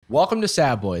Welcome to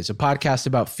Sad Boys, a podcast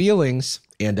about feelings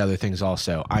and other things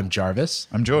also. I'm Jarvis.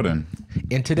 I'm Jordan.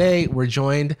 And today we're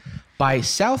joined by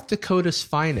South Dakota's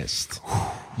finest.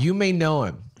 You may know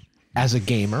him as a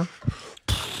gamer,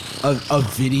 a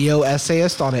video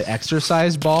essayist on an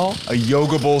exercise ball, A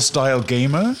yoga ball style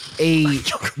gamer. a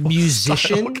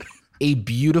musician, a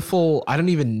beautiful, I don't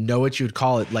even know what you would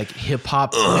call it, like hip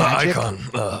hop magic. Icon.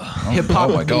 Hip hop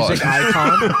music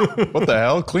icon. What the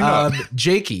hell? Clean up.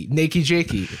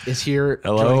 NakeyJakey is here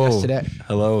joining us today.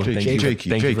 Hello. Jakey,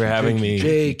 Thank you for having me.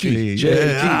 Jakey. You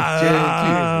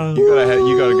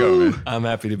gotta go, man. I'm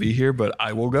happy to be here, but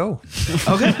I will go.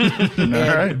 Okay. And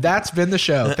All right. that's been the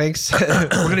show. Thanks. We're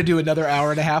going to do another hour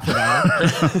and a half about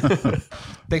it.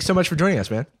 Thanks so much for joining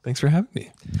us, man. Thanks for having me.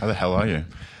 How the hell are you?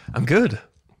 I'm good.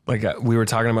 Like we were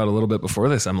talking about a little bit before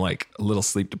this, I'm like a little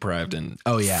sleep deprived and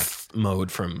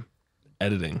mode from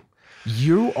editing.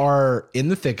 You are in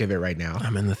the thick of it right now.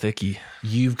 I'm in the thicky.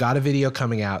 You've got a video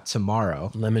coming out tomorrow.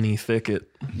 Lemony thicket.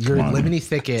 You're in Lemony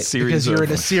Thicket Series because you're of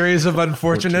in a series of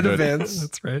unfortunate Fortunate. events.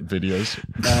 That's right. Videos.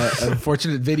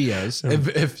 Unfortunate videos.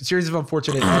 A series of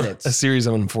unfortunate edits. A series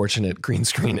of unfortunate green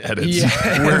screen edits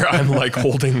Yeah. where I'm like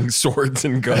holding swords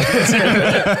and guns.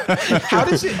 How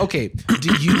does it? Okay,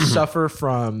 do you suffer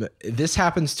from? This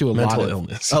happens to a Mental lot of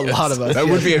illness, A yes. lot of us. That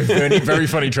would be a very, very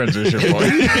funny transition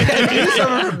point. Do you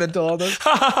suffer from mental illness?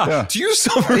 Do you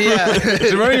suffer? Yeah.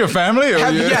 Is it one of your family? Or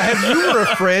Have you or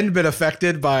a friend been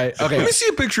affected by? Let Okay, me see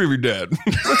a picture of your dad.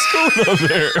 What's going on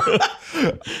there?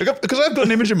 Because I've got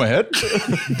an image in my head.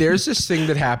 there's this thing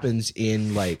that happens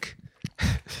in like.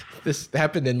 This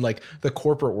happened in like the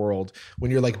corporate world when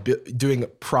you're like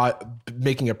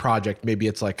making a project. Maybe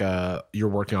it's like you're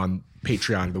working on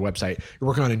Patreon, the website. You're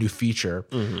working on a new feature,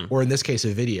 or in this case,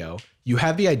 a video. You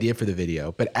have the idea for the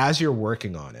video, but as you're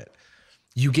working on it,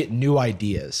 you get new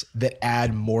ideas that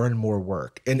add more and more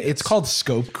work, and it's called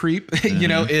scope creep. You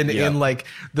know, in like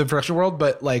the production world,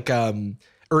 but like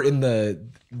or in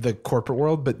the corporate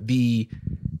world. But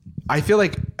I feel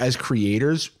like as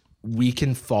creators, we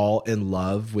can fall in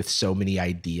love with so many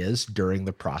ideas during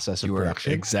the process of You are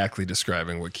production. exactly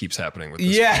describing what keeps happening with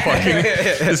this.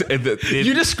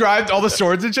 You described all the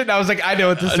swords and shit, and I was like, I know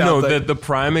what this sounds like. The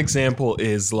prime example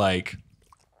is like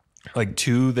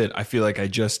two that I feel like I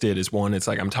just did is one. It's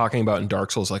like I'm talking about in Dark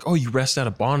Souls, like, oh, you rest at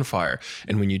a bonfire,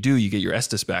 and when you do, you get your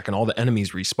Estus back, and all the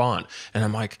enemies respawn. And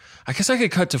I'm like, I guess I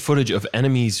could cut to footage of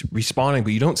enemies respawning,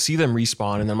 but you don't see them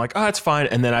respawn. And I'm like, oh, it's fine.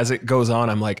 And then as it goes on,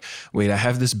 I'm like, wait, I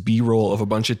have this B-roll of a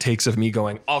bunch of takes of me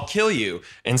going, I'll kill you.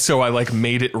 And so I like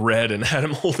made it red and had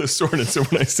him hold a sword. And so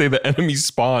when I say the enemies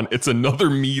spawn, it's another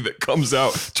me that comes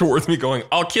out towards me going,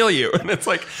 I'll kill you. And it's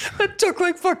like, that took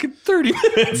like fucking 30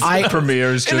 minutes.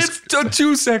 Premiere is And just. it's a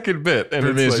 2-second bit. And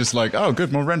For me, it's like, just like, oh,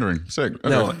 good, more rendering. Sick. Okay,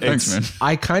 No, thanks, man.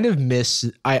 I kind of miss.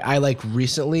 I like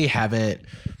recently haven't.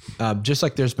 Just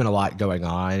like there's been a lot going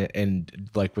on, and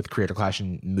like with Creator Clash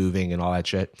and moving and all that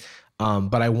shit.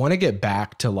 But I want to get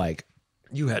back to like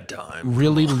you had time.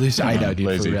 really loose. I know, dude,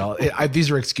 Lazy. for real. These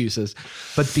are excuses,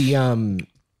 but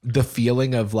the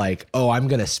feeling of like, oh, I'm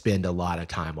gonna spend a lot of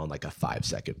time on like a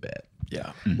 5-second bit.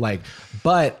 Yeah. Like,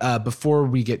 but before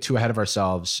we get too ahead of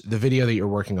ourselves, the video that you're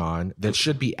working on that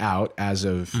should be out as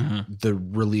of the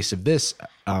release of this,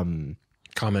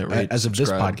 Comment, rate, as of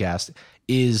subscribe. this podcast,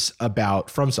 is about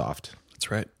FromSoft.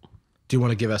 That's right. Do you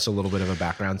want to give us a little bit of a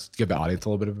background? Give the audience a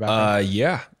little bit of a background.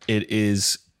 Yeah. It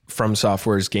is From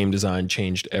Software's Game Design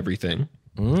Changed Everything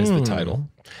is the title.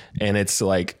 And it's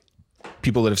like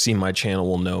people that have seen my channel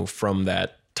will know from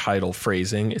that title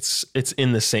phrasing. It's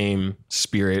in the same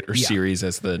spirit or series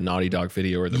as the Naughty Dog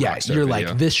video or the Rockstar you're video.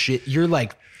 like this shit. You're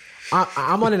like,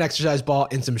 I'm on an exercise ball,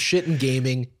 and some shit in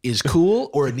gaming is cool,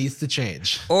 or it needs to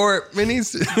change. Or it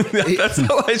needs to, that's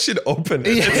how I should open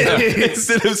it.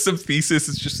 Instead of some thesis,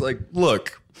 it's just like,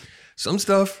 look, some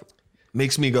stuff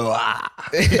makes me go,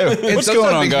 What's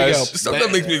going on, guys? Some stuff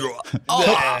makes me go,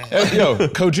 Yo,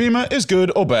 Kojima is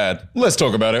good or bad? Let's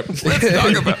talk about it. Let's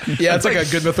talk about it. Yeah, it's like a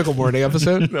Good Mythical Morning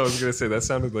episode. No, I was gonna say that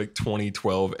sounded like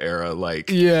 2012 era, like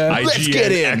Yeah. Let's IGN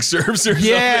get in. excerpts or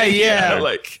Yeah, something. yeah.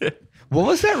 Like What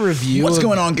was that review? What's of-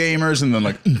 going on, gamers? And then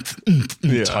like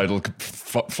Yeah. title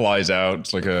flies out.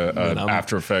 It's like a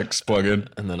After Effects plugin.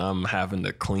 and then I'm having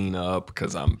to clean up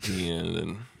because I'm peeing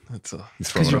and it's throwing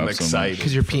because up I'm so much. excited.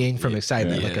 Because you're peeing from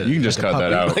excitement. Yeah. Like a, You can just like a cut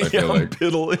that puppy. out. I feel I'm like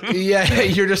piddling. Yeah,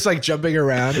 you're just like jumping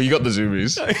around. you got the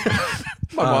zoomies.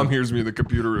 My mom hears me in the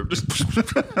computer room just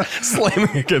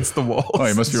slamming against the walls. Oh,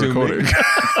 you must be zooming. recording.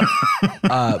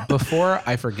 Before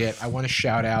I forget, I want to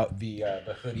shout out the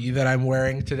hoodie that I'm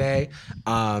wearing today.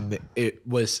 It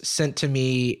was sent to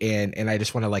me, and I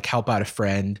just want to like help out a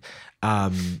friend.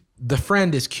 the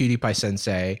friend is Cutie Pie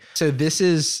Sensei. So this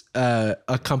is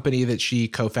a company that she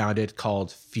co-founded called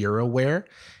FearAware.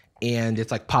 And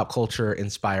it's like pop culture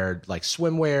inspired like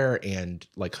swimwear and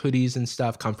like hoodies and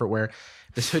stuff, comfort wear.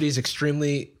 This hoodie is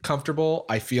extremely comfortable.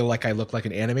 I feel like I look like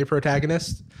an anime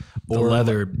protagonist. The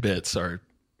leather bits are,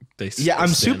 I'm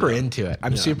super into it.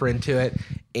 I'm super into it.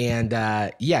 And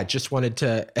just wanted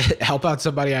to help out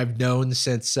somebody I've known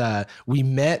since we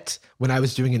met when I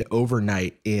was doing an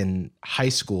overnight in high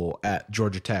school at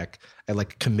Georgia Tech. I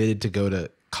like committed to go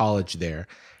to college there.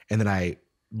 And then I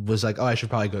was like, oh, I should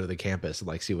probably go to the campus and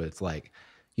like see what it's like,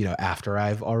 after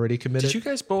I've already committed. Did you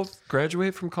guys both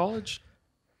graduate from college?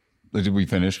 Did we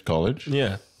finish college?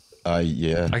 Yeah.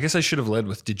 Yeah. I guess I should have led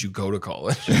with, did you go to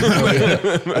college?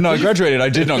 No, I graduated. I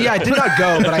did not. Yeah, I did not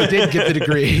go, but I did get the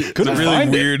degree. It's really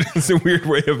weird. It's a weird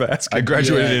way of asking. I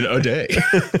graduated in a day.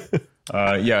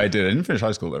 Yeah, I did. I didn't finish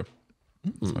high school though.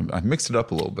 So I mixed it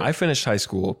up a little bit. I finished high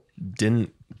school,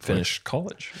 didn't finish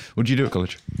college. What did you do at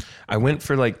college? I went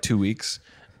for like 2 weeks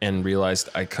and realized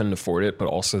I couldn't afford it, but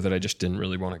also that I just didn't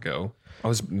really want to go. I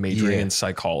was majoring in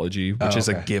psychology, which is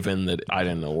a given that I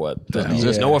didn't know what the hell.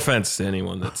 There's no offense to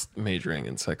anyone that's majoring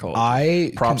in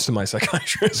psychology. Props to my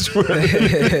psychiatrist.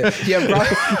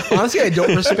 Honestly, I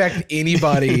don't respect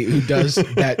anybody who does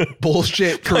that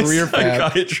bullshit career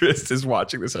path. Psychiatrist is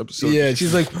watching this episode. Yeah,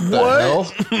 she's like,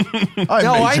 what?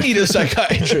 I need a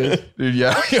psychiatrist. Dude,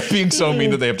 yeah, being so mean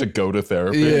that they have to go to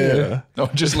therapy. Yeah. No,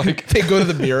 just like they go to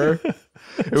the mirror.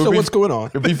 So what's going on?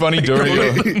 It'd be funny during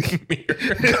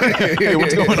Hey,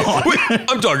 what's going on? Wait,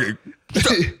 I'm talking.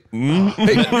 Hey,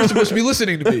 you're supposed to be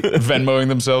listening to me. Venmoing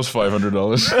themselves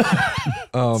 $500.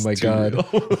 Oh my God.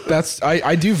 That's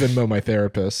I do Venmo my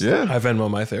therapist. Yeah. I Venmo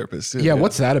my therapist too. Yeah,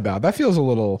 what's that about? That feels a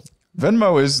little...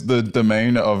 Venmo is the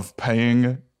domain of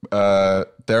paying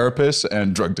therapists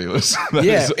and drug dealers.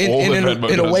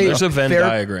 In a way, there's a Venn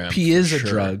diagram. Therapy is a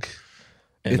drug.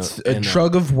 It's a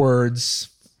drug of words.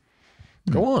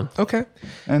 Go on. Okay.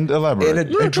 And elaborate.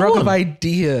 And a drug of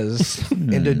ideas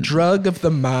and a drug of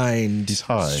the mind. He's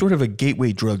high. Sort of a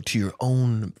gateway drug to your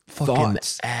own fucking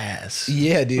Thoughts. ass.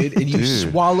 Yeah, dude. And you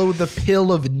swallow the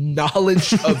pill of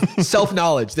knowledge, of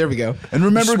self-knowledge. There we go. And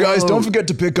remember, guys, don't forget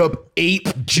to pick up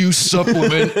Ape Juice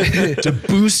Supplement to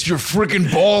boost your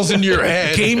freaking balls in your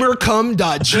head. Gamercum.gg.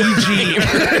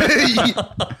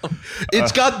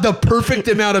 It's got the perfect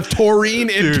amount of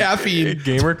taurine and caffeine.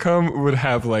 Gamercum would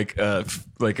have like a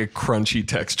crunchy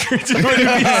texture. It would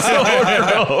be so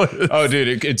gross. Oh,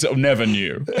 dude, it's never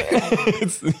new.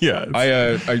 Yeah.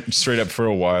 I straight up for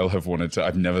a while have wanted to,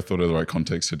 I've never thought of the right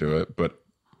context to do it, but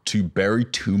to bury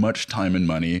too much time and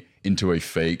money into a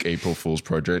fake April Fool's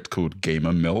project called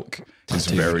Gamer Milk is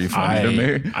very funny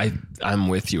to me. I'm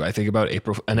with you. I think about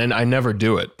April, and then I never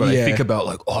do it, but I think about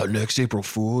like, next April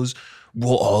Fool's,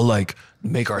 we'll all like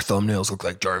make our thumbnails look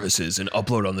like Jarvis's and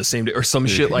upload on the same day or some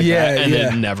shit like that. And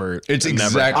it never. It's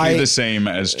exactly the same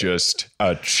as just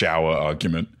a shower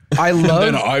argument. I love.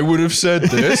 And then I would have said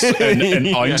this, and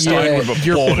Einstein would have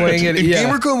applauded it. And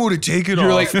Gamercom would have taken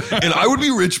off, and I would be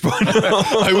rich by now.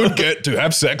 I would get to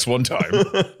have sex one time.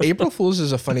 April Fool's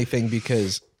is a funny thing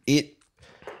because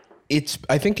it's.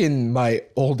 I think in my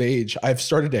old age, I've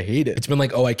started to hate it. It's been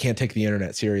like, I can't take the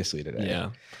internet seriously today.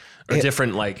 Yeah. Or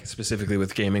different, like specifically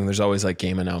with gaming, there's always like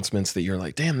game announcements that you're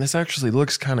like, damn, this actually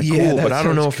looks kind of cool, but I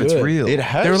don't know if it's real. It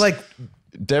has. They're like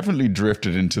definitely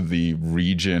drifted into the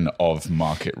region of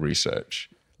market research.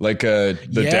 Like the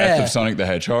death of Sonic the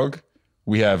Hedgehog.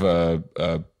 We have a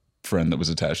friend that was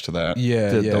attached to that.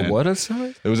 The what of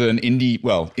Sonic? It was an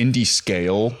indie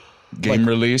scale game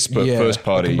release, but first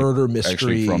party like murder mystery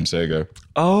actually from Sega.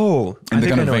 Oh, in the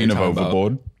kind of vein of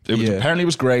Overboard. It was apparently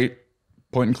was great.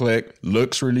 Point and click,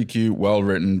 looks really cute, well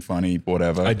written, funny,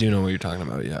 whatever. I do know what you're talking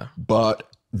about, yeah. But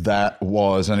that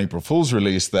was an April Fool's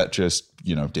release that just,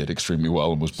 did extremely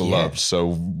well and was beloved.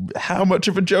 So how much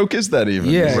of a joke is that even?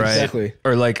 Yeah, exactly.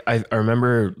 Or like, I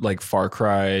remember like Far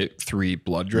Cry 3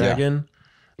 Blood Dragon.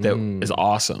 That is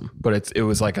awesome, but it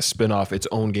was like a spin-off, its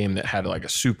own game that had like a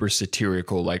super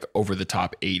satirical, like over the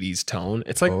top 80s tone.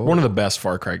 It's like one of the best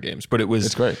Far Cry games, but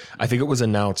it's great. I think it was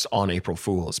announced on April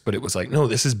Fool's, but it was like, no,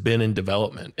 this has been in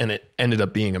development, and it ended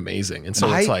up being amazing. And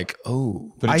so it's like,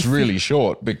 but it's really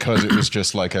short because it was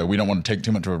just like we don't want to take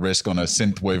too much of a risk on a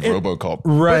synthwave RoboCop.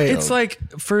 Right. But it's like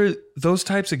for those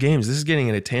types of games, this is getting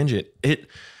at a tangent.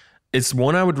 It's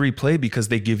one I would replay because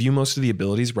they give you most of the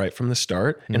abilities right from the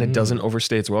start, and it doesn't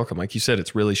overstay its welcome. Like you said,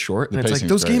 it's really short, and it's like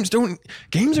those games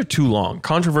are too long.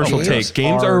 Controversial take.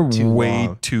 Games are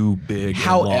way too big.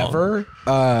 However,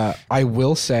 I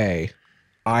will say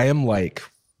I am like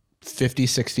 50,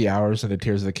 60 hours into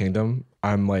Tears of the Kingdom.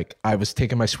 I'm like, I was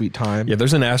taking my sweet time. Yeah,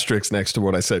 there's an asterisk next to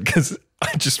what I said because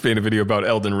I just made a video about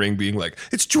Elden Ring being like,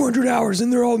 it's 200 hours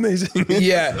and they're all amazing.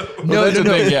 Yeah. Well, that's the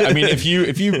thing. Yeah, I mean, if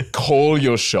you call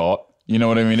your shot, you know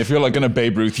what I mean? If you're like going to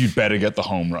Babe Ruth, you'd better get the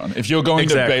home run. If you're going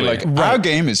to Babe, like our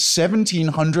game is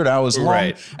 1,700 hours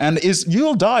long and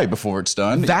you'll die before it's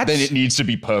done, then it needs to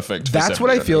be perfect. That's what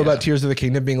I feel about Tears of the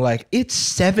Kingdom being like, it's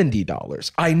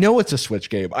 $70. I know it's a Switch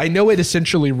game. I know it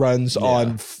essentially runs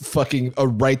on fucking a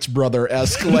Wright's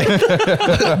brother-esque like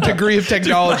degree of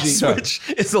technology. Dude, my Switch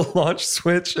is a launch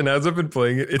Switch, and as I've been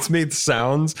playing it, it's made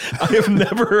sounds I have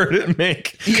never heard it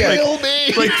make. Kill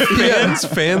me! Like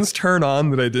fans turn on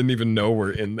that I didn't even know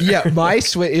were in there. Yeah, my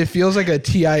Switch, it feels like a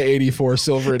TI-84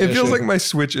 Silver Edition. It feels like my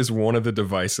Switch is one of the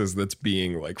devices that's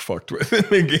being like fucked with in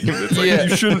the game. It's like,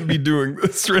 you shouldn't be doing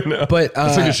this right now. But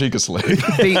it's like a Sheikah slave.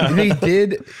 they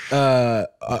did. I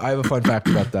have a fun fact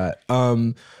about that.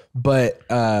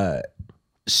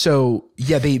 So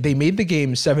yeah, they made the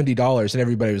game $70 and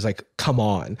everybody was like, come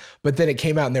on. But then it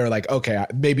came out and they were like, okay,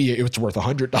 maybe it's worth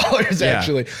 $100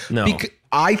 actually. No.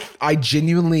 I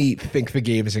genuinely think the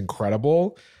game is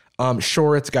incredible.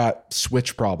 Sure, it's got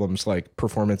Switch problems like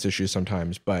performance issues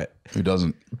sometimes, but who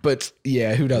doesn't? But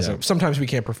yeah, who doesn't? Yeah. Sometimes we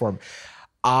can't perform.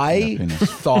 I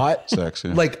thought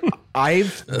like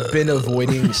I've been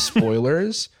avoiding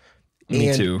spoilers. Me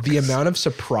and too. The amount of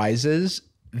surprises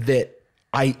that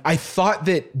I thought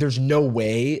that there's no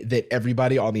way that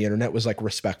everybody on the internet was like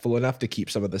respectful enough to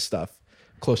keep some of this stuff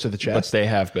close to the chest. But they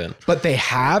have been. But they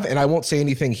have, and I won't say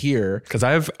anything here. Because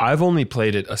I've only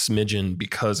played it a smidgen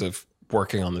because of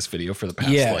working on this video for the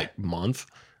past like month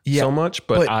so much.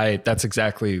 But that's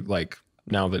exactly like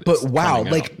now that it's wow,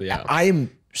 like out,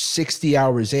 I'm 60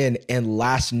 hours in, and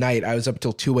last night I was up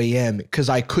till 2 a.m. because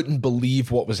I couldn't believe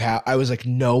what was happening. I was like,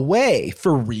 no way,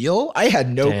 for real? I had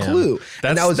no clue.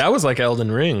 That was like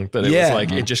Elden Ring, that it was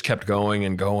like it just kept going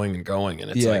and going and going. And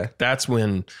it's like that's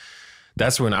when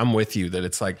I'm with you, that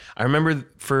it's like I remember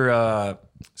for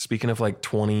speaking of like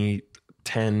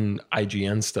 2010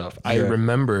 IGN stuff, I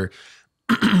remember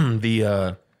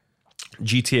the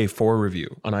GTA 4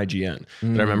 review on IGN.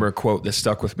 But I remember a quote that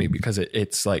stuck with me because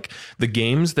it's like the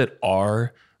games that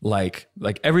are like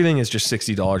everything is just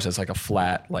 $60 as like a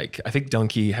flat, like I think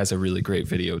Dunkey has a really great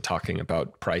video talking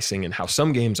about pricing and how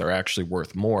some games are actually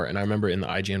worth more. And I remember in the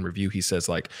IGN review, he says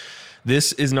like,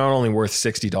 this is not only worth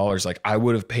 $60, like I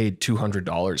would have paid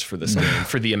 $200 for this game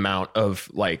for the amount of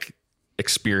like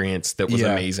experience that was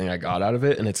amazing I got out of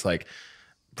it. And it's like,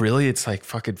 really, it's like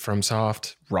fucking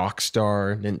FromSoft,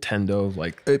 Rockstar, Nintendo,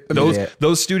 like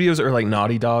those studios are like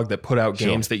Naughty Dog that put out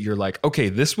games that you're like, okay,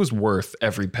 this was worth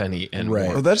every penny and more.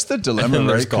 Well, that's the dilemma,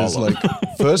 right? Because like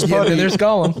first party, there's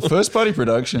Gollum. First party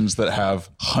productions that have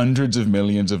hundreds of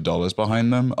millions of dollars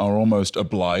behind them are almost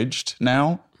obliged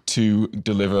now to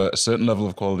deliver a certain level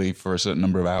of quality for a certain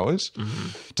number of hours,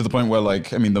 to the point where,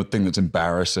 like, I mean, the thing that's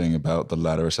embarrassing about the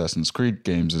latter Assassin's Creed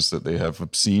games is that they have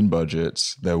obscene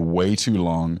budgets. They're way too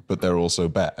long, but they're also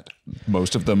bad.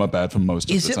 Most of them are bad for most of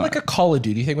the time. Is it like a Call of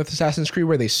Duty thing with Assassin's Creed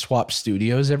where they swap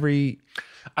studios every...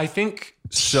 I think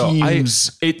so.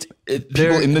 Teams, people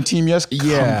in the team,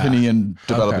 company and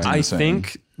developer team. I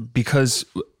think because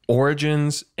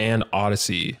Origins and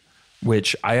Odyssey,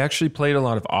 which I actually played a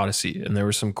lot of Odyssey and there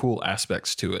were some cool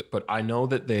aspects to it, but I know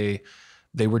that they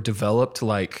were developed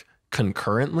like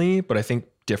concurrently, but I think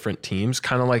different teams,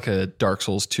 kind of like a Dark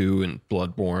Souls 2 and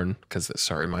Bloodborne, because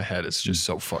sorry, my head is just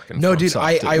so fucking no, dude.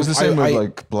 It was the same with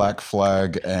like Black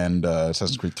Flag and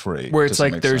Assassin's Creed 3, where it's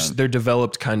like they're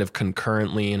developed kind of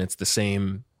concurrently and it's the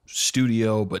same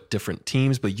studio but different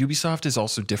teams. But Ubisoft is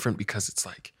also different because it's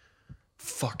like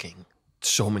fucking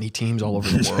so many teams all over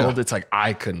the world. It's like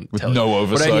I couldn't tell no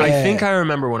oversight. But I think I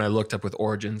remember when I looked up with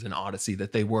Origins and Odyssey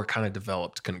that they were kind of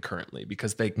developed concurrently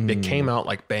because they came out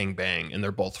like bang bang and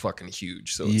they're both fucking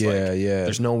huge. So it's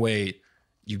there's no way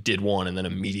you did one and then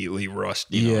immediately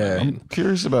rushed. You know what I mean? I'm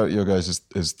curious about your guys'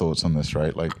 thoughts on this,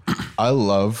 right? Like I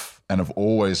love and have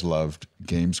always loved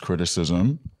games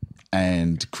criticism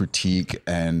and critique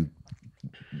and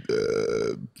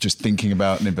just thinking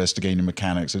about and investigating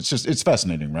mechanics. It's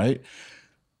fascinating, right?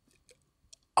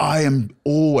 I am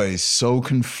always so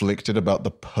conflicted about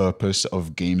the purpose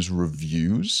of games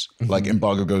reviews. Like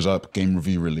embargo goes up, game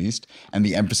review released, and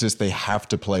the emphasis they have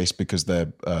to place because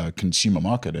they're consumer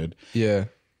marketed. Yeah.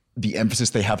 The emphasis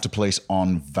they have to place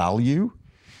on value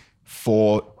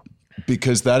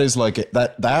because that is like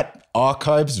that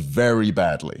archives very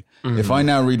badly. If I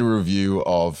now read a review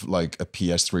of like a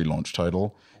PS3 launch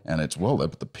title and it's, well, the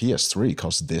PS3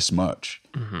 costs this much.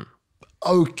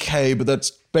 okay, but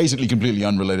that's basically completely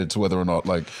unrelated to whether or not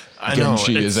like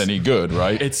Genshi is any good,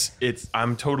 right? It's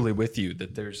I'm totally with you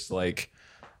that there's like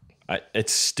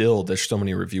it's still there's so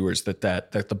many reviewers that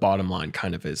the bottom line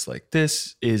kind of is like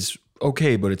this is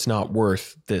okay, but it's not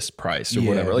worth this price or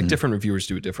whatever. Like different reviewers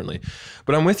do it differently.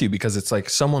 But I'm with you because it's like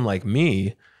someone like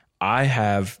me, I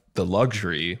have the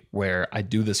luxury where I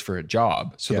do this for a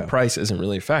job. So the price isn't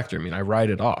really a factor. I mean, I write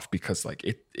it off because like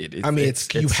it I mean,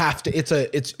 you have to,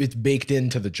 it's baked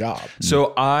into the job.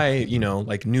 So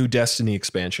like new Destiny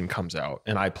expansion comes out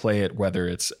and I play it, whether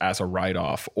it's as a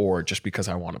write-off or just because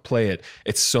I want to play it,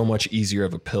 it's so much easier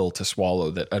of a pill to swallow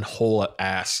that a whole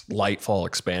ass Lightfall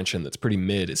expansion that's pretty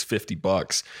mid is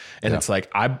 $50. And it's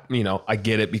like, I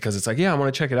get it because it's like, yeah, I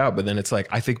want to check it out. But then it's like,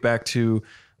 I think back to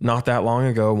not that long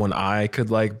ago when I could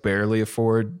like barely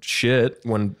afford shit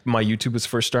when my YouTube was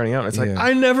first starting out. And it's like,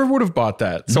 I never would have bought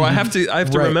that. So I have to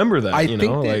remember that, I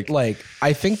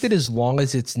think that as long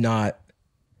as it's not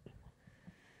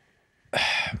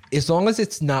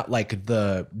like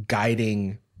the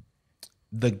guiding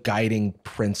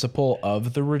principle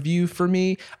of the review for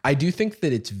me, I do think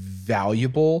that it's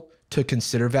valuable to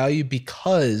consider value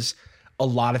because a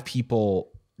lot of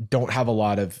people don't have a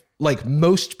lot of, like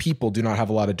most people do not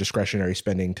have a lot of discretionary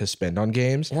spending to spend on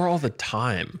games. Or the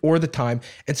time.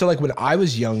 And so like when I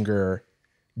was younger,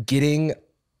 getting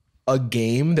a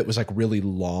game that was like really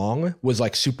long was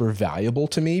like super valuable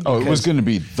to me. It was going to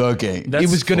be the game.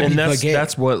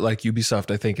 That's what like Ubisoft,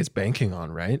 I think, is banking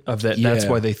on, right? That's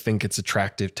why they think it's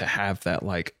attractive to have that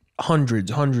like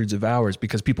hundreds of hours,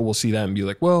 because people will see that and be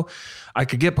like, well, I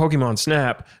could get Pokemon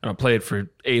Snap and I'll play it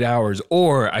for 8 hours,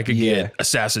 or I could get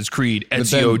Assassin's Creed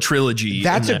Ezio Trilogy.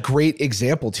 That's a great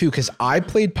example too, because I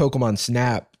played Pokemon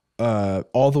Snap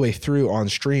all the way through on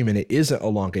stream, and it isn't a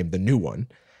long game, the new one.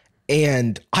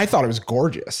 And I thought it was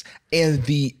gorgeous. And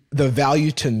the value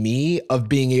to me of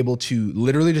being able to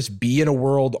literally just be in a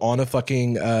world on a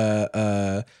fucking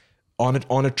on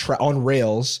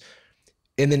rails,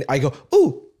 and then I go,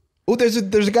 ooh, there's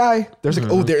a guy. There's like,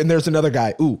 and there's another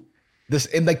guy. Ooh, this,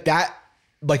 and like that,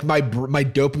 like my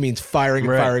dopamine's firing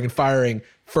and firing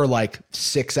for like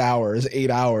 6 hours, 8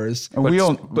 hours. And we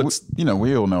all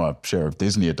know our share of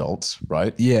Disney adults,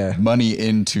 right? Yeah. Money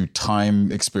into time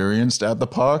experienced at the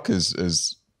park is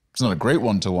it's not a great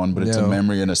one-to-one, but it's a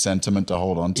memory and a sentiment to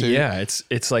hold on to. Yeah,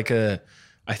 it's like I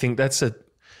think I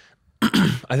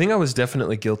was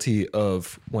definitely guilty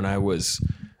of when I was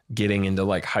getting into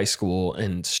like high school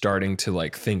and starting to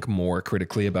like think more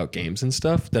critically about games and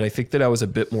stuff, that I think that I was a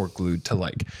bit more glued to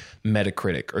like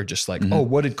Metacritic or just like, oh,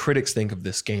 what did critics think of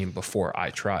this game before I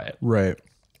try it? Right.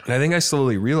 And I think I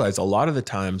slowly realized a lot of the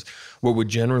times what would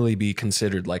generally be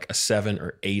considered like a 7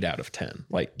 or 8 out of 10,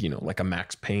 like, like a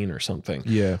Max Payne or something,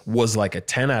 was like a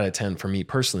 10 out of 10 for me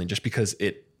personally, just because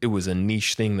it was a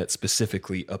niche thing that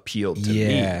specifically appealed to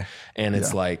me. And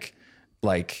it's like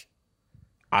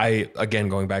I, again,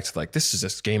 going back to like, this is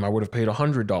this game I would have paid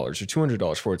 $100 or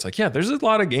 $200 for. It's like, yeah, there's a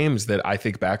lot of games that I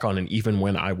think back on. And even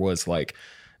when I was like,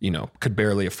 could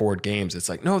barely afford games, it's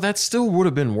like, no, that still would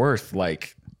have been worth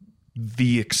like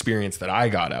the experience that I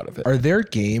got out of it. Are there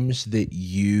games that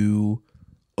you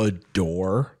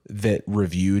adore that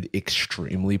reviewed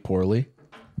extremely poorly?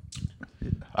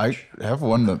 I have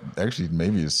one that actually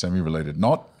maybe is semi-related,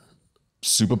 not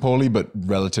super poorly, but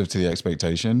relative to the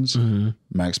expectations.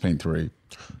 Max Payne 3.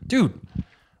 Dude,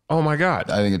 oh my God.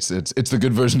 I think it's the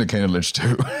good version of Kane and Lynch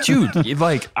 2. Dude,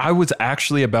 like I was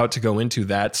actually about to go into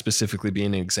that specifically being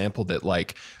an example that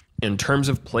like in terms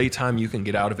of playtime you can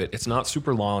get out of it, it's not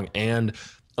super long, and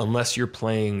unless you're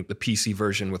playing the PC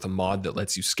version with a mod that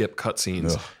lets you skip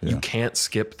cutscenes, you can't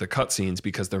skip the cutscenes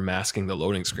because they're masking the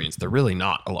loading screens. They're really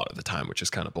not a lot of the time, which is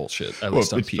kind of bullshit, at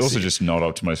least on PC. It's also just not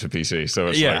optimized for PC. So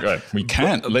it's like, right, we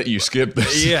can't let you skip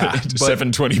this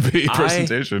 720p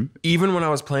presentation. Even when I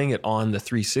was playing it on the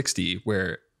 360,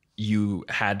 where you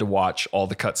had to watch all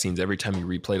the cutscenes every time you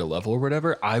replayed a level or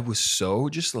whatever, I was so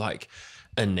just like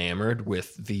enamored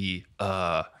with the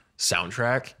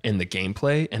soundtrack and the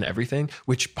gameplay and everything,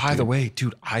 which by the way,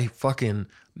 dude, I fucking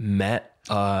met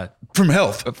from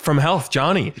Health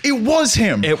Johnny. It was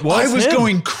him. I was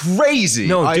going crazy.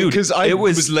 No, dude, because I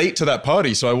was late to that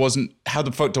party, so I wasn't. How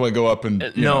the fuck do I go up and?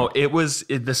 It was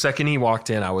the second he walked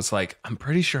in, I was like, I'm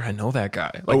pretty sure I know that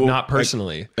guy. Like, not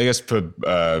personally. I guess for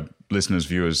listeners,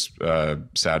 viewers,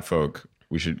 sad folk.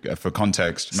 We should, for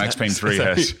context, Max Payne 3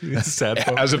 has,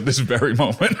 as of this very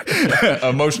moment,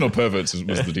 emotional perverts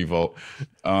was the default.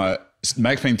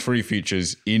 Max Payne 3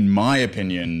 features, in my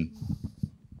opinion,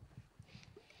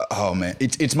 Oh man,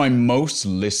 it's my most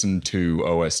listened to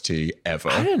OST ever.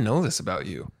 I didn't know this about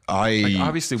you. Like,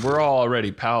 Obviously we're all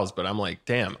already pals, but I'm like,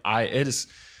 damn, it is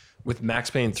with Max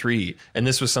Payne 3. And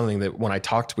this was something that when I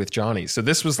talked with Johnny, so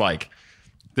this was like,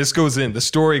 the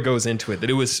story goes into it, that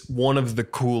it was one of the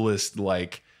coolest,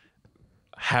 like,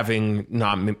 having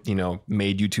not,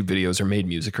 made YouTube videos or made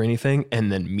music or anything,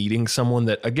 and then meeting someone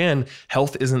that, again,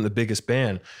 Health isn't the biggest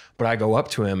band, but I go up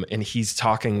to him and he's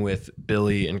talking with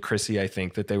Billy and Chrissy, I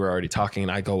think that they were already talking,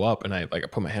 and I go up and I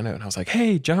put my hand out and I was like,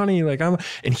 hey, Johnny,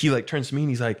 and he like turns to me and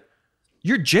he's like,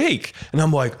 you're Jake. And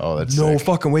I'm like, oh, that's no sick.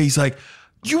 fucking way. He's like,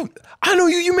 I know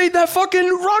you made that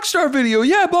fucking Rockstar video.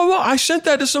 Yeah, blah, blah. I sent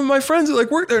that to some of my friends that like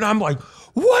work there. And I'm like,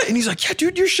 what? And he's like, yeah,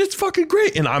 dude, your shit's fucking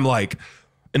great. And I'm like,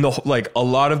 and a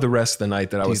lot of the rest of the night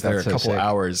that I was there, a couple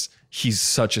hours, he's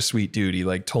such a sweet dude. He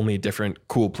like told me different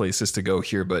cool places to go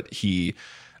here, but he's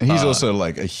also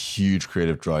like a huge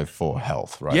creative drive for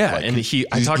Health, right? Yeah, like and he's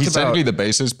technically the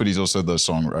bassist, but he's also the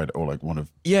songwriter, or like one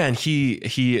of. Yeah, and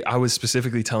I was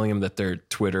specifically telling him that their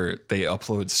Twitter, they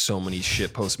upload so many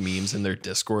shitpost memes, and their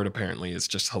Discord apparently is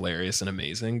just hilarious and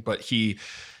amazing. But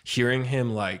hearing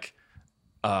him like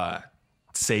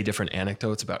say different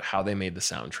anecdotes about how they made the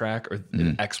soundtrack or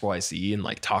XYZ, and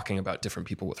like talking about different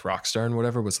people with Rockstar and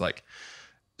whatever was like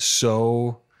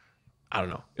so. I don't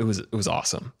know. It was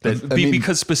awesome.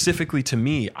 Because specifically to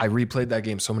me, I replayed that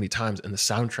game so many times and the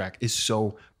soundtrack is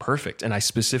so perfect. And I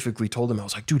specifically told him, I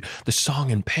was like, dude, the song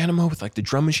in Panama with like the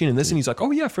drum machine and this. And he's like,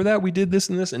 oh yeah, for that we did this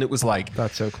and this. And it was like,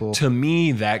 that's so cool. To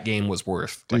me, that game was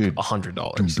worth like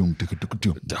 $100.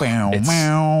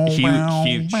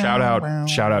 He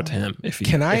shout out to him if he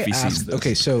sees this.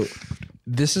 Okay, so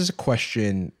this is a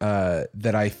question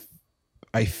that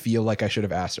I feel like I should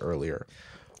have asked earlier.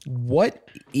 What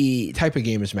type of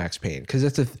game is Max Payne? Because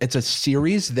it's a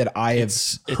series that I have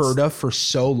heard of for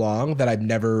so long that I've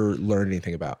never learned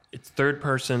anything about. It's third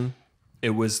person.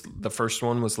 The first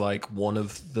one was like one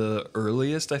of the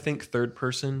earliest, I think, third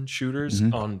person shooters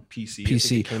on PC. I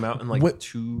think it came out in like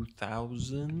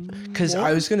 2000. Because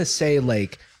I was gonna say,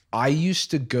 like, I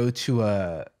used to go to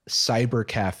a cyber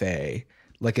cafe,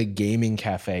 like a gaming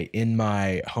cafe in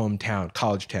my hometown,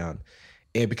 college town.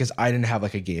 And because I didn't have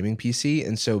like a gaming PC.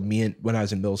 And so when I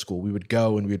was in middle school, we would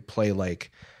go and we would play like,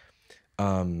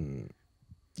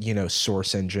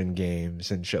 Source Engine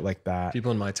games and shit like that.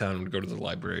 People in my town would go to the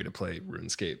library to play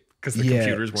RuneScape because the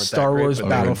computers weren't Star that Wars great.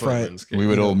 Battlefront. We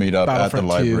would all meet up at the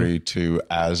library to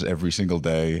every single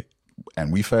day.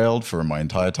 And we failed for my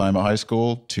entire time at high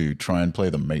school to try and play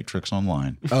The Matrix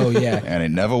online. Oh, yeah. And it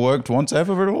never worked once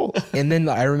ever at all. And then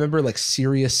I remember like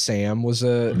Serious Sam was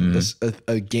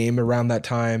a game around that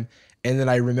time. And then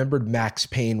I remembered Max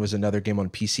Payne was another game on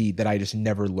PC that I just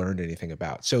never learned anything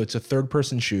about. So it's a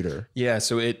third-person shooter. Yeah,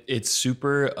 so it's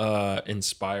super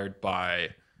inspired by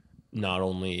not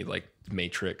only like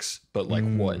Matrix, but like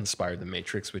what inspired The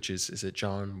Matrix, which is it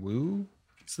John Woo?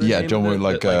 Yeah, John Woo,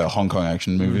 like Hong Kong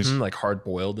action movies. Like Hard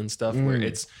Boiled and stuff, where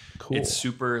it's cool. It's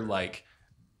super like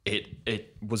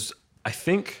it was, I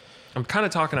think, I'm kind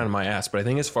of talking out of my ass, but I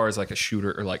think as far as like a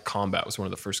shooter or like combat was one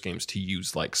of the first games to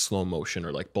use like slow motion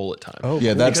or like bullet time. Oh,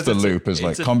 yeah, that's the loop is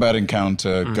like combat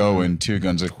encounter, go in, 2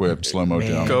 guns equipped, slow mo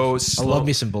jump. Go slow. I love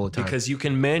me some bullet time. Because you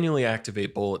can manually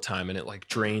activate bullet time and it like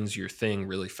drains your thing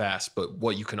really fast. But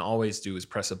what you can always do is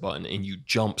press a button and you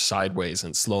jump sideways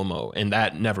in slow mo, and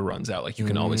that never runs out. Like you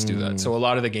can always do that. So a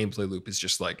lot of the gameplay loop is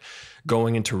just like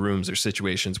going into rooms or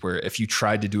situations where if you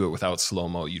tried to do it without slow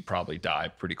mo, you'd probably die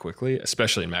pretty quickly,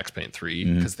 especially in Max Payne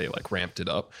 3 because they like ramped it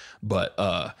up. But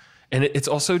and it's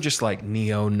also just like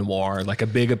neo noir. Like a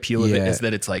big appeal of it is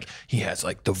that it's like he has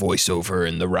like the voiceover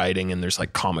and the writing, and there's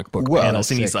like comic book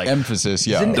panels, and he's like emphasis.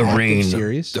 Is it an active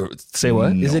series? Say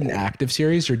what? No. Is it an active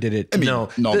series or did it? I mean,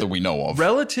 not that we know of.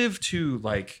 Relative to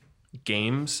like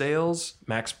game sales,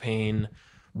 Max Payne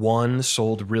 1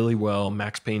 sold really well.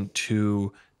 Max Payne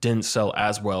 2 didn't sell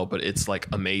as well, but it's like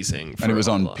amazing. And it was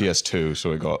on PS2,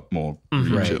 so it got more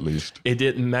reach at least. It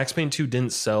did. Max Payne 2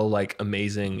 didn't sell like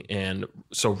amazing. And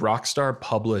so Rockstar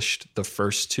published the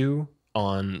first 2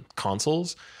 on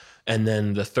consoles. And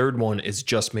then the third one is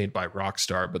just made by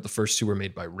Rockstar, but the first 2 were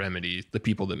made by Remedy, the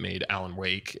people that made Alan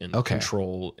Wake and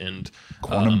Control and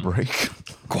Quantum Break.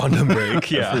 Quantum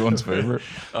Break, yeah. Everyone's favorite.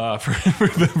 For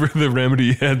the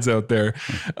Remedy heads out there.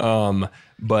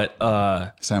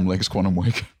 But Sam Lake's Quantum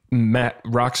Wake.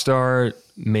 Rockstar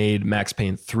made Max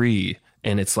Payne 3,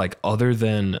 and it's like other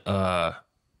than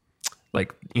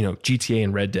like, GTA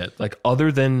and Red Dead, like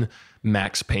other than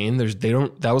Max Payne,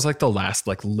 that was like the last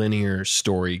like linear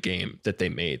story game that they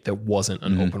made that wasn't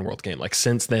an open world game. Like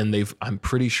since then I'm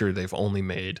pretty sure they've only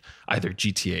made either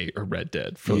GTA or Red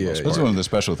Dead for the most part. That's one of the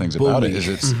special things about it is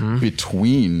it's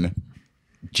between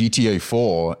GTA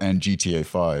 4 and GTA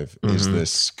 5 is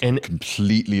this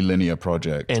completely linear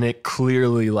project. And it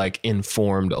clearly like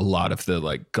informed a lot of the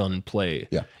like gunplay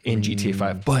in GTA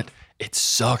 5, but it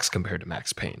sucks compared to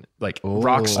Max Payne. Like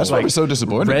Rockstar, that's why I was so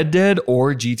disappointed. Red Dead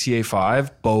or GTA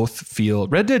 5 both feel,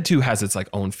 Red Dead 2 has its like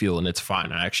own feel and it's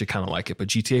fine. I actually kind of like it, but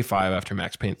GTA 5 after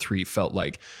Max Payne 3 felt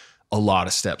like a lot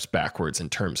of steps backwards in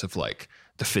terms of like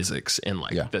the physics and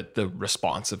like the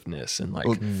responsiveness and like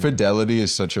fidelity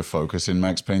is such a focus in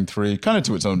Max Payne 3, kind of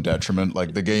to its own detriment.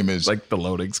 Like the game is like the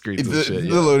loading screens,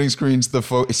 the loading screens,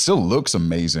 it still looks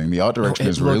amazing. The art direction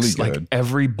is really good. Like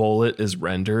every bullet is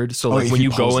rendered, so like when you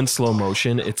go in slow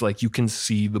motion, it's like you can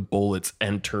see the bullets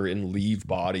enter and leave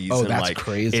bodies. Oh, and that's like,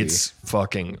 crazy! It's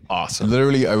fucking awesome.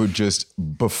 Literally, I would just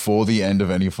before the end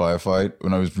of any firefight,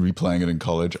 when I was replaying it in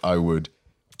college, I would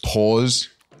pause.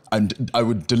 And I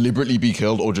would deliberately be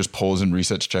killed or just pause and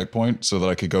reset to checkpoint so that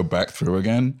I could go back through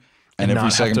again. And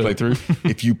every second playthrough,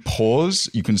 if you pause,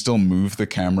 you can still move the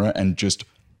camera and just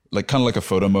like kind of like a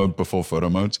photo mode before photo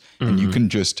modes. And you can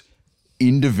just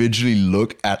individually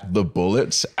look at the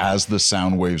bullets as the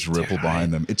sound waves ripple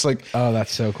behind them. It's like, oh,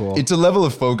 that's so cool. It's a level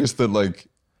of focus that like,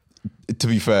 to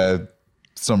be fair,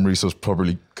 some resource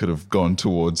probably could have gone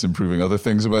towards improving other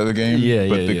things about the game.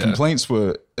 But the complaints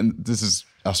were, and this is,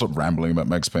 I'll stop rambling about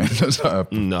Max Payne.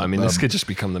 No, I mean, this could just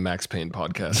become the Max Payne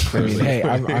podcast. I mean, hey,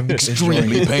 I'm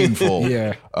extremely painful.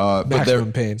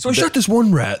 Maximum pain. So I shot this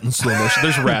one rat in slow motion.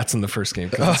 There's rats in the first game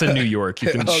because it's in New York.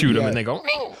 You can shoot them and they go.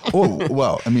 Oh,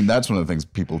 well, I mean, that's one of the things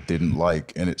people didn't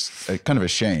like. And it's kind of a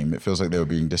shame. It feels like they were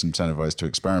being disincentivized to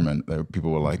experiment.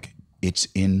 People were like, it's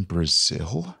in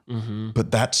Brazil,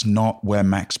 but that's not where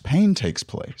Max Payne takes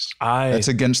place. That's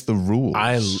against the rules.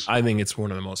 I think it's one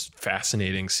of the most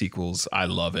fascinating sequels. I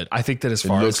love it. I think that as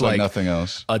far as like nothing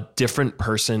else, a different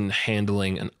person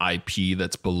handling an IP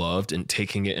that's beloved and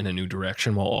taking it in a new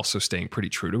direction while also staying pretty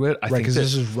true to it. I think because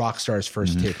this is Rockstar's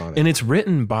first take on it, and it's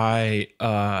written by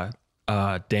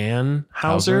Dan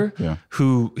Houser,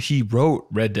 who he wrote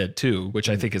Red Dead 2, which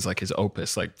I think is like his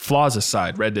opus. Like flaws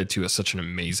aside, Red Dead 2 is such an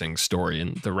amazing story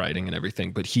and the writing and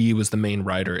everything, but he was the main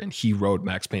writer and he wrote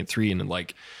Max Payne 3. And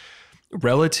like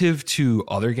relative to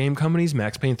other game companies,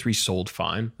 Max Payne 3 sold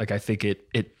fine. Like I think it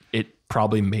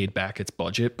probably made back its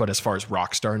budget, but as far as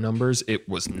Rockstar numbers, it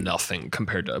was nothing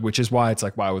compared to, which is why it's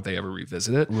like, why would they ever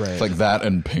revisit it? Right. It's like that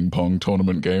and ping pong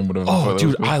tournament game, whatever. Oh,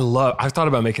 dude, I've thought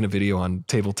about making a video on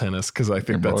table tennis because I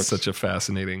think that's such a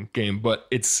fascinating game, but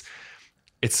it's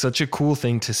such a cool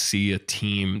thing to see a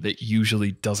team that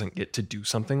usually doesn't get to do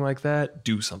something like that,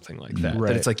 do something like that. Right.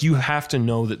 That it's like, you have to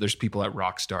know that there's people at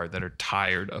Rockstar that are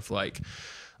tired of like,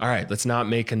 all right, let's not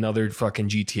make another fucking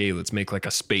GTA. Let's make like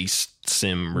a space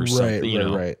sim or something, you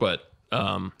know? Right. But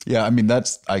yeah, I mean,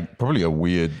 that's probably a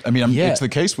weird, I mean, it's the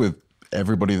case with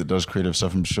everybody that does creative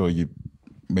stuff. I'm sure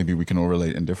maybe we can all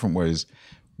relate in different ways.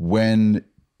 When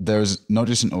there's not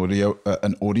just an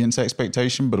audience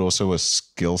expectation, but also a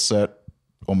skill set,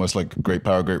 almost like great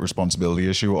power, great responsibility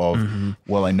issue of,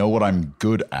 well, I know what I'm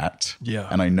good at. Yeah.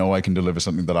 And I know I can deliver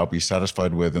something that I'll be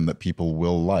satisfied with and that people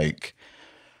will like.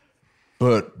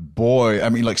 But boy, I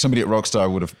mean, like somebody at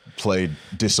Rockstar would have played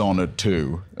Dishonored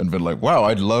 2 and been like, wow,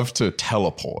 I'd love to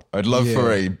teleport. I'd love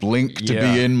for a blink to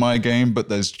be in my game, but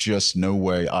there's just no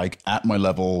way at my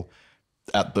level,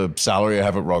 at the salary I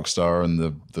have at Rockstar and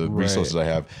the resources I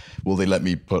have, will they let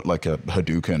me put like a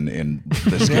Hadouken in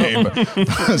this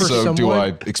game? So do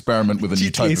I experiment with a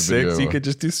new type of video? You could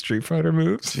just do Street Fighter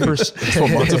moves. First,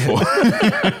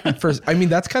 I mean,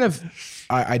 that's kind of,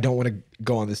 I don't want to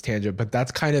go on this tangent, but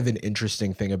that's kind of an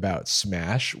interesting thing about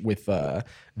Smash with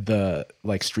the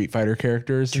like Street Fighter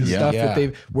characters and stuff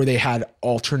that where they had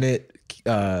alternate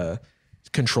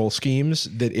control schemes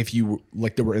that if you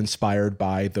like that were inspired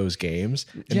by those games.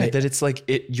 And that it's like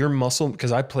your muscle,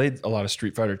 because I played a lot of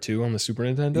Street Fighter 2 on the Super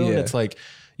Nintendo, and it's like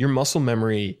your muscle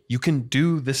memory, you can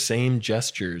do the same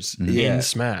gestures in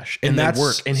Smash and they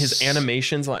work. And his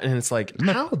animations, and it's like,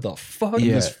 how the fuck?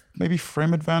 Maybe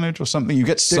frame advantage or something. You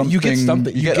get something. You get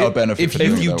something. You get a benefit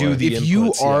if you do the if inputs,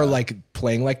 you are like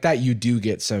playing like that, you do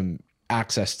get some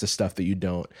access to stuff that you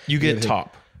don't. You get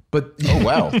top. But oh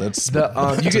wow, that's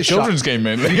you get children's game,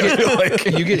 man.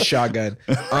 You get shotgun.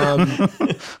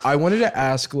 I wanted to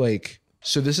ask, like,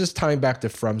 so this is tying back to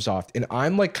FromSoft, and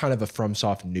I'm like kind of a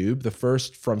FromSoft noob. The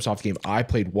first FromSoft game I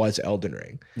played was Elden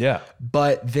Ring. Yeah,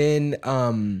 but then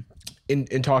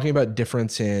in talking about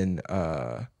difference in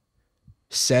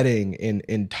setting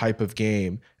in type of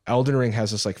game, Elden Ring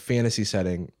has this like fantasy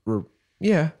setting, or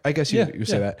yeah, I guess you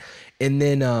say that. And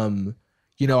then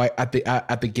you know, at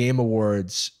the Game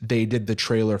Awards, they did the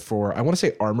trailer for, I want to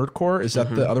say Armored Core. Is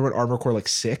that the other one? Armored Core like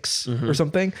 6 or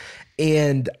something.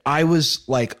 And I was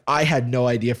like, I had no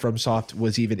idea FromSoft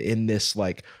was even in this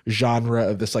like genre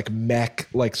of this like mech,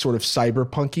 like sort of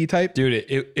cyberpunky type. Dude,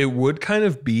 it would kind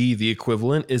of be the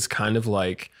equivalent is kind of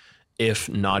like if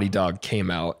Naughty Dog came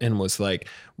out and was like,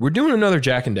 we're doing another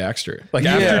Jak and Daxter. Like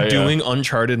after doing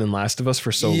Uncharted and Last of Us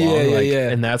for so long.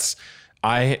 And that's,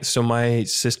 so my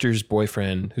sister's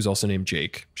boyfriend, who's also named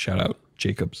Jake, shout out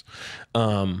Jacobs.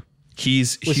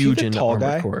 He's huge into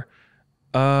Armored Core.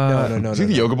 No. Is he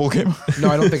the Yoga Bowl game? No,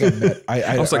 I don't think I've met.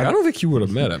 I was like, I don't think you would have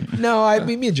met him. No,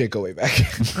 me and Jake go way back.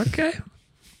 Okay.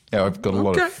 Yeah, I've got a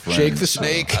lot of friends. Jake the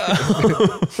Snake.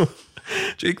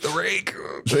 Jake the Rake.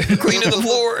 Cleaning the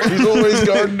floor. He's always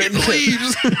gardening.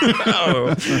 Leaves. He's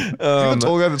the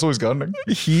tall guy that's always gardening.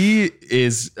 He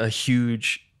is a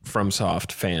huge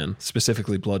FromSoft fan,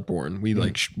 specifically Bloodborne. We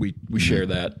like we share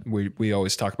that. We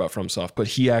always talk about FromSoft, but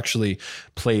he actually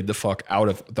played the fuck out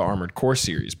of the Armored Core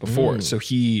series before. So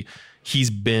he's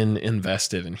been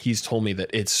invested, and he's told me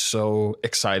that it's so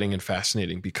exciting and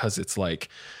fascinating because it's like,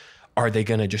 are they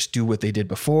going to just do what they did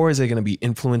before? Is they going to be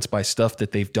influenced by stuff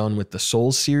that they've done with the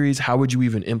Souls series? How would you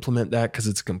even implement that? Because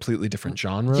it's a completely different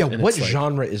genre. Yeah, and what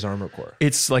genre is Armored Core?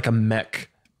 It's like a mech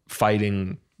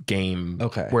fighting game.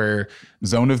 Okay. Where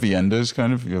Zone of the Enders,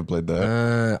 kind of. You ever played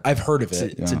that? I've heard of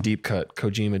it. It's a deep cut,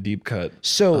 Kojima deep cut.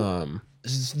 So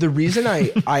the reason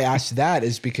I asked that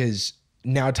is because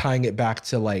now tying it back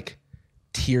to like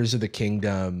Tears of the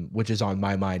Kingdom, which is on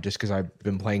my mind just because I've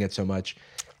been playing it so much.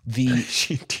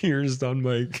 She tears on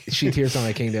my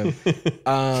kingdom.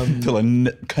 Till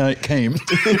I came.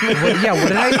 What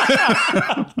did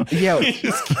I? Yeah, I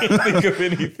just can't think of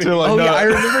anything. I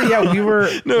remember. Yeah, we were.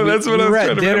 No, that's what I was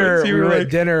at dinner. We were at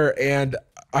dinner, and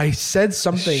I said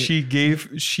something. She gave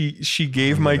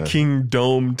my king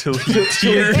dome till he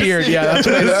teared. Yeah, that's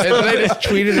what I just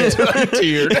tweeted it till he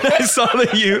teared. I saw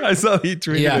that you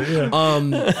tweeted it.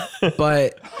 Yeah.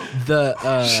 But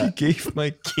she gave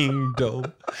my king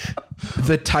dome.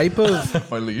 The type of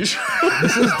My liege.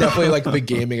 This is definitely like the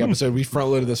gaming episode. We front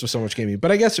loaded this with so much gaming,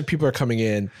 but I guess if people are coming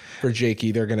in for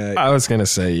Jakey, they're gonna. I was gonna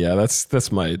say, yeah,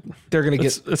 that's my. They're gonna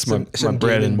get some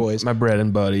bread and boys, my bread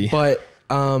and buddy. But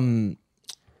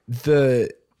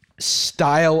the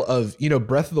style of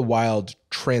Breath of the Wild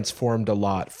transformed a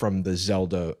lot from the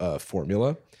Zelda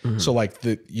formula. So like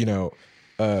because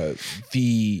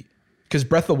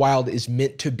Breath of the Wild is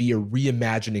meant to be a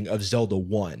reimagining of Zelda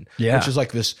 1, which is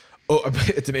like this. Oh,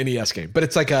 it's an NES game, but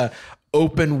it's like a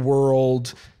open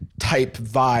world type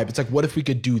vibe. It's like, what if we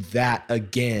could do that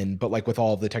again, but like with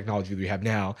all the technology that we have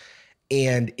now?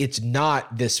 And it's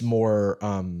not this more,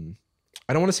 I don't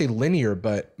want to say linear,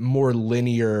 but more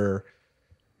linear,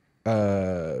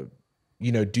 do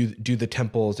the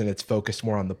temples, and it's focused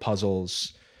more on the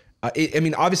puzzles. I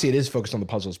mean, obviously it is focused on the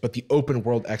puzzles, but the open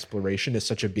world exploration is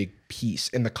such a big piece,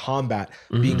 and the combat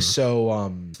being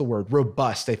so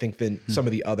robust, I think, than some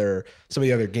of the other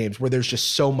games where there's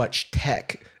just so much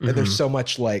tech and there's so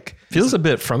much like feels a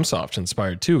bit FromSoft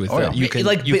inspired too. With that, you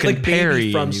can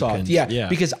parry FromSoft, yeah.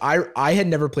 Because I had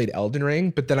never played Elden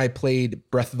Ring, but then I played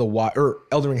Breath of the Wild, or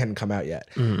Elden Ring hadn't come out yet,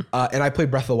 and I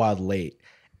played Breath of the Wild late,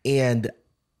 and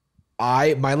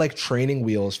my like training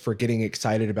wheels for getting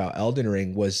excited about Elden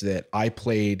Ring was that I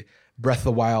played Breath of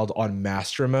the Wild on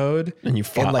master mode, and you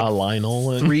fought like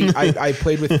Lionel. I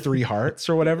played with 3 hearts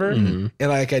or whatever, and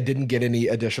like I didn't get any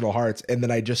additional hearts, and then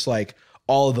I just like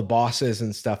all of the bosses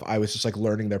and stuff, I was just like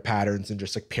learning their patterns and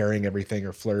just like parrying everything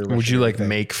or flurry. Would you like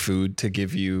make food to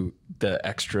give you the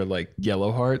extra like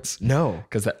yellow hearts? No,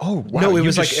 because it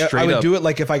was like I would do it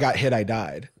like if I got hit, I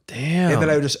died. Damn. And then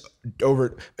I would just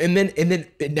and then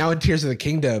now in Tears of the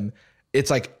Kingdom, it's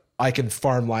like I can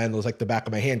farm Lionel's like the back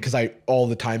of my hand because all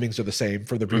the timings are the same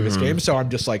for the previous game. So I'm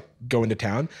just like going to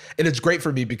town, and it's great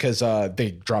for me because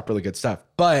they drop really good stuff.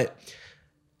 But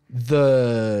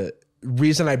the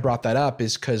reason I brought that up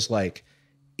is because like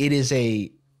it is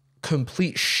a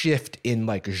complete shift in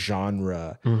like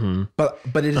genre, but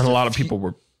it is, and a lot of people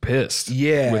were pissed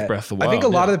with Breath of the Wild. I think a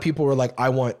lot of the people were like, I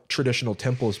want traditional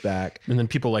temples back. And then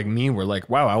people like me were like,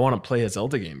 wow, I want to play a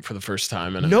Zelda game for the first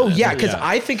time. Because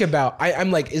I think about,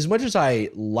 I'm like, as much as I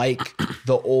like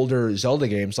the older Zelda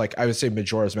games, like I would say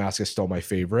Majora's Mask is still my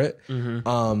favorite.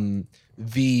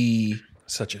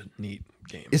 Such a neat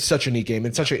game. It's such a neat game.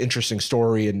 It's such an interesting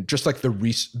story. And just like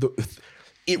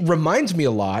it reminds me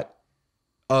a lot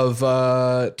of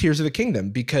Tears of the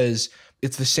Kingdom because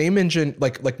it's the same engine.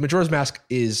 Like Majora's Mask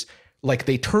is like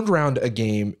they turned around a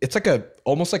game. It's like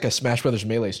almost like a Smash Brothers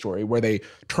Melee story where they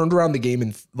turned around the game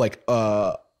in like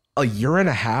a year and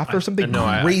a half or something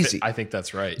crazy. I think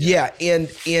that's right. Yeah,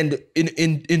 and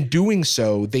in doing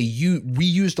so, they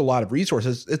reused a lot of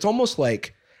resources. It's almost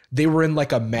like they were in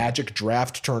like a Magic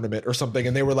draft tournament or something,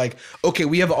 and they were like, okay,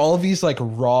 we have all of these like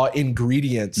raw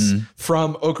ingredients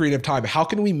from Ocarina of Time. How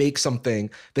can we make something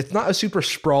that's not a super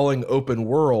sprawling open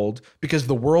world because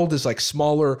the world is like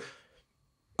smaller?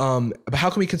 But how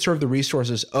can we conserve the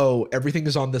resources? Oh, everything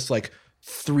is on this like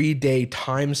 3-day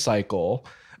time cycle.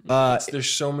 There's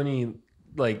so many,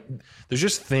 like, there's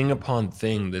just thing upon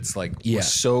thing that's like,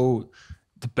 so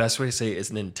the best way to say it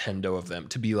is Nintendo of them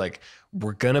to be like,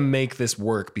 we're going to make this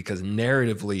work because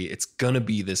narratively it's going to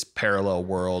be this parallel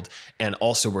world. And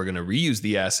also we're going to reuse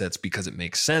the assets because it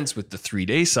makes sense with the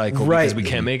 3-day cycle because we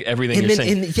can't make everything you're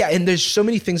saying. And there's so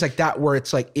many things like that where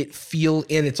it's like and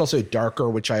it's also darker,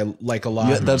 which I like a lot.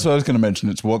 Yeah, that's what I was going to mention.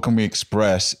 It's what can we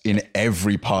express in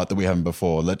every part that we haven't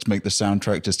before. Let's make the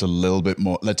soundtrack just a little bit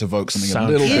more. Let's evoke something a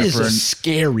little different. It is a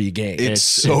scary game. It's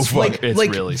so fun. It's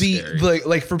really scary.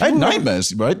 Like for I had people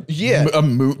nightmares, right? Yeah.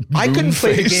 I couldn't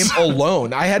play the game alone.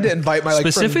 I had to invite my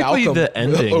friend specifically Malcolm the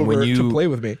ending over to play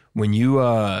with me. When you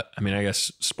I mean, I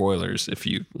guess spoilers if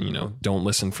you don't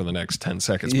listen for the next 10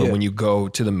 seconds, but when you go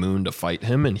to the moon to fight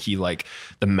him and he like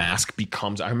the mask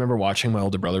becomes, I remember watching my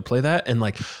older brother play that and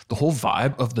like the whole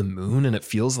vibe of the moon and it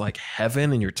feels like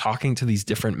heaven and you're talking to these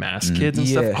different mask kids and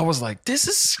stuff. I was like, this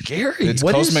is scary.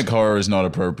 Cosmic horror is not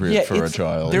appropriate for a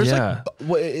child. There's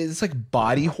it's like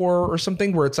body horror or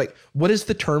something where it's like, what is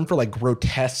the term for like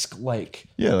grotesque, like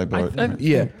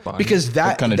because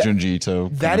that kind of Junji Ito.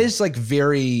 That is like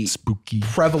very spooky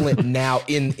prevalent now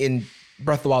in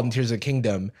Breath of the Wild and Tears of the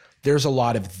Kingdom. There's a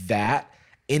lot of that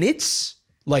and it's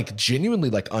like genuinely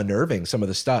like unnerving, some of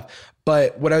the stuff.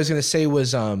 But what I was going to say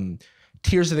was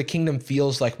Tears of the Kingdom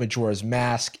feels like Majora's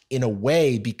Mask in a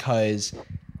way because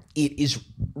it is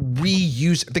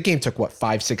reused. The game took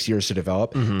 5-6 years to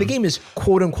develop. The game is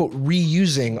quote unquote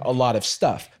reusing a lot of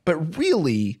stuff, but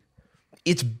really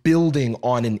it's building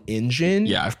on an engine.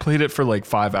 Yeah, I've played it for like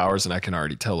 5 hours and I can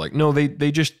already tell like, no, they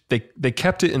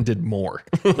kept it and did more.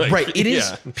 Like, right. It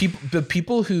is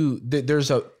people who there's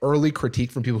a early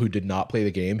critique from people who did not play the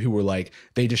game who were like,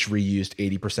 they just reused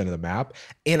 80% of the map.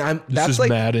 And that's like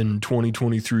Madden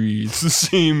 2023. It's the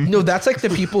same. No, that's like the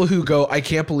people who go, I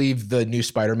can't believe the new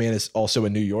Spider-Man is also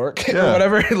in New York or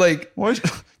whatever. Like, why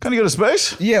can't he go to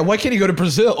space? Yeah. Why can't he go to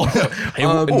Brazil?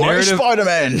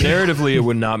 Spider-Man. Narratively, it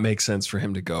would not make sense for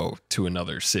him to go to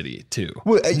another city too.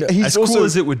 Well, as cool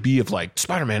as it would be of like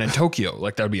Spider-Man in Tokyo,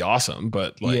 like that would be awesome.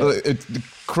 But like,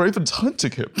 Craven's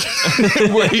hunting him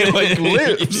where he like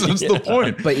lives. That's the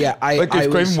point. But yeah, if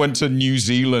Craven went to New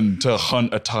Zealand to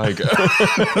hunt a tiger,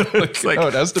 it's like,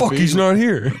 it has to fuck, he's not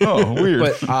here. Oh, weird.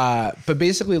 But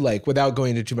basically, like without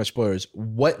going into too much spoilers,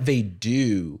 what they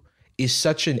do is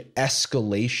such an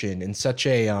escalation and such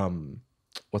a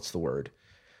what's the word?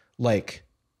 Like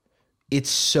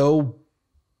it's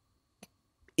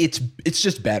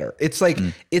just better. It's like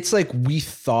we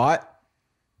thought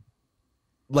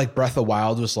like Breath of the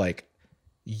Wild was like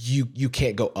you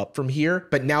can't go up from here,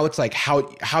 but now it's like how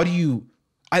do you,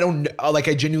 I don't know, like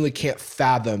I genuinely can't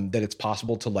fathom that it's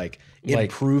possible to like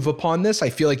improve upon this. I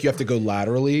feel like you have to go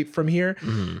laterally from here.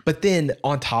 But then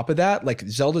on top of that, like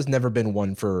Zelda's never been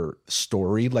one for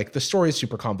story. Like the story is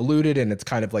super convoluted and it's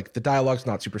kind of like the dialogue's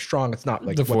not super strong. It's not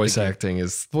like the voice acting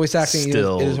is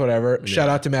still is whatever. Shout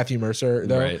out to Matthew Mercer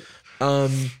though. Right.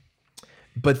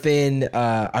 But then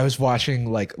I was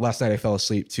watching like last night I fell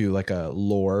asleep to like a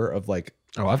lore of like,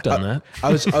 oh, I've done that. I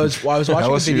was watching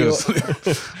a video.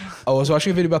 I was watching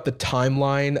a video about the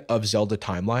timeline of Zelda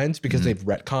timelines because they've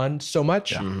retconned so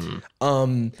much.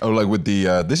 Like with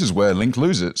the this is where Link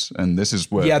loses, and this is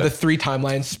where the 3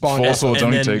 timelines spawn. Four Swords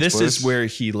only takes this place. Is where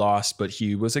he lost, but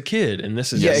he was a kid, and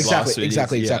this is exactly.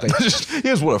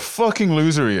 Here's what a fucking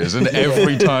loser he is in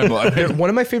every timeline. One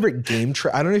of my favorite game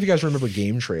I don't know if you guys remember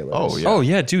game trailers. Oh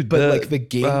yeah, dude. But like the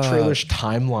game trailers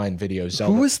timeline video.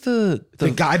 Zelda. Who was the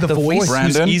guy? The voice.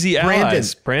 Brandon. Easy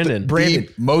Allies. Brandon. The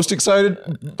most excited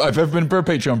I've ever been for a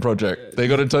Patreon project. They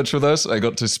got in touch with us. I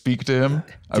got to speak to him.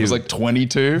 I was like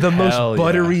 22. The most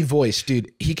buttery voice,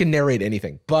 dude. He can narrate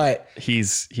anything, but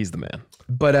he's the man.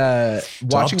 But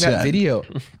watching that video,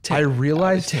 I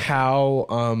realized how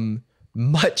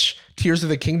much Tears of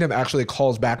the Kingdom actually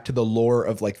calls back to the lore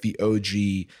of like the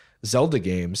OG Zelda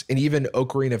games and even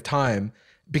Ocarina of Time,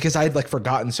 because I had like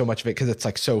forgotten so much of it because it's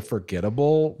like so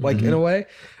forgettable, like in a way.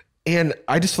 And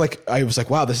I just I was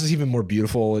like, wow, this is even more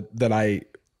beautiful than I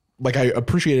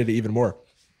appreciated it even more.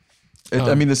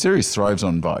 I mean, the series thrives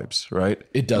on vibes, right?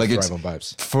 It does thrive on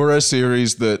vibes. For a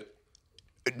series that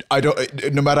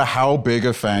no matter how big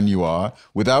a fan you are,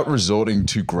 without resorting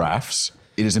to graphs,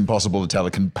 it is impossible to tell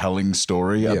a compelling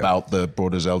story about the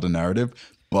broader Zelda narrative.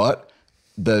 But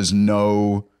there's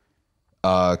no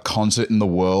concert in the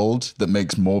world that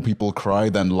makes more people cry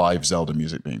than live Zelda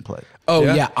music being played. Oh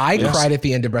yeah, I cried at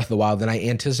the end of Breath of the Wild, and I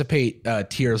anticipate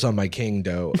tears on my King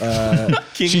Dough.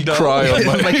 She cried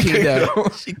on my King Dough.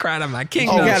 She cried on my King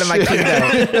Oh, God, my King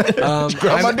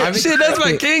Dough. Shit, that's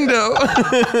my King Dough.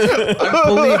 I'm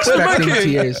fully expecting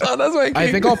tears. Oh, that's my King.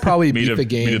 I think I'll probably beat the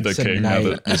game the king now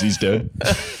tonight. that he's dead.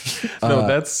 No,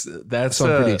 that's So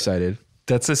I'm pretty excited.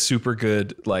 That's a super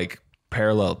good like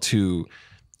parallel to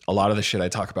a lot of the shit I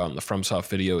talk about in the FromSoft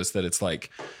video is that it's like,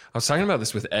 I was talking about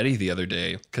this with Eddie the other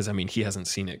day because I mean he hasn't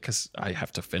seen it because I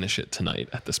have to finish it tonight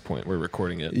at this point. We're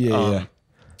recording it. Yeah.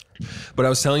 But I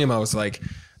was telling him, I was like,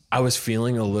 I was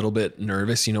feeling a little bit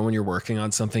nervous, you know, when you're working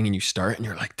on something and you start and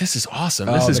you're like, this is awesome.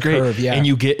 This is great. Curve, yeah. And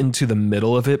you get into the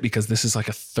middle of it because this is like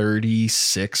a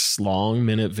 36 long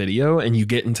minute video. And you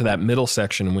get into that middle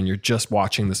section. And when you're just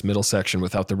watching this middle section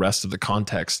without the rest of the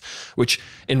context, which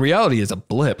in reality is a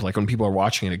blip, like when people are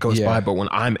watching it, it goes by. But when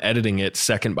I'm editing it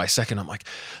second by second, I'm like,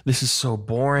 this is so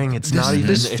boring. It's not even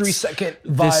this 3 second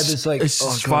vibe is like, this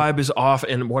vibe is off.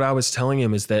 And what I was telling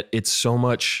him is that it's so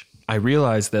much, I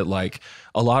realized that like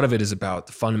a lot of it is about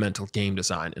the fundamental game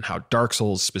design and how Dark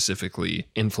Souls specifically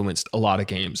influenced a lot of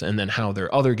games, and then how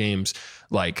their other games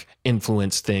like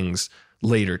influenced things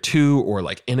later too, or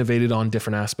like innovated on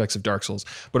different aspects of Dark Souls.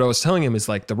 What I was telling him is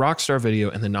like the Rockstar video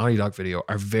and the Naughty Dog video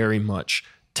are very much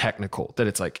technical, that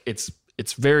it's like, it's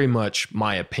very much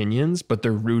my opinions, but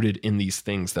they're rooted in these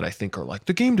things that I think are like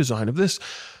the game design of this.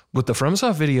 With the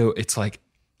FromSoft video, it's like,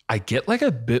 I get like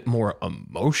a bit more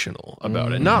emotional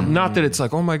about it. Not that it's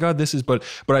like, oh my God, this is, but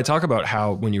I talk about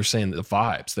how when you're saying the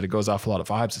vibes, that it goes off a lot of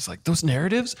vibes. It's like those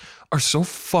narratives are so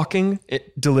fucking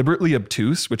deliberately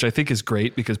obtuse, which I think is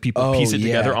great because people piece it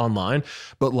together online.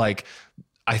 But like,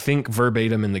 I think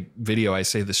verbatim in the video, I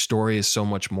say the story is so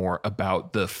much more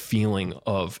about the feeling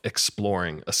of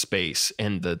exploring a space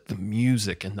and the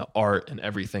music and the art and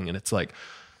everything. And it's like,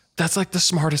 that's like the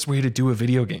smartest way to do a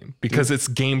video game because it's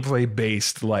gameplay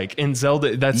based. Like in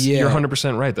Zelda, that's you're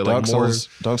 100% right. They're Dark like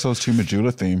more Souls 2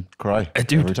 Majula theme, cry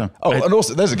every time. And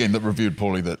also there's a game that reviewed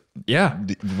poorly that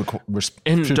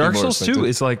and Dark Souls 2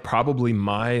 is like probably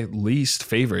my least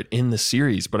favorite in the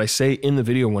series. But I say in the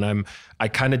video when I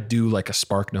kind of do like a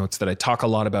Spark Notes that I talk a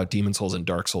lot about Demon Souls and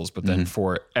Dark Souls, but then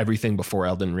for everything before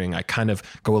Elden Ring, I kind of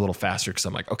go a little faster because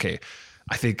I'm like, okay,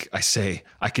 I think I say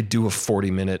I could do a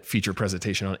 40-minute feature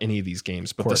presentation on any of these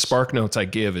games, but the Spark Notes I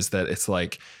give is that it's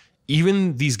like,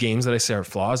 even these games that I say are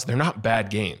flaws, they're not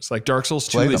bad games. Like Dark Souls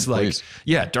 2 is like,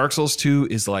 Dark Souls 2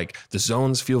 is like the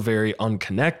zones feel very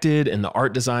unconnected and the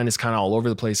art design is kind of all over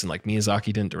the place. And like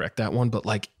Miyazaki didn't direct that one, but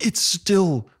like it's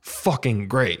still fucking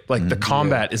great. Like the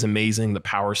combat is amazing, the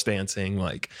power stancing,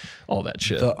 like all that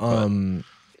shit. I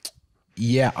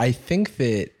think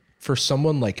that for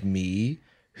someone like me,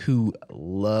 who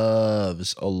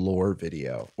loves a lore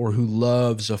video or who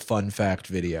loves a fun fact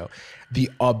video, the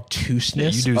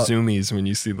obtuseness. You do zoomies when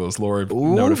you see those lore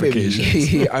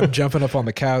notifications. I'm jumping up on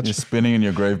the couch. You're spinning in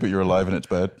your grave, but you're alive and it's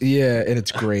bad. Yeah, and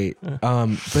it's great.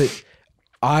 But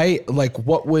I like,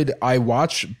 what would I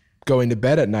watch going to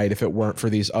bed at night if it weren't for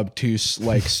these obtuse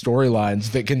like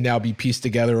storylines that can now be pieced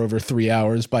together over 3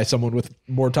 hours by someone with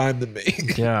more time than me?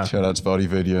 Yeah. Shout out to Body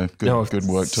Video. Good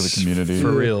work to the community.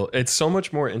 For real. It's so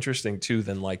much more interesting too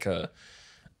than like a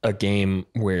game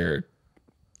where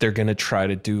they're going to try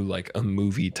to do like a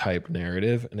movie type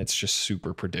narrative and it's just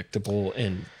super predictable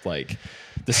and like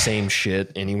the same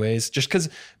shit anyways. Just because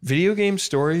video game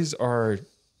stories are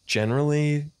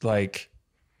generally like,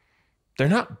 they're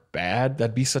not bad.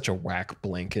 That'd be such a whack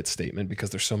blanket statement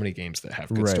because there's so many games that have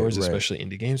good stories, especially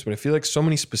indie games. But I feel like so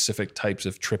many specific types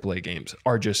of AAA games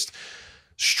are just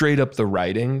straight up the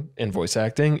writing and voice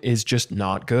acting is just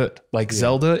not good. Like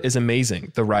Zelda is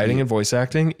amazing. The writing and voice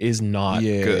acting is not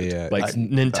good. Like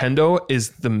Nintendo is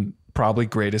the probably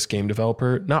greatest game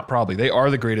developer. Not probably. They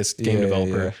are the greatest game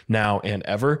developer now and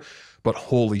ever. But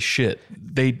holy shit.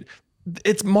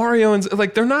 It's Mario and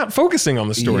like they're not focusing on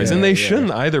the stories and they shouldn't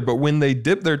either. But when they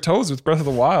dip their toes with Breath of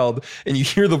the Wild and you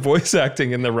hear the voice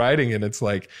acting and the writing and it's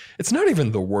like, it's not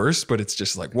even the worst, but it's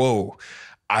just like, whoa,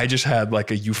 I just had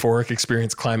like a euphoric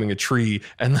experience climbing a tree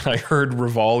and then I heard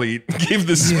Rivali give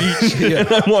the speech and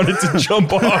I wanted to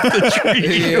jump off the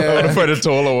tree. I want to find a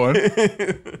taller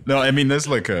one. No, I mean, there's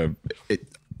like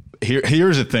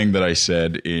Here's a thing that I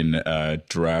said in a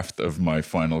draft of my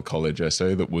final college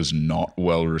essay that was not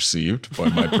well received by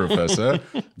my professor.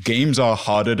 Games are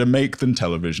harder to make than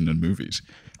television and movies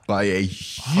by a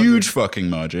huge fucking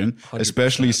margin, 100%.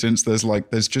 Especially since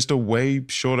there's just a way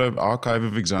shorter archive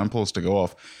of examples to go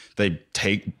off. They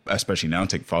especially now,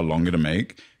 take far longer to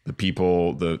make.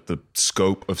 The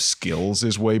scope of skills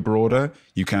is way broader.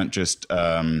 You can't just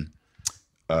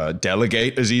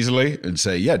delegate as easily and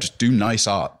say, yeah, just do nice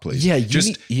art, please. Yeah, do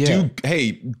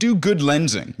good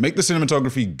lensing. Make the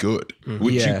cinematography good,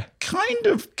 which you kind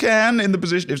of can in the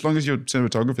position, as long as your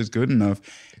cinematography is good enough.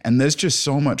 And there's just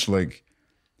so much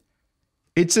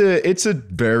it's a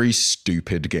very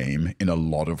stupid game in a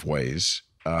lot of ways,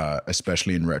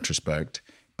 especially in retrospect.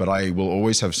 But I will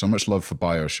always have so much love for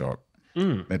BioShock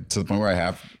to the point where I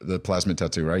have the plasmid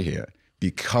tattoo right here,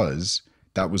 because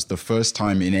that was the first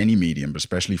time in any medium, but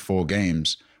especially for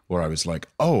games, where I was like,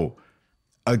 oh,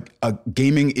 a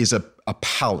gaming is a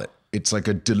palette. It's like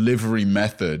a delivery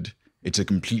method. It's a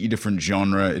completely different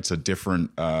genre. It's a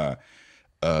different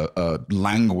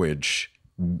language.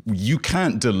 You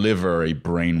can't deliver a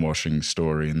brainwashing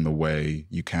story in the way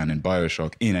you can in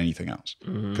BioShock in anything else.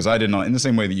 Because I did not, in the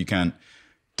same way that you can't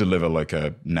deliver like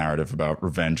a narrative about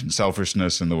revenge and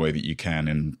selfishness in the way that you can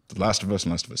in The Last of Us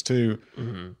and Last of Us 2.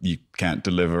 You can't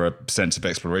deliver a sense of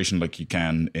exploration like you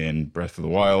can in Breath of the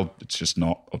Wild. It's just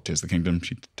not. Oh, Tears of the Kingdom.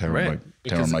 She tear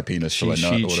on my penis till I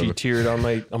nut or whatever. She teared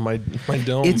on my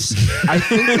dome. I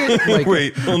think that, like,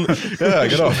 wait. Yeah,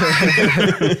 get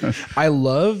off. I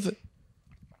love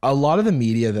a lot of the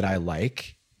media that I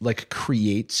like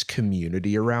creates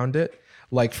community around it.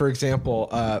 Like, for example,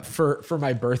 for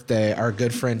my birthday, our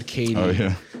good friend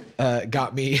Katie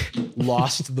got me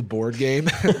Lost the board game.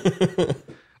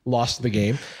 Lost the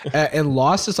game. And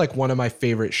Lost is like one of my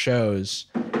favorite shows.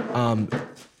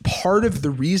 Part of the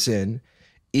reason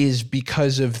is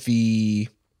because of it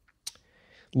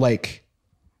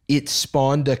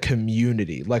spawned a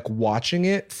community. Like, watching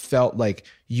it felt like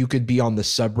you could be on the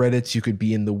subreddits, you could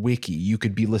be in the wiki, you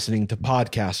could be listening to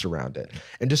podcasts around it.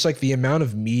 And just like the amount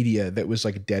of media that was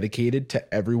like dedicated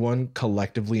to everyone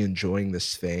collectively enjoying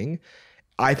this thing,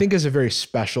 I think is a very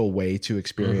special way to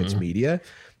experience media.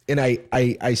 And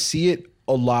I see it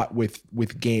a lot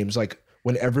with games. Like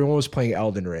when everyone was playing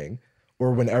Elden Ring,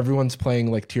 or when everyone's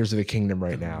playing like Tears of the Kingdom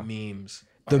right now.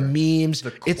 The memes.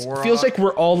 It feels like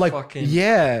we're all like,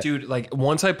 dude, like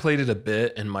once I played it a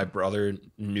bit and my brother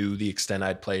knew the extent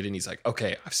I'd played, and he's like,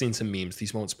 okay, I've seen some memes.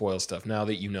 These won't spoil stuff. Now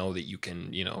that you know that you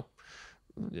can,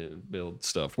 build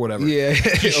stuff, whatever. Yeah.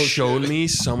 He showed me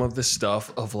some of the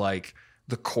stuff of like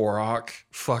the Korok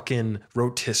fucking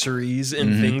rotisseries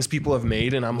and things people have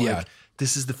made. And I'm like,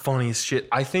 this is the funniest shit.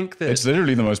 I think that it's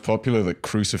literally the most popular that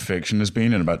crucifixion has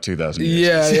been in about 2,000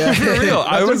 years. Yeah. For real.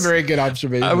 That's a very good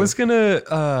observation. I was gonna,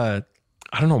 I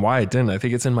don't know why I didn't. I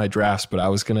think it's in my drafts, but I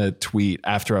was gonna tweet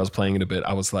after I was playing it a bit.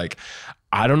 I was like,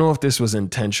 I don't know if this was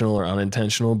intentional or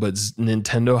unintentional, but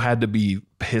Nintendo had to be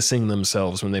pissing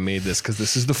themselves when they made this, because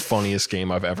this is the funniest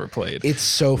game I've ever played. It's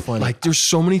so funny. Like, there's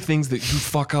so many things that you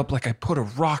fuck up. Like, I put a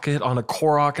rocket on a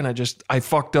Korok and I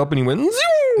fucked up and he went, zoom!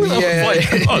 And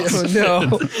I was like,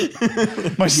 no.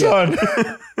 My son.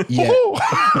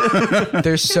 Yeah.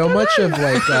 There's so much of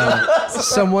like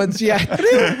someone's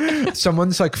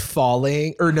like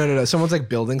falling, or no. Someone's like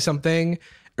building something,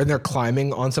 and they're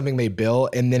climbing on something they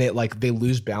built, and then they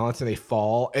lose balance and they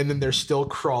fall, and then they're still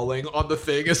crawling on the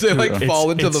thing as they like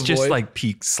fall into the void. It's just like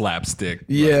peak slapstick.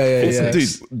 Yeah. Dude,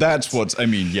 that's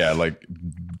like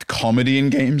comedy in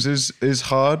games is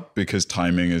hard because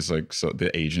timing is like, so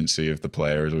the agency of the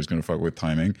player is always going to fuck with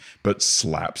timing, but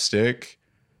slapstick,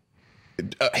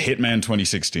 Hitman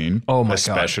 2016, oh my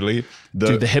especially god,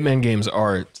 dude, the Hitman games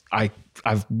are,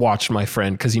 I've watched my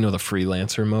friend, because the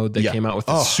freelancer mode they came out with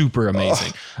is super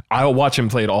amazing. I'll watch him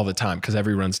play it all the time because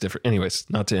every run's different. Anyways,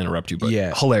 not to interrupt you, but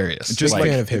hilarious. Just like,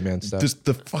 fan of Hitman stuff. Just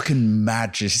the fucking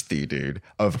majesty, dude,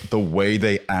 of the way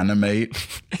they animate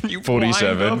and you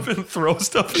 47 wind up and throw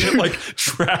stuff and it like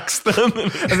tracks them.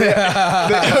 They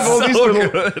have all these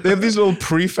they have these little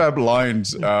prefab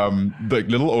lines, like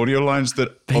little audio lines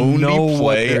that only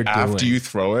play after you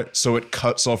throw it, so it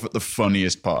cuts off at the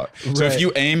funniest part. So if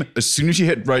you aim, as soon as you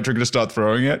hit right trigger to start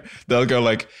throwing it, they'll go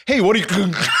like, "Hey, what are you?"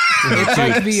 It's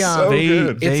like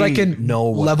the it's like in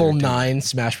level 9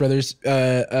 Smash Brothers.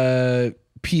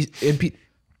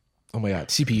 Oh my god,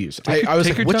 CPUs. I was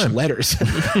take like, your which time. letters?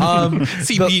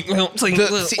 CP, the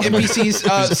NPCs,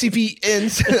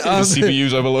 CPNs. The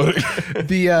CPU's overloading.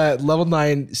 The level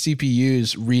 9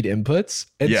 CPUs read inputs,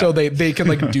 and so they can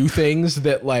like do things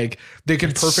that like they can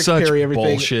perfect such carry everything.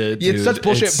 bullshit, It's dude. such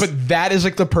bullshit, but that is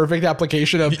like the perfect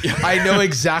application of I know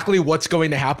exactly what's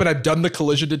going to happen. I've done the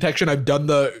collision detection. I've done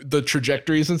the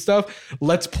trajectories and stuff.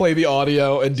 Let's play the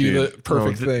audio and do the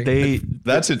perfect thing.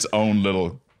 That's its own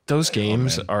little. Those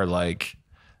games are like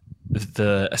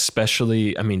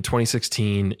especially, I mean,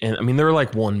 2016, and I mean, they're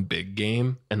like one big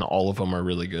game, and all of them are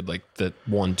really good. Like the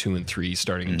 1, 2, and 3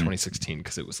 starting in 2016,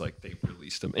 because it was like they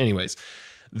released them. Anyways,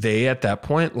 they at that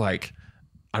point, like,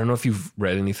 I don't know if you've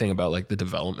read anything about like the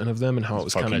development of them and how it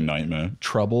was kind of nightmare.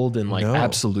 troubled, and like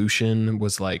Absolution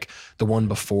was like the one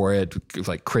before it.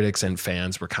 Like critics and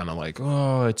fans were kind of like,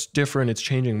 oh, it's different, it's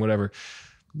changing, whatever.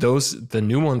 The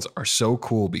new ones are so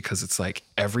cool because it's like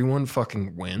everyone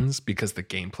fucking wins because the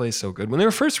gameplay is so good. When they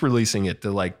were first releasing it,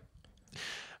 they're like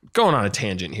going on a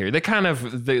tangent here.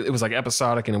 It was like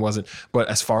episodic and it wasn't. But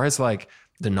as far as like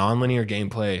the nonlinear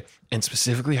gameplay and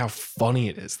specifically how funny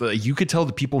it is, you could tell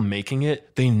the people making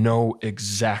it, they know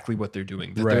exactly what they're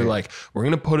doing. That they're like, we're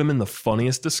going to put them in the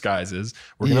funniest disguises.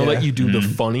 We're going to let you do the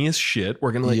funniest shit.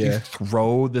 We're going to let you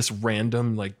throw this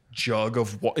random like jug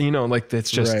of what, like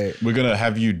it's just we're gonna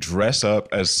have you dress up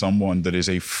as someone that is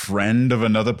a friend of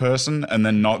another person and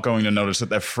then not going to notice that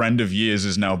their friend of years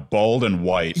is now bald and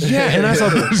white and has a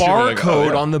barcode like, oh,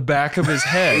 yeah. on the back of his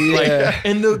head like,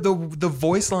 and the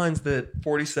voice lines that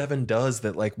 47 does,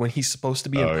 that like when he's supposed to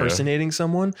be impersonating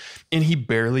someone and he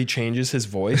barely changes his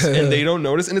voice and they don't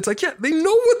notice, and it's like they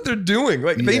know what they're doing,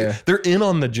 like they're in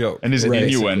on the joke. And his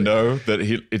innuendo that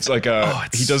it's like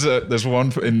he does there's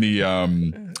one in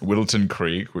the Whittleton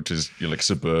Creek, which is like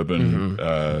suburban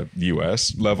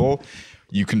US level.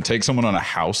 You can take someone on a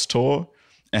house tour,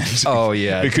 and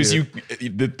because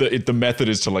the method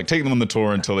is to like take them on the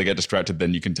tour until they get distracted,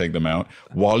 then you can take them out.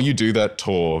 While you do that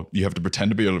tour, you have to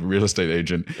pretend to be a real estate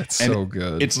agent. That's so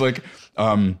good. It's like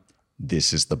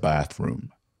this is the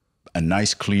bathroom, a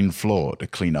nice clean floor to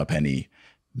clean up any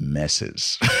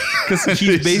messes. Because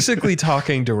he's basically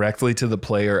talking directly to the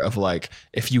player of like,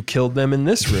 if you killed them in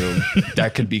this room,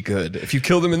 that could be good. If you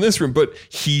killed them in this room, but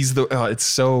he's it's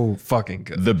so fucking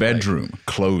good. The bedroom,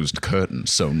 closed curtain,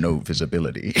 so no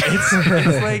visibility.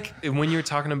 It's like when you're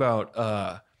talking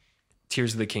about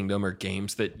Tears of the Kingdom or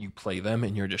games that you play them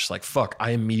and you're just like, fuck,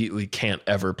 I immediately can't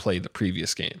ever play the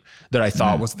previous game that I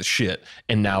thought was the shit,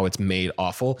 and now it's made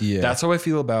awful. That's how I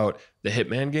feel about the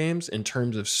Hitman games in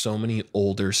terms of so many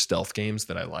older stealth games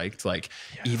that I liked. Like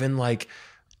even like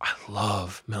I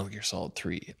love Metal Gear Solid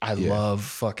 3. I love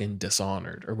fucking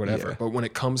Dishonored or whatever. But when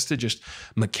it comes to just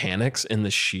mechanics and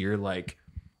the sheer like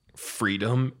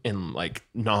freedom and like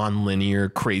non-linear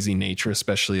crazy nature,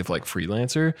 especially of like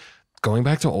Freelancer, going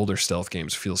back to older stealth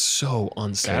games feels so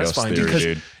unsatisfying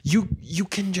because you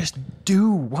can just do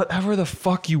whatever the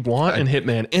fuck you want in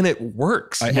Hitman and it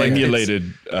works. I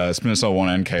emulated Splinter Cell 1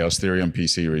 and Chaos Theory on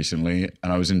PC recently,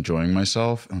 and I was enjoying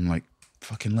myself. I'm like,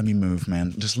 fucking let me move,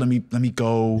 man. Just let me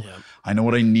go. Yeah. I know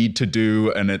what I need to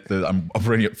do, and I'm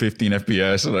operating at 15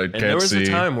 FPS, and I can't see. And there was a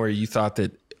time where you thought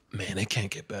that, man, it can't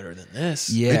get better than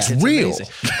this. Yeah, it's real. Amazing.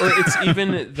 Or it's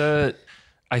even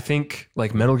I think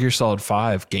like Metal Gear Solid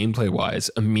 5 gameplay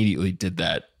wise immediately did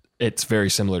that. It's very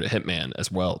similar to Hitman as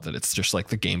well, that it's just like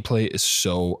the gameplay is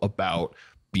so about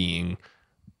being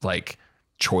like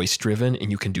choice driven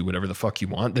and you can do whatever the fuck you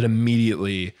want that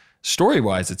immediately story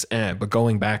wise it's but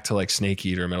going back to like Snake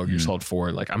Eater, Metal Gear Solid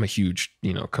 4, like I'm a huge,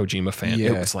 Kojima fan.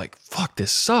 It was like, fuck,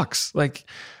 this sucks. Like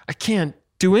I can't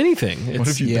do anything. What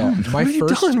have you done? My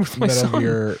first Metal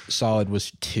Gear Solid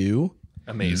was 2.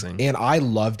 Amazing. And I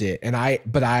loved it. And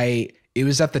it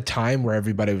was at the time where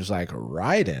everybody was like,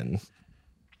 Raiden.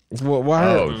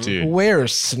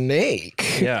 Where's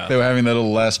Snake? Yeah. They were having that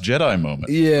little Last Jedi moment.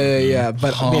 Yeah.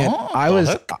 But man, I was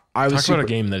Talk about a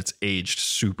game that's aged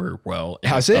super well.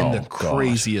 How's it? In the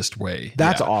craziest way.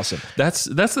 That's awesome. That's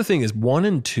the thing is 1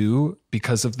 and 2,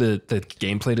 because of the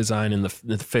gameplay design and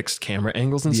the fixed camera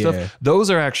angles and stuff, those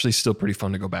are actually still pretty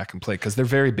fun to go back and play because they're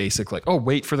very basic. Like, oh,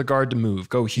 wait for the guard to move.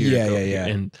 Go here.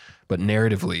 Here. But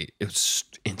narratively, it's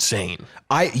insane.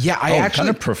 I actually kind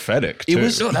of prophetic too. It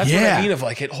was that's what I mean. Of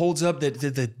like it holds up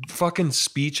the fucking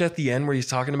speech at the end where he's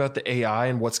talking about the AI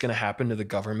and what's going to happen to the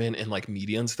government and like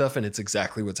media and stuff, and it's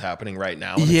exactly what's happening right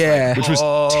now. And like, which was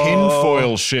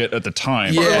tinfoil shit at the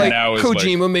time. Yeah, like now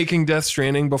Kojima making Death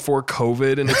Stranding before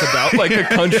COVID, and it's about like a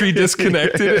country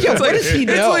disconnected. Yeah, what does he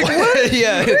know? It's like, what?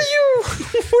 Yeah, what are you?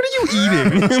 What are you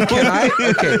eating? Can I?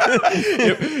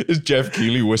 Okay. Is Jeff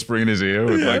Keighley whispering in his ear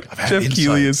with like Jeff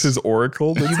Keighley is his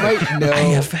oracle. You might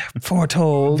know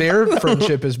Foretold. their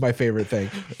friendship is my favorite thing.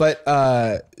 But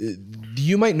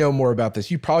you might know more about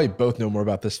this. You probably both know more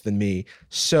about this than me.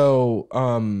 So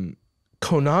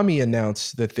Konami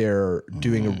announced that they're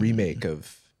doing a remake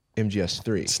of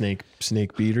MGS3.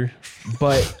 Snake beater.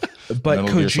 But Metal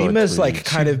Gear Solid Kojima's 3. like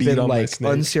kind of Beat been on my like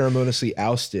snake. unceremoniously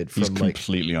ousted from he's like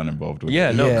completely uninvolved with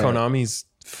Yeah, it. no, Yeah. Konami's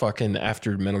fucking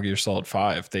after Metal Gear Solid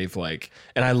 5. They've like,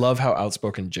 and I love how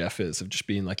outspoken Jeff is of just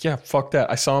being like, yeah, fuck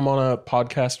that. I saw him on a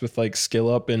podcast with like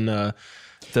Skill Up and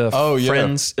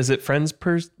Friends. Is it Friends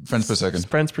per Second.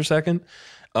 Friends per second.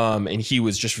 And he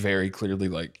was just very clearly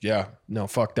like, yeah, no,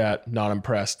 fuck that. Not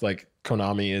impressed. Like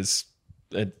Konami is,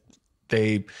 I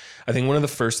think one of the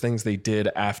first things they did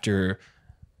after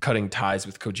cutting ties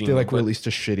with Kojima. they like released a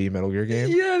shitty Metal Gear game.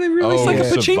 Yeah, they released Oh, like yeah.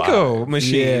 a pachinko Survive.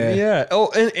 machine. Yeah. Yeah.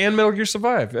 Oh, and Metal Gear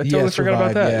Survive. I totally forgot about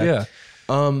Survive, that.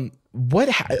 Yeah. What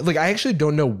like I actually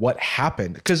don't know what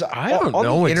happened because I don't on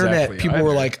know the internet exactly people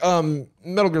were either. like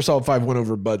Metal Gear Solid 5 went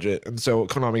over budget and so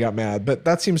Konami got mad, but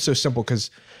that seems so simple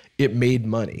because it made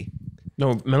money.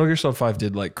 No, Metal Gear Solid 5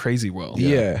 did like crazy well.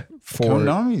 Yeah.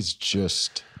 Konami's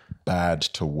just bad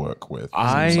to work with. Seems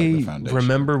like the I foundation.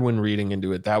 remember when reading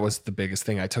into it, that was the biggest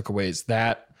thing I took away is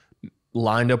that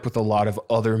lined up with a lot of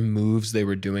other moves they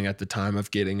were doing at the time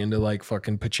of getting into like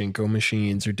fucking pachinko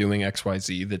machines or doing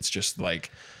XYZ that's just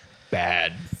like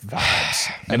bad vibes.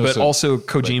 And but also, also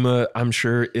Kojima, I'm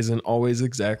sure, isn't always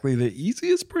exactly the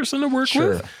easiest person to work Sure.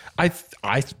 with.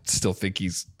 I still think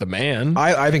he's the man.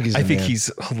 I think he's I the think man.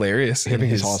 he's hilarious. I think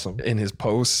he's awesome. In his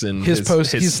posts and his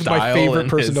post. his He's my style favorite and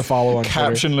person to his- follow on Twitter.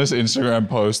 captionless Instagram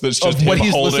post that's just Of what him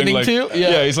he's holding listening like, to?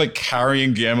 Yeah. he's like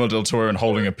carrying Guillermo del Toro and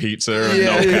holding a pizza and Yeah,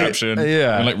 no yeah, caption.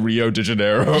 yeah. And like Rio de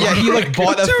Janeiro. Yeah, he like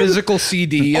bought a Dude. physical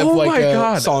CD of Oh like my a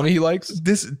God. song he likes.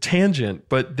 This tangent,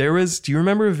 but do you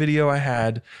remember a video I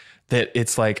had that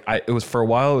it's like, it was for a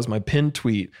while, it was my pinned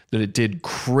tweet that it did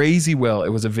crazy well. It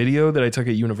was a video that I took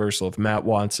at Universal of Matt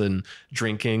Watson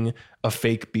drinking a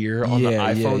fake beer on the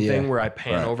Yeah, iPhone yeah. thing where I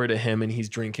pan Right. over to him and he's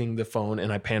drinking the phone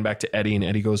and I pan back to Eddie and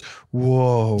Eddie goes,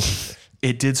 whoa.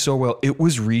 It did so well. It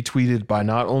was retweeted by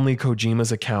not only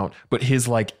Kojima's account, but his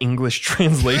like English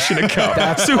translation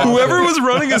account. So whoever was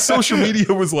running his social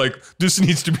media was like, this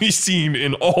needs to be seen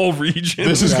in all regions.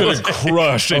 This is going to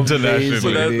crush internationally. So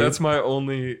Amazing. that's my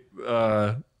only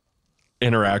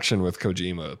interaction with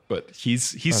Kojima. But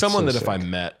he's someone so that if I sick.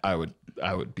 met, I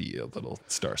would be a little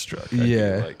starstruck. I'd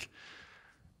Yeah. be like,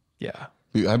 yeah.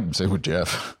 I'm saying with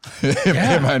Jeff.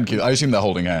 Him and Keith. I assume they're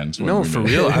holding hands. when No, we for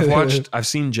meet. real. I've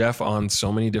seen Jeff on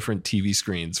so many different TV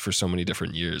screens for so many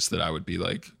different years that I would be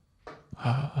like,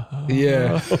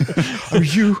 Yeah. are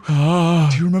you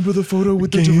Do you remember the photo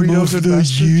with the Game Doritos of and the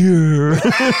Masters? year?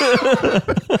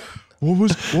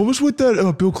 What was with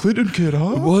that Bill Clinton kid,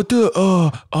 huh? What the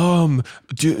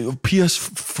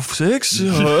PS6?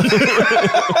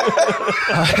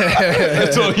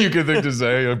 That's all you could think to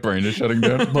say. Your brain is shutting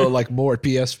down. But like more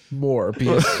PS. You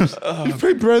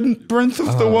played Breath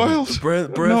of the Wild.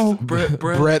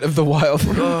 Brett of the Wild.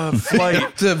 Flight.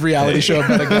 It's a reality show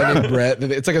about a guy named Brett.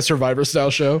 It's like a Survivor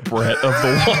style show. Brett of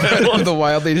the Brett Wild. of the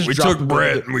Wild. They just We dropped took him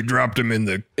Brett in and we dropped him in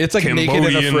the It's like Naked and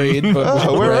Cambodian- Afraid,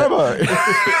 but with Where Brett. am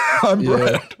I? I'm Yeah.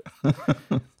 Brett.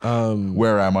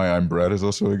 Where am I? I'm Brett is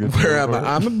also a good. Where am I?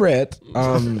 I'm a Brett.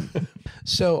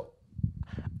 So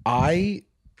I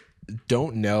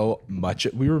don't know much.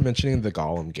 We were mentioning the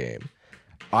Gollum game.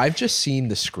 I've just seen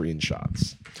the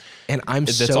screenshots, and I'm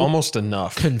That's so almost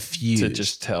enough confused. to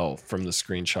just tell from the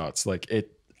screenshots. Like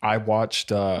I watched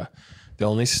the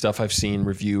only stuff I've seen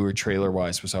review or trailer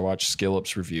wise was I watched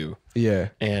Skillup's review. Yeah.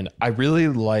 And I really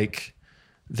like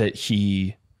that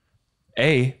he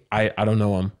I don't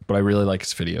know him, but I really like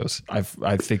his videos.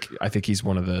 I think he's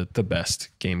one of the best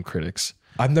game critics.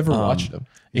 I've never watched him.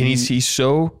 And he's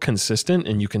so consistent,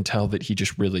 and you can tell that he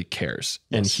just really cares.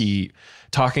 And he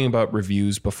talking about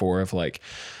reviews before of like,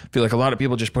 I feel like a lot of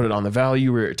people just put it on the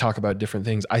value or talk about different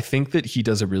things. I think that he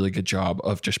does a really good job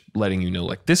of just letting you know,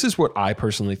 like, this is what I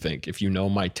personally think. If you know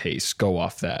my taste, go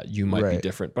off that. You might be Right.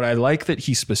 different. But I like that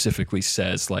he specifically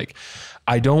says, like,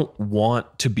 I don't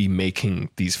want to be making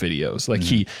these videos. Like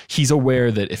he's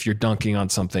aware that if you're dunking on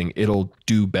something, it'll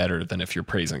do better than if you're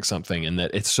praising something, and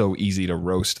that it's so easy to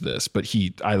roast this. But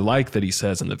I like that he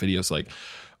says in the videos, like,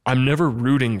 I'm never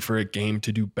rooting for a game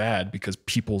to do bad because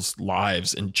people's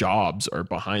lives and jobs are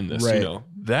behind this. Right. You know,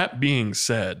 that being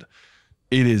said,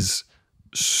 it is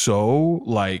so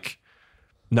like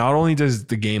not only does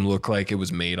the game look like it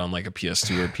was made on like a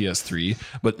PS2 or PS3,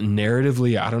 but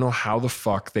narratively, I don't know how the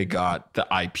fuck they got the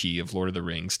IP of Lord of the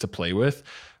Rings to play with.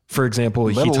 For example,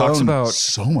 Let he talks alone about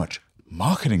so much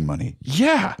marketing money.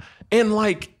 yeah. And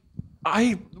like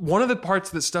one of the parts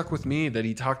that stuck with me that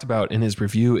he talked about in his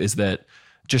review is that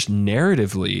just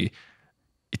narratively,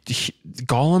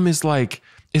 Gollum is like,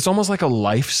 it's almost like a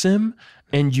life sim,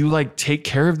 and you like take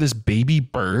care of this baby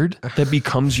bird that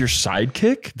becomes your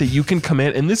sidekick that you can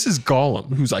command. And this is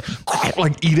Gollum, who's like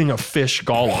eating a fish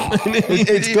Gollum.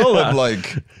 It's Gollum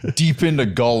like deep into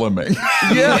Golluming.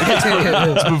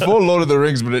 Yeah. It's before Lord of the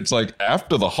Rings, but it's like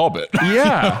after The Hobbit.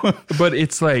 Yeah. But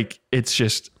it's like, it's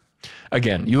just,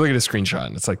 again, you look at a screenshot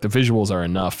and it's like the visuals are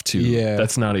enough to,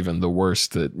 that's not even the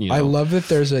worst that, you know. I love that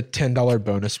there's a $10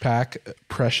 bonus pack,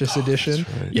 Precious Edition.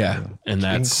 Right. Yeah. And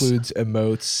that includes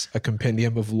emotes, a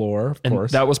compendium of lore, of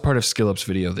course. That was part of Skillup's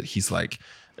video that he's like,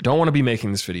 I don't want to be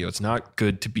making this video. It's not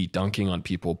good to be dunking on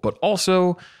people, but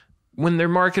also when they're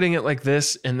marketing it like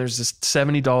this and there's this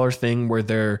 $70 thing where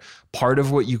they're part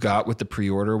of what you got with the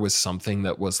pre-order was something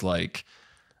that was like,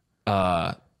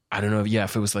 I don't know,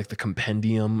 if it was like the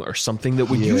compendium or something that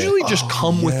would usually just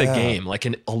come with a game, like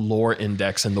a lore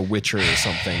index in The Witcher or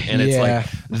something. And it's like,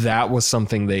 that was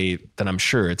something that I'm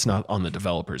sure it's not on the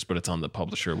developers, but it's on the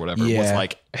publisher or whatever. It was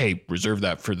like, hey, reserve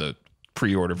that for the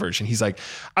pre-order version. He's like,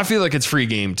 I feel like it's free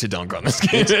game to dunk on this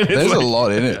game. There's like, a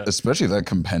lot in it, especially that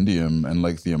compendium and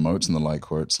like the emotes and the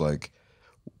like, where it's like,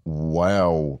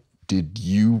 wow, did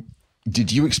you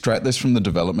extract this from the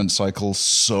development cycle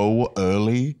so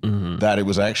early that it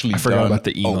was actually forgot done about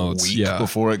the emotes, a week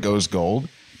before it goes gold?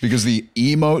 Because the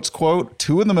emotes quote,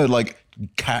 two of them are like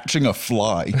catching a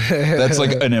fly. That's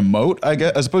like an emote, I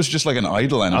guess, as opposed to just like an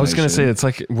idle animation. I was going to say, it's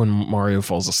like when Mario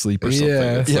falls asleep or something.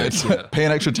 It's like, pay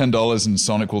an extra $10 and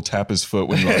Sonic will tap his foot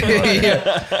when you're like,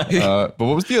 but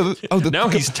what was the other? Now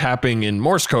he's tapping in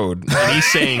Morse code and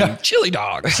he's saying chili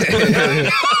dogs.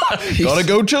 Gotta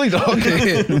go chili dog.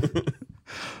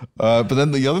 But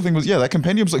then the other thing was, that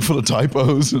compendium's like full of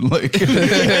typos and like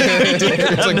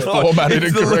it's like formatted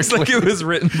incorrectly. It looks like it was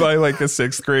written by like a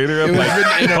sixth grader. I'm like,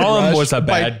 Gollum was a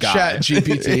bad guy. Chat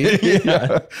GPT.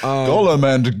 Gollum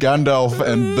and Gandalf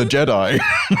and the Jedi.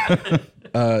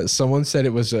 Someone said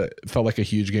it felt like a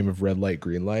huge game of red light,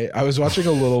 green light. I was watching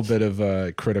a little bit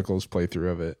of Critical's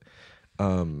playthrough of it.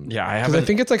 I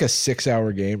think it's like a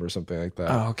 6-hour game or something like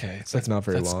that. Oh, okay. That's not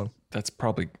very long. That's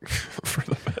probably for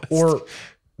the best. Or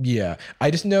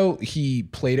I just know he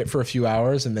played it for a few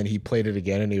hours and then he played it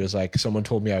again and he was like, someone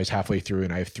told me I was halfway through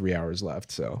and I have 3 hours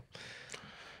left. So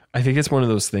I think it's one of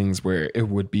those things where it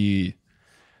would be,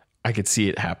 I could see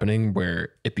it happening where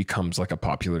it becomes like a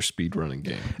popular speedrunning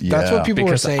game. That's what people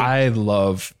were saying. I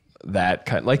love that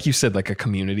kind, like you said, like a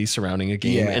community surrounding a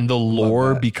game and the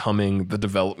lore becoming the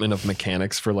development of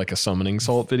mechanics for like a summoning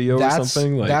salt video or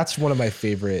something. Like, that's one of my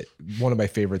favorite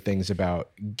things about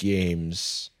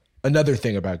games. Another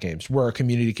thing about games where a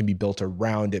community can be built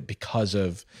around it because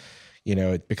of,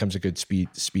 it becomes a good speed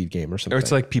game or something. Or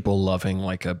it's like people loving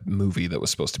like a movie that was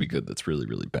supposed to be good that's really,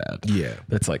 really bad. Yeah.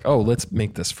 That's like, oh, let's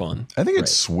make this fun. I think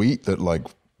it's sweet that like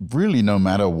really no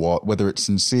matter what, whether it's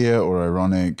sincere or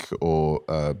ironic or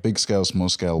big scale, small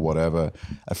scale, whatever,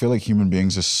 I feel like human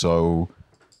beings are so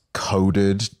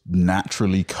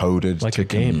naturally coded like to a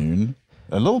game. commune.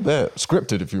 A little bit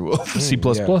scripted, if you will. C++.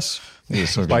 Yeah,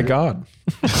 so By God.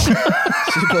 C++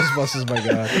 is my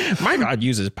God. My God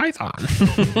uses Python.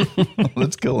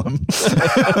 Let's kill him.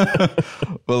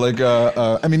 But like,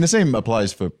 I mean, the same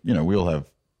applies for, we all have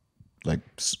like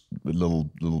little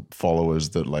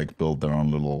followers that like build their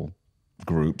own little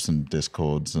groups and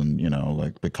discords and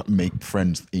make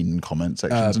friends in comment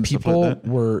sections and people stuff like that.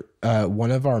 Were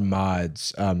one of our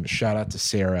mods, shout out to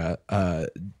Sarah,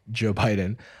 Joe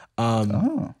Biden,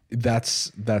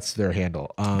 that's their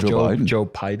handle, Joe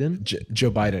Biden.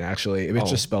 Joe Biden, actually it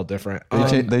was just spelled different.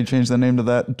 They changed their name to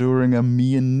that during a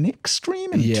me and Nick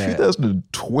stream in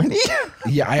 2020.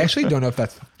 I actually don't know if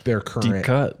that's their current Deep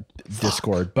cut.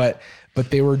 Discord, but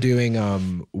they were doing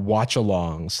watch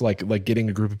alongs, like getting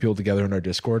a group of people together in our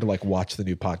Discord to like watch the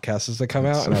new podcasts as they come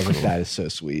out. And I was like, that is so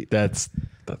sweet. That's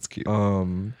cute.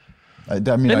 And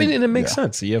it makes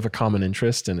sense. You have a common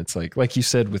interest, and it's like you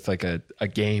said, with like a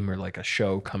game or like a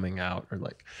show coming out, or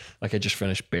like I just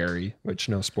finished Barry, which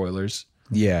no spoilers.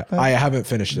 Yeah, I haven't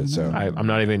finished it, so I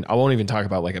won't even talk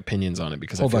about like opinions on it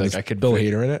because I feel like I could Bill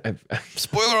Hader in it.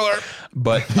 spoiler alert.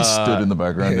 But He stood in the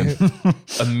background. And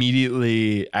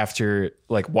immediately after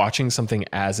like watching something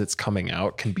as it's coming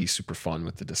out can be super fun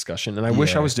with the discussion. And I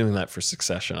wish I was doing that for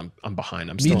Succession. I'm behind.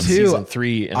 I'm still in season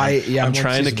 3 and I'm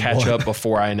trying to catch up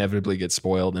before I inevitably get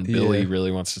spoiled. And Billy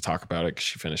really wants to talk about it because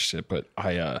she finished it. But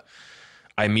I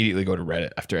immediately go to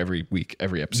Reddit after every week,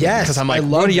 every episode. Yes, because I'm like,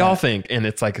 what do y'all think? And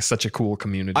it's like such a cool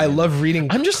community. I love reading.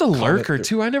 I'm just a lurker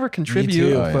too. I never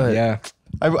contribute. But yeah.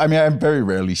 I mean, I very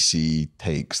rarely see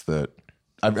takes that.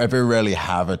 I very rarely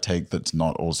have a take that's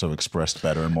not also expressed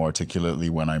better and more articulately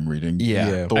when I'm reading.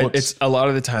 Yeah. Thoughts. It's a lot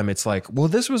of the time it's like, well,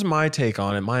 this was my take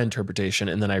on it, my interpretation.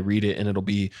 And then I read it and it'll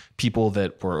be people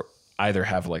that were either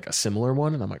have like a similar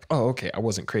one. And I'm like, oh, okay, I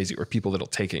wasn't crazy. Or people that'll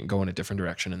take it and go in a different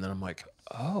direction. And then I'm like,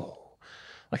 oh.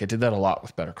 Like I did that a lot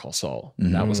with Better Call Saul.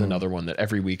 Mm-hmm. That was another one that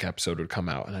every week episode would come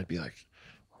out and I'd be like,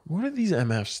 what are these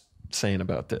MFs saying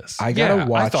about this? I gotta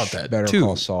watch I thought that Better too.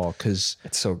 Call Saul because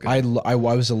it's so good. I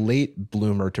was a late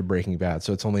bloomer to Breaking Bad,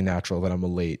 so it's only natural that I'm a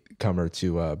late comer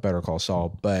to Better Call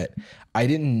Saul. But I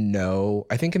didn't know.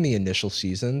 I think in the initial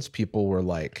seasons, people were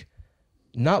like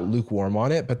not lukewarm on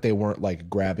it, but they weren't like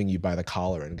grabbing you by the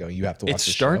collar and going, "You have to watch."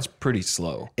 It starts pretty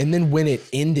slow, and then when it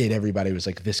ended, everybody was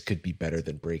like, "This could be better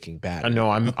than Breaking Bad." I know.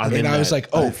 I'm and I was like,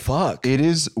 "Oh fuck!" It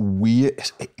is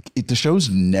weird. The show's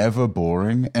never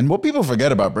boring. And what people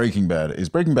forget about Breaking Bad is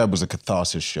Breaking Bad was a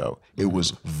catharsis show. It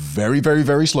was very, very,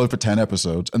 very slow for 10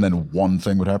 episodes, and then one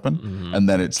thing would happen, and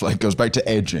then it's like goes back to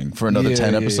edging for another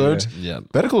 10 episodes. Yeah.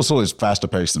 Better Call Saul is faster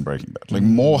paced than Breaking Bad. Like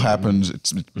more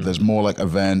happens. There's more like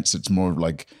events. It's more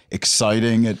like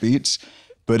exciting at beats,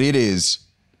 but it is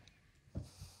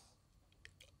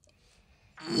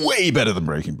way better than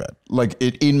Breaking Bad. Like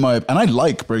and I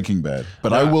like Breaking Bad,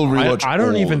 but I will rewatch. I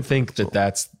don't even think that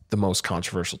that's the most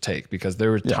controversial take because there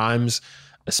were times,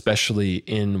 especially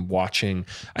in watching,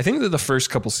 I think that the first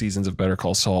couple seasons of Better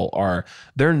Call Saul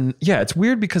it's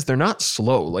weird because they're not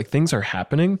slow. Like things are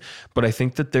happening, but I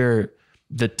think that they're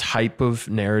the type of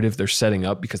narrative they're setting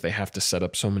up because they have to set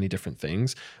up so many different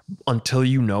things until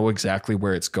you know exactly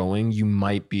where it's going. You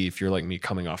might be, if you're like me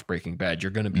coming off Breaking Bad,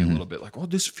 you're going to be a little bit like, oh,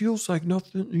 this feels like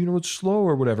nothing, it's slow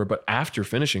or whatever. But after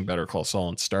finishing Better Call Saul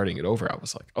and starting it over, I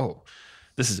was like, oh,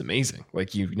 this is amazing.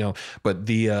 Like, but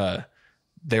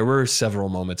there were several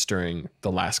moments during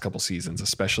the last couple seasons,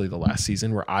 especially the last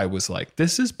season, where I was like,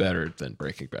 this is better than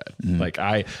Breaking Bad. Like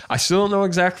I still don't know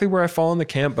exactly where I fall in the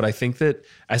camp, but I think that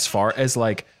as far as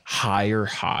like higher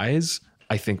highs,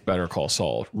 I think Better Call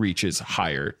Saul reaches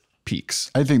higher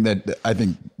peaks. I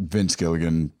think Vince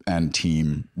Gilligan and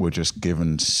team were just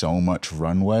given so much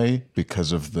runway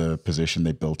because of the position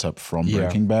they built up from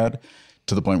Breaking Bad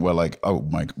to the point where like, oh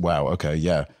my, wow. Okay.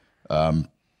 Yeah.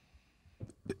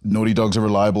 Naughty Dog's a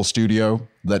reliable studio.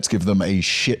 Let's give them a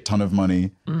shit ton of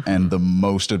money and the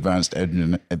most advanced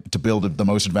engine to build the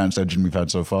most advanced engine we've had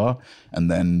so far,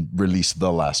 and then release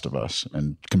The Last of Us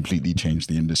and completely change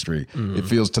the industry. It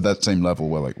feels to that same level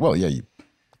where like, well, yeah, you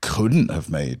couldn't have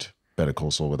made Better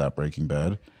Call Saul without Breaking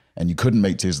Bad, and you couldn't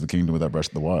make Tears of the Kingdom without Breath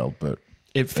of the Wild, but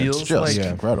it feels just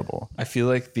incredible. I feel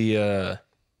like the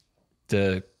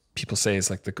people say it's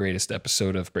like the greatest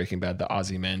episode of Breaking Bad, the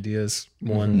Ozymandias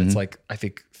one. That's like, I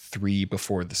think 3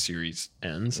 before the series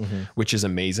ends, which is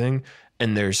amazing.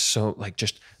 And there's so like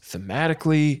just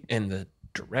thematically and the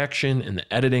direction and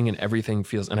the editing and everything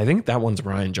feels, and I think that one's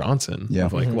Rian Johnson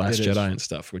of like Last Jedi and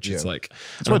stuff, which is like,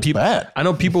 I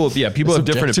know people have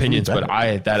different opinions, but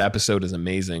that episode is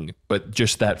amazing. But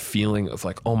just that feeling of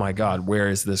like, oh my God, where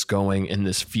is this going? And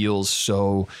this feels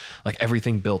so like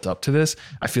everything built up to this.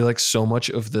 I feel like so much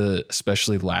of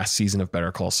especially last season of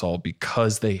Better Call Saul,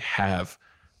 because they have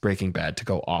Breaking Bad to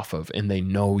go off of and they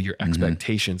know your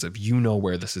expectations of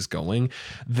where this is going,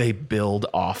 they build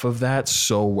off of that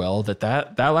so well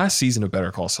that last season of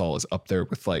Better Call Saul is up there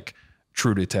with like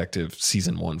True Detective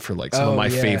season 1 for like some of my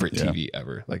favorite TV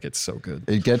ever. Like it's so good.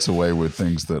 It gets away with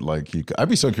things that like I'd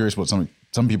be so curious what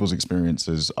some people's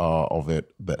experiences are of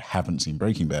it that haven't seen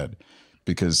Breaking Bad,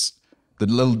 because the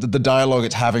dialogue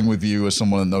it's having with you as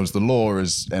someone that knows the lore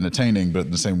is entertaining, but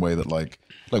in the same way that like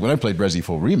when I played Resi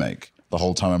 4 Remake, the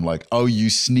whole time I'm like, oh, you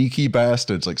sneaky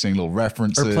bastards, like seeing little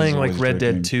references. Or playing like Red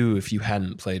Dead 2 if you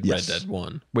hadn't played Red Dead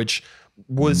 1, which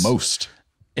was most.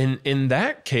 In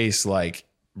that case, like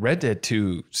Red Dead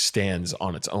 2 stands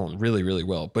on its own really, really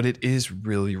well, but it is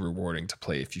really rewarding to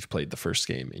play if you've played the first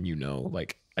game and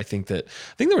like I think there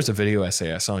was a video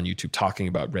essay I saw on YouTube talking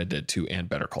about Red Dead 2 and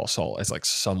Better Call Saul as like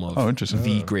some of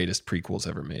the greatest prequels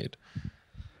ever made.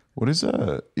 What is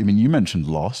I mean, you mentioned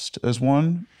Lost as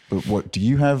one, but what do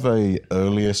you have a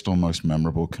earliest or most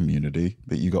memorable community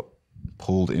that you got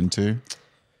pulled into?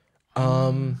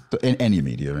 In any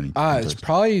media, any it's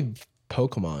probably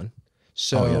Pokemon.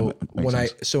 So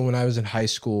when I was in high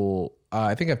school,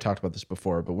 I think I've talked about this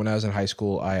before, but when I was in high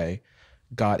school, I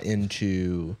got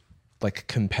into like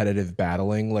competitive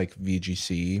battling, like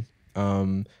VGC,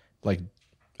 Pokemon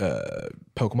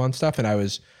stuff, and I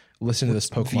was listening to this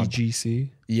Pokemon VGC.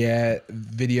 Yeah,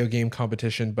 video game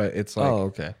competition, but it's like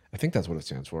okay. I think that's what it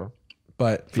stands for.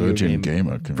 But Virgin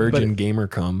Gamer. Virgin Gamer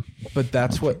come. But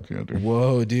that's what.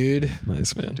 Whoa, dude!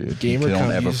 Nice, man. Dude, Gamer don't come.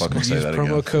 ever fucking say that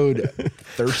promo again. code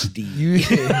thirsty.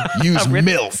 Use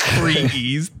milk. 3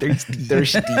 E's. Thirsty.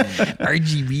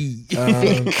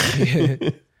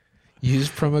 RGB. Use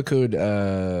promo code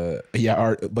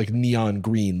like neon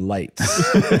green lights.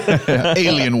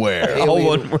 Alienware. All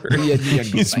one word. Yeah, neon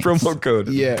green Use lights. promo code.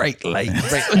 Yeah. Bright lights.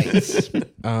 Bright lights.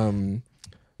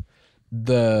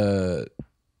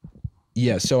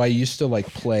 So I used to like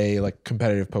play like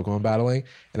competitive Pokemon battling,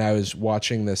 and I was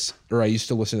watching this, or I used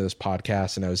to listen to this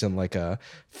podcast, and I was in like a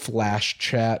flash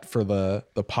chat for the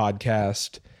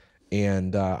podcast,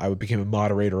 and I became a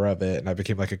moderator of it, and I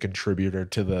became like a contributor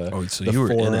to the the you were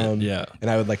forum, in it, yeah. and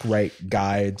I would like write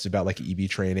guides about like EV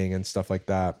training and stuff like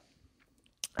that.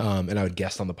 And I would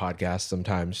guest on the podcast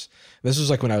sometimes. This was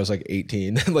like when I was like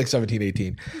 18, like 17,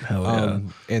 18. Hell yeah.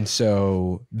 And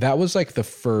so that was like the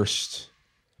first,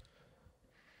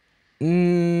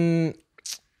 a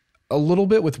little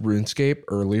bit with RuneScape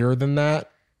earlier than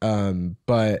that.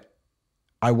 But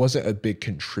I wasn't a big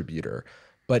contributor,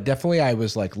 but definitely I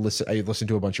was like, I listened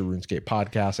to a bunch of RuneScape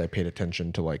podcasts. I paid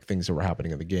attention to like things that were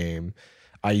happening in the game.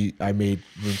 I made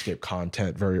RuneScape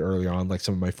content very early on. Like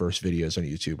some of my first videos on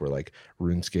YouTube were like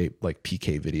RuneScape, like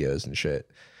PK videos and shit.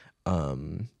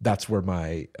 That's where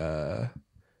my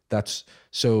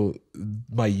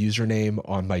username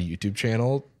on my YouTube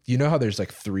channel, you know how there's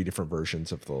like 3 different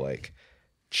versions of the like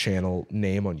channel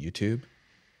name on YouTube?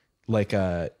 Like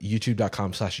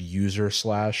youtube.com/user/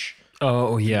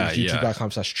 Oh yeah,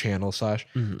 youtube.com/channel/ So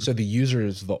the user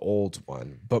is the old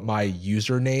one, but my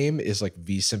username is like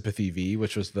VSympathyV,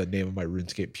 which was the name of my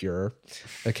RuneScape Pure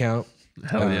account.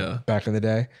 Hell yeah. Back in the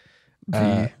day.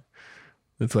 V.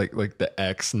 It's like the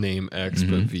X name X,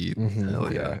 but V.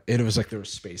 Hell yeah. It was like there were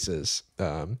spaces.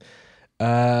 So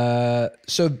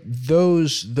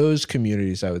those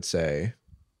communities, I would say.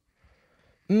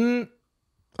 I'm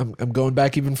going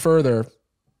back even further.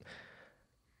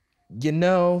 You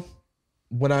know,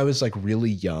 when I was like really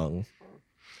young,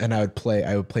 and I would play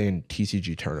in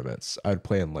TCG tournaments. I would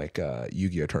play in like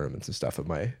Yu-Gi-Oh tournaments and stuff.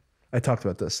 I talked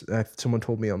about this. Someone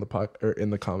told me on or in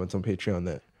the comments on Patreon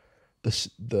that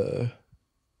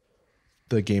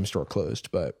the game store closed,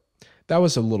 but that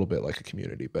was a little bit like a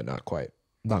community, but not quite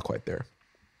there.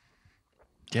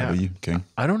 Yeah. How about you, King?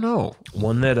 I don't know.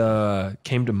 One that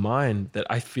came to mind that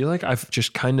I feel like I've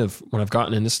just kind of, when I've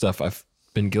gotten into stuff, I've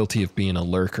been guilty of being a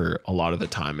lurker a lot of the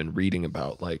time and reading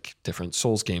about like different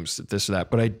Souls games, this or that.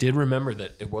 But I did remember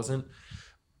that it wasn't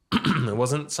it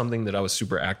wasn't something that I was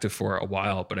super active for a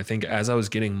while. But I think as I was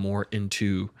getting more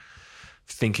into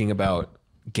thinking about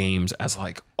games as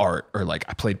like art, or like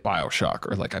I played BioShock,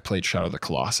 or like I played Shadow of the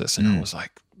Colossus, and I was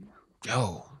like,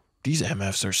 yo, these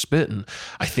MFs are spitting.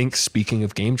 I think, speaking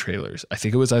of game trailers, I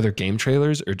think it was either game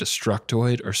trailers or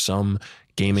Destructoid or some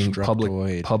gaming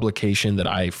publication that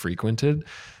I frequented,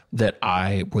 that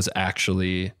I was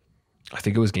actually, I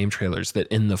think it was game trailers, that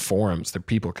in the forums that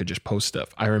people could just post stuff.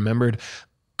 I remembered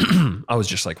I was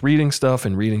just like reading stuff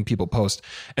and reading people post,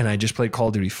 and I just played Call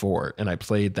of Duty 4, and I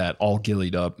played that all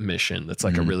gillied up mission. That's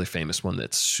like a really famous one.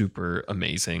 That's super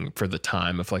amazing for the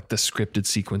time, of like the scripted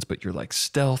sequence, but you're like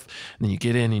stealth, and then you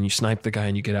get in and you snipe the guy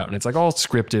and you get out, and it's like all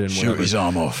scripted and whatever. Shoot his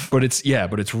arm off. But it's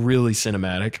really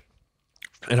cinematic.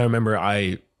 And I remember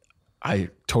I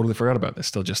totally forgot about this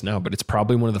still just now, but it's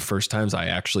probably one of the first times I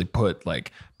actually put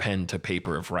like pen to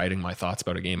paper of writing my thoughts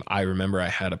about a game. I remember I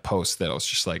had a post that I was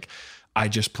just like, I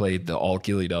just played the all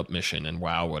gillied up mission and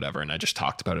wow, whatever. And I just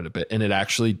talked about it a bit, and it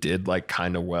actually did like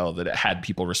kind of well, that it had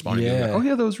people responding. Yeah. Like, oh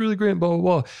yeah, that was really great. Blah, blah,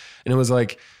 blah. And it was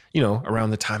like, you know,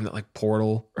 around the time that like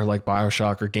Portal or like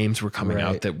BioShock or games were coming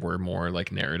out that were more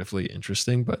like narratively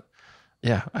interesting. But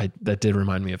yeah, that did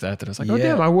remind me of that I was like, oh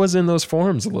damn, I was in those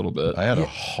forums a little bit. I had a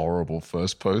horrible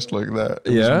first post like that.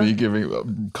 It was me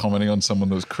commenting on someone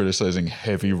that was criticizing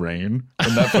Heavy Rain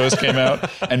when that first came out,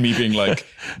 and me being like,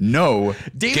 no,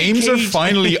 games are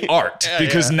finally art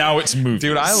because now it's movies.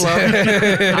 Dude,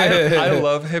 I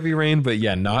love Heavy Rain, but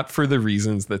yeah, not for the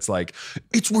reasons that's like,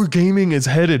 it's where gaming is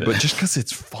headed, but just because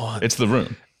it's fun. It's the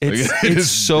room. It's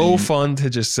so fun to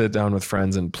just sit down with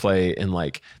friends and play. And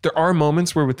like, there are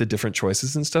moments where with the different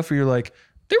choices and stuff where you're like,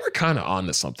 they were kind of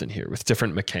onto something here with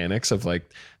different mechanics of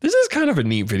like, this is kind of a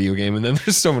neat video game. And then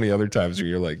there's so many other times where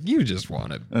you're like, you just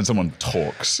want it. And someone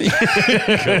talks.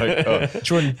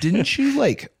 Jordan, didn't you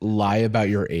like lie about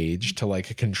your age to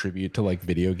like contribute to like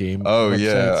video game? Oh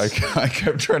websites? yeah, I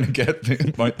kept trying to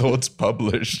get my thoughts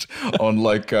published on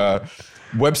like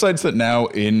websites that now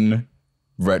in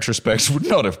retrospect would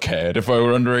not have cared if I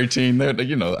were under 18.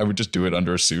 You know, I would just do it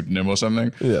under a pseudonym or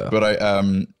something. Yeah. But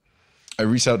I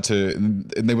reached out to,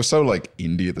 and they were so like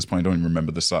indie at this point. I don't even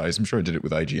remember the size. I'm sure I did it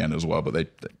with IGN as well, but they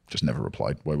just never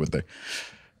replied. Why would they?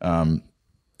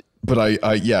 But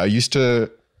I used to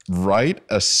write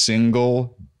a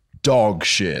single dog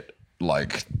shit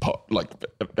like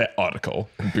article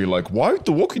and be like, why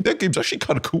the Walking Dead game's actually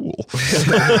kind of cool.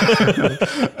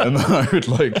 And then I would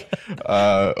like,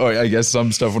 I guess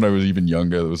some stuff when I was even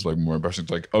younger that was like more embarrassing.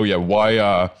 Like, oh yeah,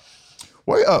 why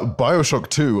BioShock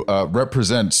 2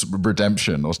 represents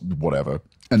redemption or whatever.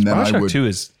 And then BioShock I would 2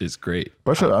 is great.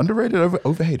 BioShock underrated,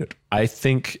 overhated. I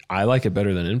think I like it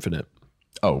better than Infinite.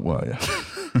 Oh well, yeah,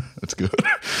 that's good.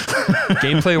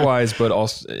 Gameplay wise, but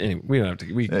also anyway, we don't have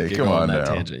to. We Hey, can come go on on that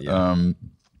now. tangent. Yeah.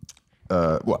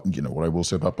 Well, you know what I will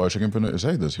say about BioShock Infinite is,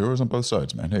 hey, there's heroes on both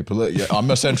sides, man. Hey, I'm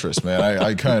a centrist, man.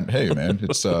 I can't. Hey, man,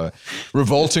 it's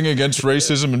revolting against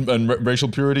racism and racial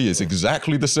purity is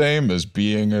exactly the same as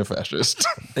being a fascist.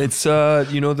 It's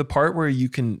the part where you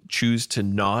can choose to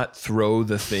not throw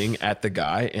the thing at the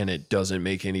guy and it doesn't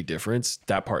make any difference.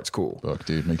 That part's cool. Look,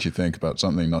 dude, makes you think about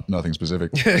something, nothing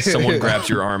specific. Someone grabs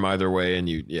your arm either way and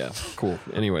cool.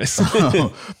 Anyways.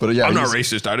 But yeah, I'm not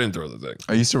racist. I didn't throw the thing.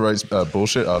 I used to write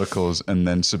bullshit articles and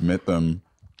then submit them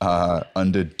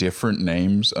under different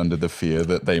names, under the fear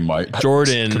that they might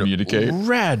Jordan communicate.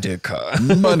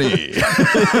 Radica. Money.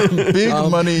 Big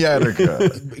money Attica.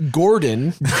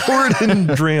 Gordon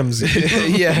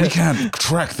Dramsey. Yeah. We can't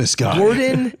track this guy.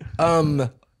 Gordon,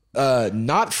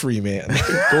 not Freeman.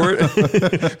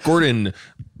 Gordon.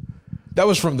 That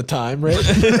was from the time, right?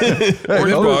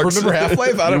 Bucks. Remember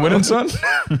Half-Life? I You don't know. winning, son?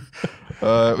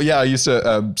 I used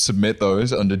to submit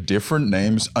those under different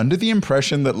names, under the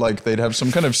impression that like they'd have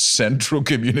some kind of central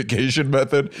communication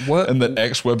method, What? and that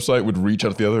X website would reach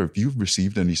out to the other. If you've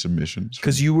received any submissions,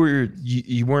 Because you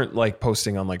weren't like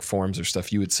posting on like forums or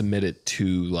stuff. You would submit it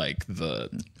to like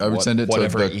I would send it to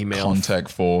whatever like the email contact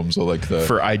forms or like the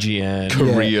for IGN.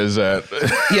 careers at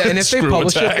Yeah, and if they Screw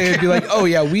publish Attack. it, they'd be like, "Oh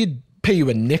yeah, we'd pay you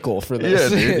a nickel for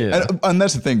this." Yeah, dude. Yeah. And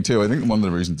that's the thing too. I think one of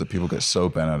the reasons that people get so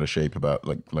bent out of shape about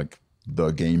like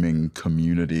the gaming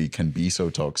community can be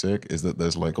so toxic is that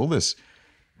there's like all this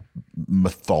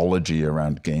mythology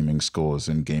around gaming scores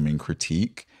and gaming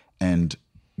critique, and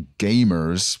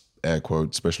gamers, air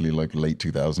quotes, especially like late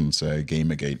 2000s, say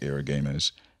Gamergate era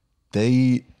gamers,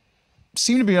 they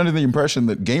seem to be under the impression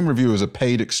that game reviewers are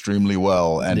paid extremely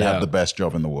well and Yeah. have the best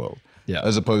job in the world. Yeah.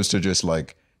 As opposed to just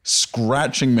like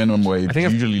scratching minimum wage,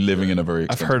 usually living in a very I've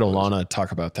expensive heard place. Alana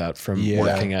talk about that from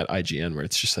working at IGN, where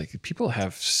it's just like people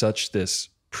have such this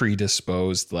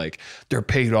predisposed, like they're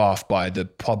paid off by the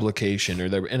publication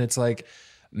and it's like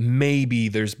maybe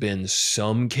there's been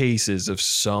some cases of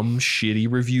some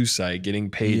shitty review site getting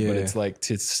paid, but it's like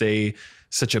to say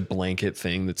such a blanket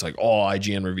thing that's like all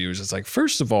IGN reviewers. It's like,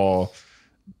 first of all,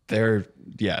 they're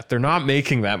not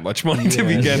making that much money to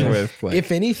begin with. Like,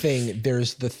 If anything,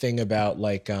 there's the thing about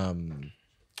like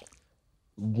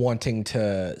wanting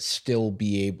to still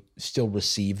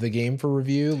receive the game for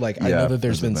review. Like I know that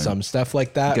there's been some stuff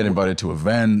like that. Get invited to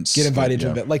events. to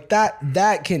event like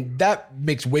that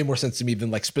makes way more sense to me than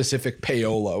like specific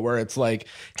payola, where it's like,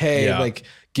 hey, like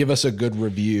give us a good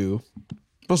review.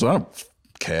 Also, I don't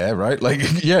care, right? Like,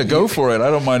 yeah, go for it. I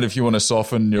don't mind if you want to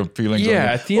soften your feelings. Yeah, on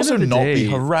it. at the end also of the not day- be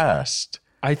harassed.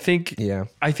 I think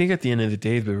at the end of the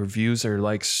day, the reviews are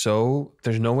like, so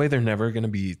there's no way they're never going to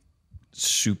be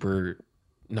super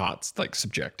not like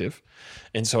subjective.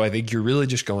 And so I think you're really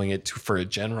just going for a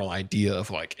general idea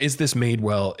of like, is this made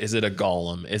well? Is it a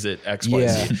golem? Is it X, Y,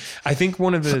 Z? Yeah. I think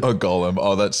one of the, A golem.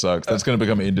 Oh, that sucks. That's going to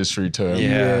become an industry term.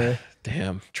 Yeah.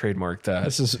 damn, trademark that.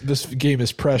 This game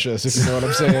is precious, if you know what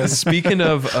I'm saying. Speaking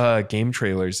of game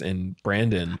trailers and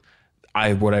Brandon,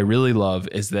 what I really love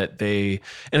is that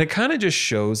and it kind of just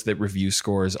shows that review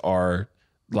scores are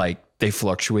like, they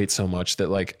fluctuate so much that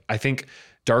like, I think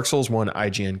Dark Souls 1,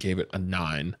 IGN gave it a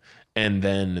 9. And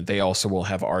then they also will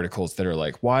have articles that are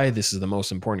like, why this is the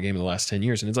most important game of the last 10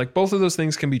 years. And it's like, both of those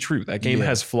things can be true. That game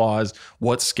has flaws.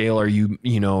 What scale are you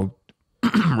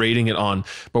rating it on?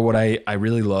 But what I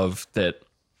really love that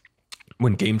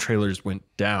when game trailers went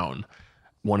down,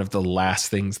 one of the last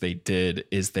things they did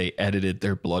is they edited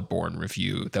their Bloodborne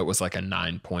review that was like a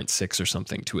 9.6 or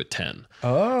something to a 10.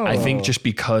 Oh, I think just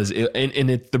because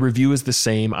the review is the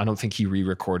same. I don't think he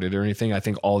re-recorded or anything. I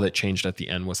think all that changed at the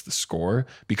end was the score,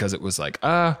 because it was like,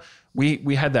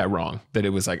 we had that wrong, that it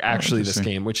was like actually this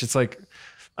game, which it's like,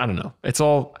 I don't know. It's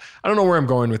all, I don't know where I'm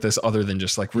going with this other than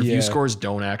just like review scores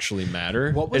don't actually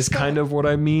matter. Is kind of what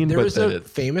I mean. There was a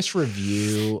famous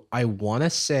review. I want to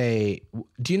say,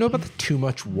 do you know about the Too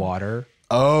Much Water?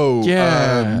 Oh,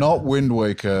 yeah. Not Wind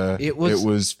Waker. It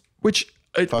was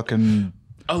fucking.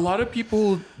 A lot of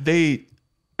people,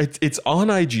 it's on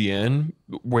IGN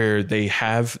where they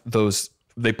have those.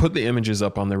 They put the images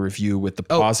up on the review with the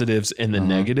positives and the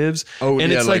negatives. Oh,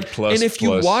 and it's like plus, and if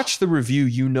you watch the review,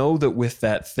 you know that with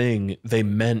that thing, they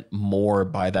meant more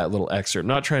by that little excerpt.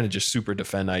 Not trying to just super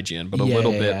defend IGN, but a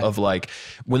little bit of like,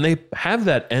 when they have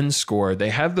that end score, they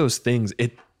have those things.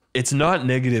 It's not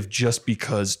negative just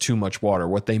because too much water.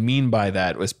 What they mean by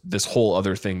that was this whole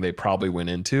other thing they probably went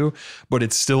into, but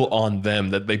it's still on them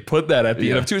that they put that at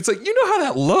the end of two. It's like, you know how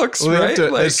that looks, right?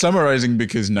 It's summarizing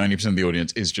because 90% of the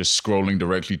audience is just scrolling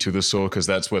directly to the source, because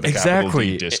that's where the capital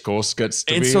D discourse gets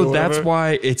to be. And so that's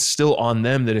why it's still on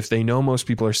them, that if they know most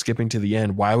people are skipping to the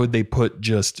end, why would they put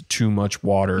just too much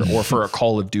water? Or for a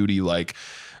Call of Duty, like,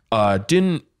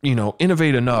 didn't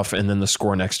innovate enough, and then the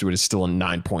score next to it is still a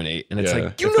 9.8, and it's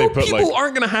like, people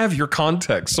aren't going to have your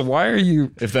context, so why are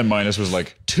you? If their minus was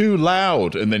like too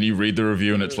loud, and then you read the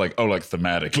review and it's like, oh, like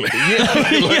thematically,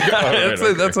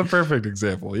 that's a perfect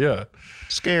example. Yeah,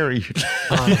 scary.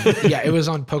 It was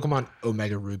on Pokemon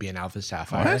Omega Ruby and Alpha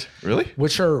Sapphire. What? Really?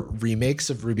 Which are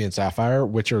remakes of Ruby and Sapphire,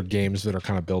 which are games that are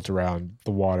kind of built around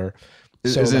the water.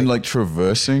 So in like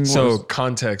traversing. So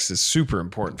context is super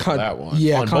important for that one.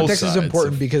 Yeah, context is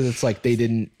important because it's like they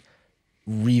didn't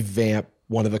revamp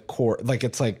one of the core. Like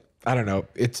it's like, I don't know.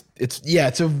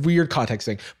 It's a weird context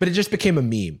thing, but it just became a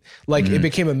meme. Like it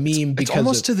became a meme because it's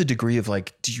almost to the degree of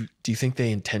like, do you think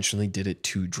they intentionally did it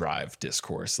to drive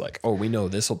discourse? Like, oh, we know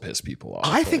this will piss people off.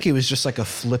 I think it was just like a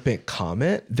flippant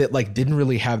comment that like didn't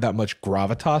really have that much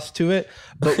gravitas to it.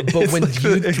 But when like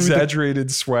you the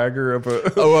exaggerated swagger of when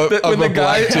the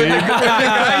guy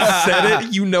said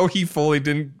it, he fully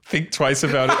didn't think twice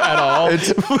about it at all.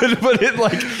 but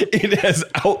it has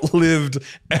outlived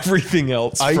everything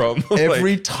else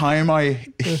every time I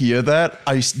hear that,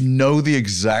 I know the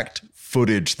exact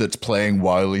footage that's playing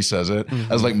while he says it,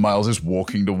 as like Miles is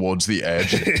walking towards the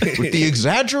edge with the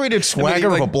exaggerated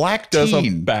swagger of a black does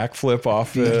teen. A backflip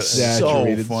off the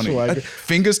exaggerated so funny.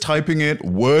 Fingers typing it,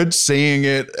 words saying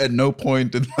it at no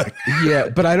point. And like, yeah,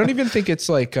 but I don't even think it's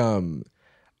like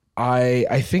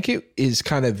I think it is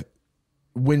kind of,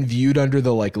 when viewed under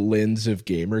the like lens of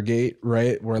Gamergate,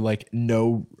 right, where like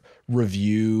no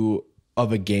review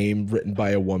of a game written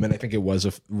by a woman, I think it was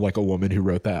a woman who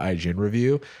wrote that IGN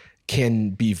review,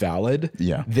 can be valid,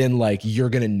 then like you're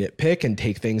gonna nitpick and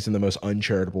take things in the most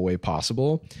uncharitable way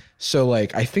possible. So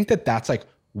like I think that's like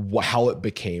how it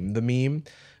became the meme,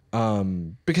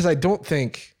 because I don't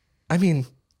think, I mean,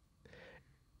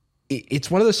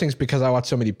 it's one of those things, because I watch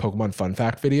so many Pokemon fun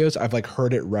fact videos, I've like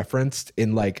heard it referenced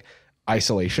in like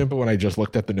isolation, but when I just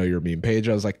looked at the Know Your Meme page,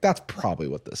 I was like, that's probably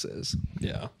what this is.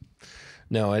 Yeah.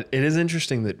 No, it is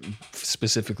interesting that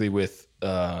specifically with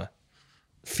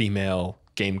female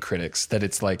game critics, that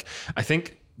it's like, I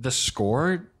think the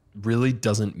score really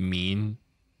doesn't mean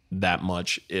that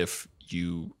much if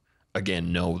you,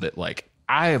 again, know that like,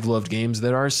 I have loved games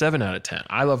that are 7 out of 10.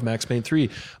 I love Max Payne 3.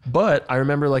 But I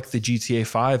remember like the GTA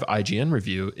 5 IGN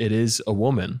review, it is a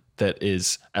woman that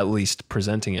is at least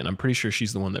presenting it. And I'm pretty sure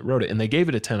she's the one that wrote it. And they gave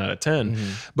it a 10 out of 10.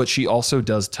 But she also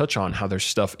does touch on how there's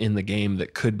stuff in the game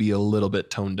that could be a little bit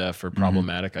tone deaf or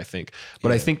problematic, I think.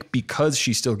 But I think because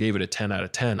she still gave it a 10 out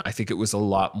of 10, I think it was a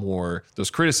lot more, those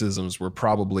criticisms were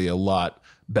probably a lot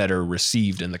better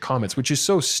received in the comments, which is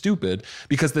so stupid,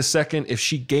 because the second, if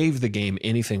she gave the game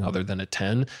anything other than a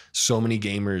 10, so many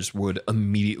gamers would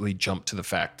immediately jump to the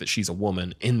fact that she's a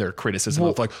woman in their criticism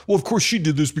of like, well, of course she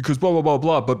did this because blah, blah, blah,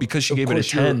 blah. But because she gave it a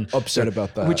 10, upset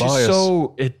about that. Which is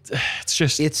so, it's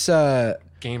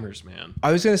gamers, man.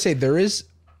 I was going to say, there is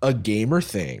a gamer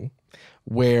thing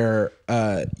where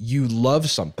you love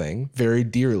something very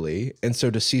dearly, and so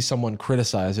to see someone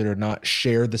criticize it or not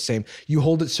share the same, you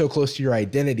hold it so close to your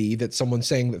identity that someone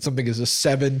saying that something is a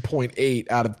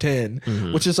 7.8 out of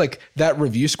 10, which is like that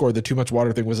review score, the Too Much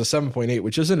Water thing was a 7.8,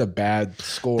 which isn't a bad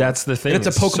score. That's the thing. And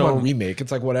it's a Pokemon remake.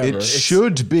 It's like whatever. It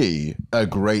should be a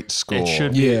great score. It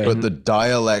should be. But the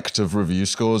dialect of review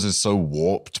scores is so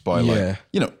warped by like,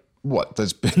 what?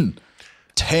 There's been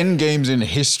 10 games in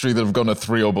history that have gone a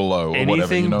 3 or below, or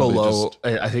anything whatever. Below,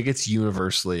 I think it's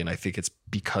universally, and I think it's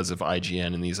because of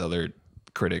IGN and these other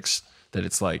critics that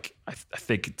it's like, I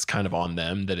think it's kind of on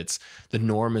them that it's the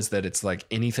norm is that it's like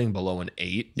anything below an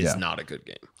 8 is not a good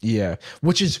game. Yeah.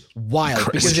 Which is wild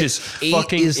because It's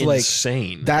fucking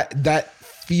insane. That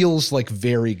feels like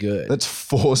very good. That's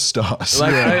 4 stars.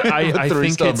 Like I A think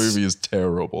 3-star it's, movie is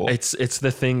terrible. It's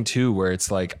the thing too, where it's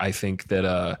like, I think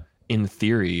that in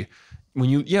theory, when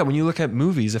you look at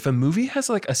movies, if a movie has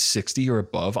like a 60 or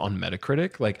above on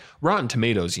Metacritic, like Rotten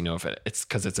Tomatoes, you know, if it's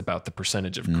because it's about the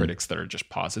percentage of critics that are just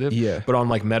positive. Yeah. But on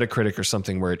like Metacritic or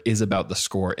something where it is about the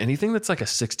score, anything that's like a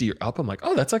 60 or up, I'm like,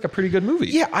 oh, that's like a pretty good movie.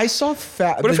 Yeah, I saw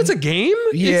But if it's a game,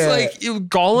 it's like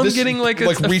Gollum getting like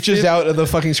reaches out of the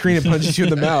fucking screen and punches you in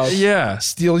the mouth. Yeah.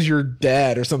 Steals your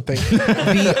dad or something.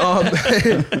 I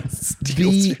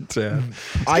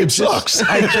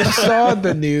just saw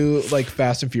the new like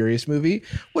Fast and Furious movie,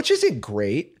 which isn't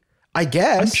great, I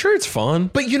guess. I'm sure it's fun.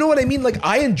 But you know what I mean? Like,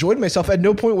 I enjoyed myself. At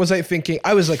no point was I thinking,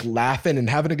 I was like laughing and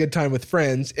having a good time with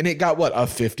friends, and it got what, a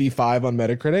 55 on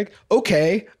Metacritic?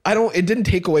 Okay. It didn't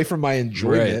take away from my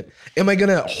enjoyment. Right. Am I going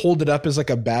to hold it up as like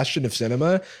a bastion of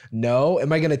cinema? No.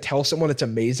 Am I going to tell someone it's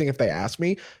amazing if they ask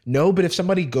me? No. But if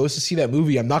somebody goes to see that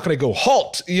movie, I'm not going to go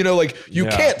halt. You know, like you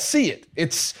can't see it.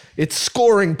 It's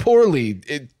scoring poorly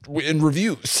in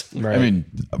reviews. Right. I mean,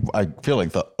 I feel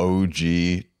like the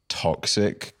OG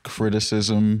toxic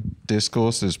criticism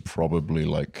discourse is probably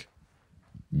like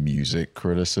music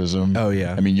criticism. Oh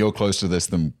yeah. I mean, you're closer to this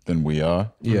than we are.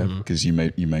 Yeah. Because you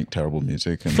make terrible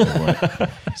music and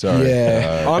sorry.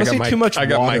 Yeah. Honestly, too much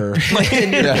water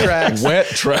in your tracks. Wet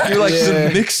tracks. You're like,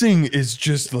 the mixing is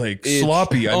just like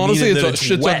sloppy. Honestly, it's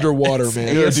shit's wet. underwater,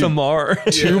 man.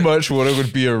 ASMR. Too much water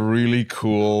would be a really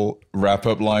cool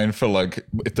wrap-up line for like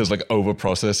if there's like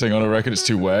over-processing on a record, it's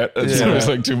too wet. And so it's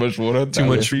like too much water. Too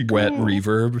much wet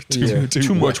reverb.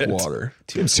 Too much wet. water.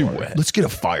 It's too wet. Let's get a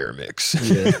fire mix.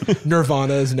 Yeah.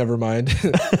 Nirvana is Nevermind.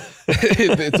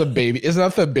 It's a baby. Isn't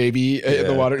that the baby in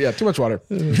the water? Yeah, too much water.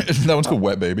 That one's called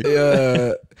Wet Baby.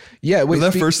 Yeah, wait.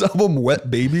 That first album,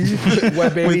 Wet Baby?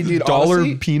 Wet Baby, dude. Dollar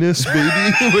Honestly, Penis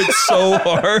Baby went so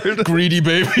hard. Greedy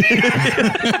Baby.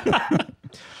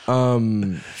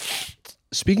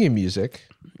 Speaking of music,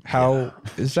 how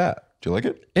is that? Do you like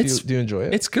it? Do you enjoy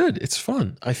it? It's good. It's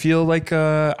fun. I feel like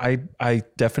I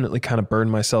definitely kind of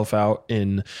burned myself out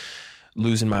in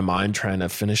losing my mind trying to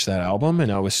finish that album. And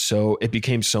it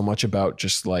became so much about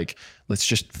just like, let's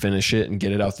just finish it and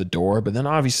get it out the door. But then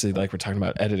obviously, like we're talking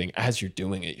about editing, as you're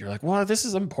doing it, you're like, well, this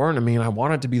is important to me and I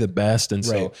want it to be the best. And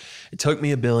so it took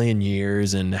me a billion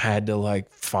years and had to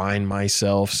like find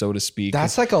myself, so to speak.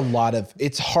 That's like a lot of,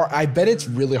 it's hard. I bet it's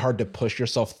really hard to push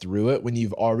yourself through it when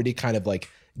you've already kind of like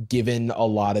given a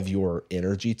lot of your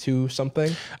energy to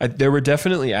something. There were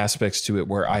definitely aspects to it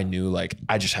where I knew like,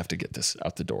 I just have to get this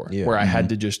out the door, where I had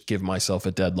to just give myself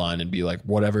a deadline and be like,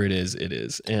 whatever it is, it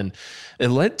is. And it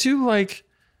led to like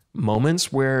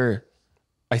moments where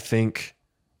I think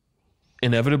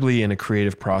inevitably in a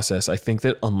creative process, I think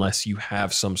that unless you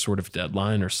have some sort of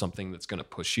deadline or something that's going to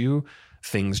push you,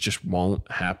 things just won't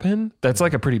happen. That's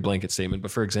like a pretty blanket statement.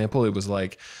 But for example, it was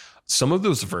like, some of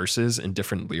those verses and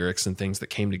different lyrics and things that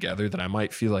came together that I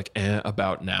might feel like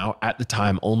about now at the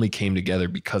time only came together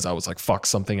because I was like, fuck,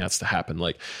 something has to happen.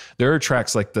 Like there are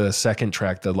tracks like the second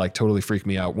track that like totally freaked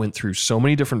me out, went through so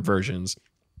many different versions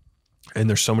and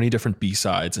there's so many different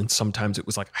B-sides. And sometimes it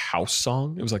was like a house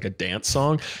song. It was like a dance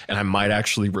song. And I might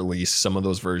actually release some of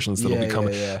those versions that'll be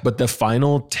coming. But the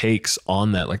final takes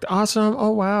on that, like the awesome,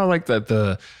 oh wow, like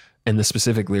and the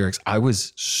specific lyrics, I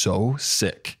was so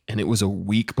sick and it was a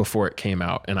week before it came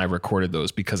out and I recorded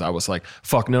those because I was like,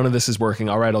 fuck, none of this is working.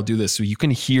 All right, I'll do this. So you can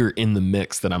hear in the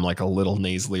mix that I'm like a little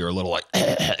nasally or a little like,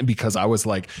 because I was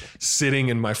like sitting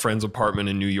in my friend's apartment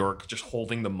in New York, just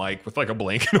holding the mic with like a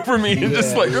blanket over me and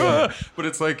just like, but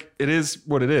it's like, it is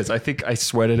what it is. I think I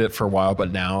sweated it for a while,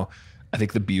 but now I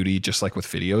think the beauty, just like with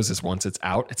videos, is once it's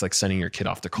out, it's like sending your kid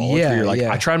off to college. Where you're like,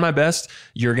 I tried my best.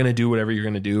 You're going to do whatever you're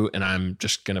going to do. And I'm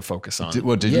just going to focus on.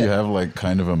 Did you have like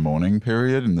kind of a mourning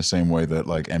period in the same way that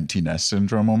like empty nest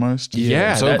syndrome almost?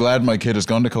 Yeah. I'm so glad my kid has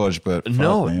gone to college, but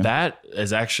that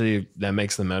is actually, that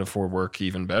makes the metaphor work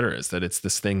even better, is that it's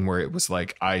this thing where it was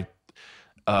like, I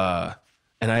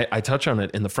touch on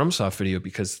it in the FromSoft video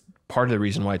because part of the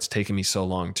reason why it's taken me so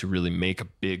long to really make a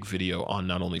big video on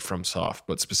not only FromSoft,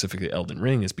 but specifically Elden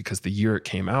Ring, is because the year it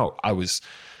came out, I was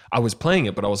playing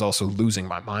it, but I was also losing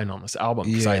my mind on this album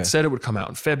because I had said it would come out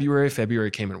in February.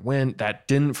 February came and went. That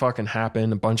didn't fucking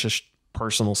happen. A bunch of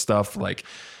personal stuff. Like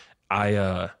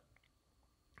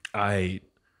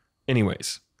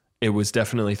anyways, it was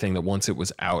definitely a thing that once it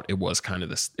was out, it was kind of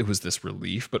this, it was this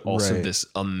relief, but also this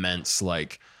immense,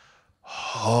 like,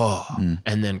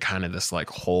 and then kind of this like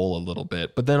hole a little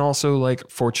bit. But then also like,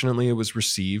 fortunately it was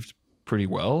received pretty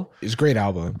well. It's a great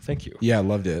album. Thank you. Yeah, I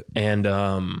loved it.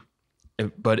 And,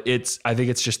 but I think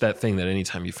it's just that thing that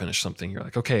anytime you finish something, you're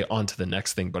like, okay, on to the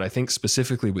next thing. But I think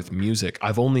specifically with music,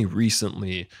 I've only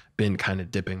recently been kind of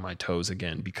dipping my toes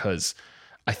again, because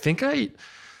I think I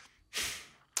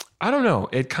don't know.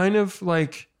 It kind of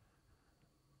like,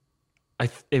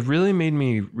 it really made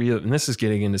me and this is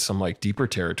getting into some like deeper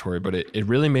territory, but it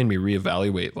really made me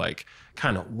reevaluate like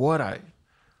kind of what I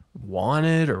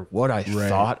wanted or what I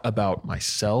thought about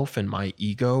myself and my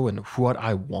ego and what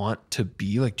I want to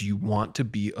be. Like, do you want to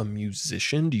be a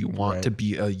musician? Do you want to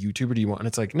be a YouTuber? Do you want, and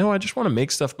it's like, no, I just want to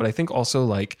make stuff. But I think also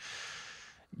like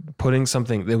putting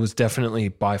something that was definitely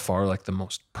by far like the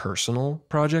most personal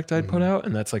project I'd put out.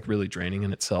 And that's like really draining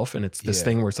in itself. And it's this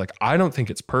thing where it's like, I don't think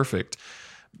it's perfect,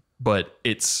 but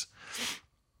it's,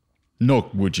 nor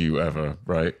would you ever,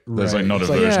 right? There's like not a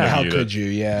version of how you. could you?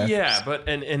 Yeah, but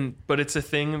but it's a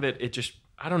thing that it just,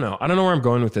 I don't know where I'm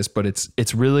going with this, but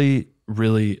it's really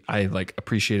I like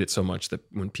appreciate it so much that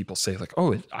when people say like,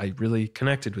 oh, I really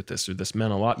connected with this, or this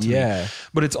meant a lot to me.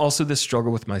 But it's also this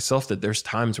struggle with myself that there's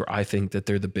times where I think that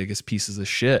they're the biggest pieces of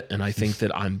shit, and I think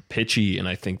that I'm pitchy, and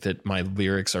I think that my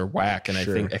lyrics are whack, and I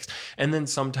think, and then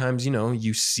sometimes, you know,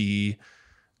 you see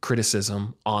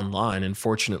criticism online, and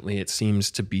fortunately it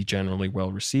seems to be generally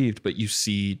well received, but you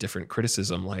see different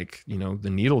criticism, like, you know,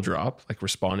 the Needle Drop like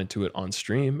responded to it on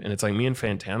stream, and it's like, me and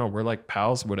Fantano, we're like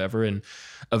pals, whatever, and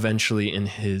eventually in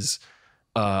his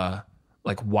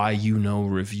like why, you know,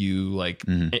 review like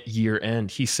year end,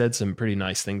 he said some pretty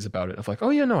nice things about it of like, oh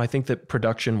yeah, no, I think that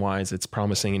production wise it's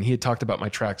promising, and he had talked about my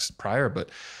tracks prior, but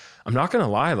I'm not gonna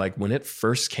lie, like when it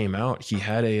first came out, he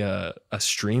had a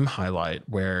stream highlight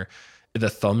where the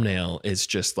thumbnail is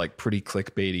just like pretty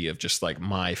clickbaity of just like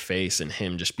my face and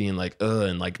him just being like,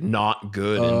 and like not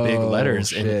good in big letters.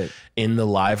 Shit. And in the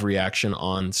live reaction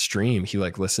on stream, he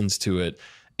like listens to it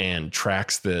and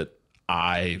tracks that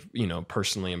I, you know,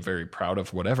 personally am very proud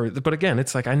of, whatever. But again,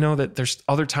 it's like, I know that there's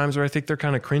other times where I think they're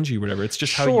kind of cringy, whatever. It's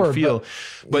just how you feel.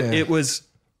 But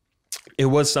it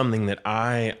was something that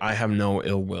I have no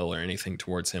ill will or anything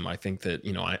towards him. I think that,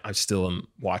 you know, I still am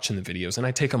watching the videos, and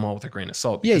I take them all with a grain of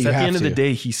salt, because at the end of the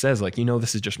day, he says like, you know,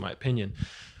 this is just my opinion.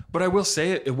 But I will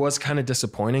say it was kind of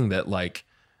disappointing that like,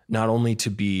 not only to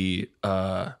be,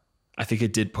 I think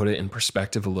it did put it in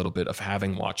perspective a little bit of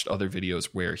having watched other videos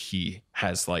where he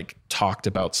has like talked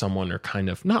about someone or kind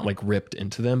of not like ripped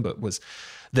into them, but was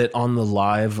that on the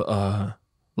live,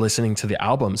 listening to the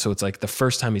album. So it's like the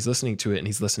first time he's listening to it, and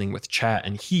he's listening with chat,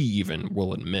 and he even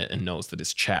will admit and knows that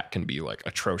his chat can be like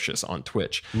atrocious on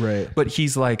Twitch. Right. But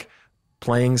he's like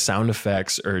playing sound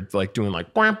effects or like doing like,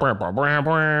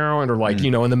 or like, you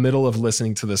know, in the middle of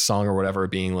listening to this song or whatever,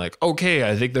 being like, okay,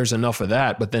 I think there's enough of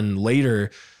that. But then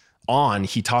later on,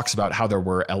 he talks about how there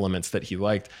were elements that he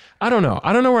liked. I don't know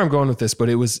where I'm going with this, but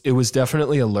it was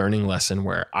definitely a learning lesson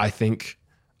where I think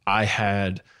I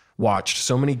had watched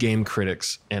so many game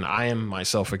critics, and I am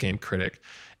myself a game critic,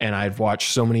 and I've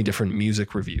watched so many different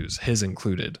music reviews, his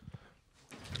included.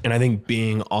 And I think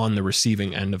being on the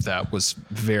receiving end of that was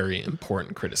very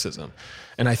important criticism.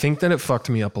 And I think that it fucked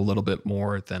me up a little bit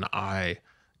more than I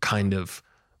kind of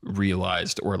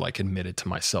realized or like admitted to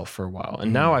myself for a while.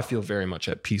 And now I feel very much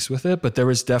at peace with it. But there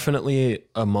was definitely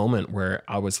a moment where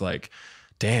I was like,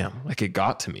 damn, like it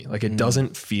got to me. Like it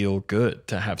doesn't feel good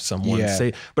to have someone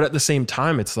say, but at the same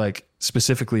time, it's like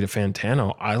specifically to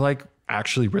Fantano, I like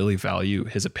actually really value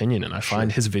his opinion, and I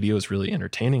find his videos really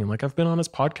entertaining. And like, I've been on his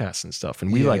podcast and stuff,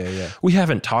 and we we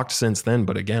haven't talked since then,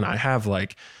 but again, I have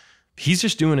like, he's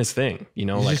just doing his thing, you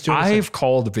know, like I've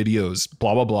called videos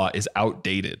blah, blah, blah is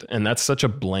outdated. And that's such a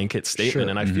blanket statement.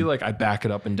 And I feel like I back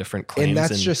it up in different claims. And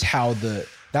that's just how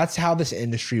that's how this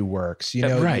industry works. You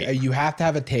know, you have to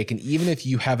have a take. And even if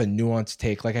you have a nuanced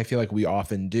take, like I feel like we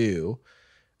often do,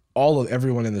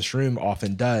 everyone in this room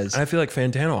often does. And I feel like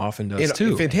Fantano often does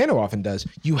too. Fantano often does.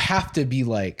 You have to be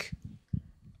like,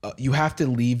 you have to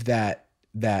leave that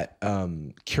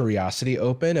curiosity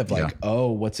open of like,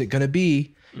 oh, what's it going to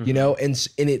be? You know, and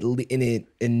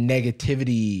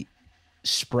negativity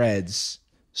spreads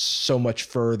so much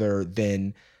further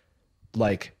than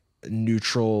like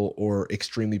neutral or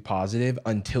extremely positive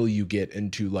until you get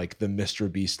into like the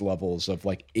Mr. Beast levels of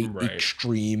like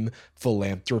extreme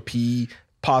philanthropy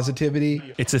positivity.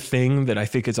 It's a thing that I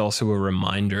think is also a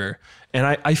reminder. And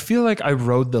I feel like I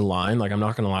rode the line, like I'm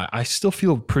not going to lie, I still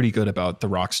feel pretty good about the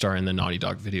Rockstar and the Naughty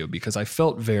Dog video because I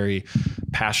felt very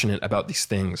passionate about these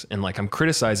things. And like I'm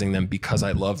criticizing them because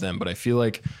I love them, but I feel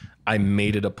like I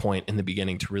made it a point in the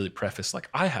beginning to really preface, like,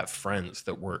 I have friends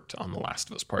that worked on The Last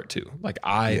of Us Part 2. Like,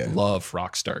 I love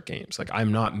Rockstar games. Like,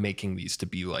 I'm not making these to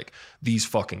be like, these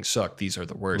fucking suck, these are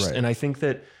the worst. Right. And I think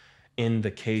that in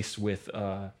the case with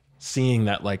seeing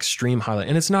that like stream highlight,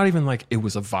 and it's not even like it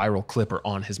was a viral clip or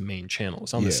on his main channel, it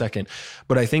was on the second,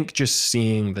 but I think just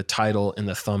seeing the title and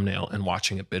the thumbnail and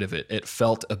watching a bit of it, it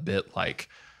felt a bit like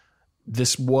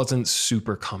this wasn't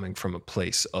super coming from a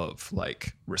place of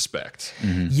like respect.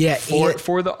 Yeah.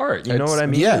 For the art, you know what I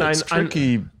mean? Yeah, And it's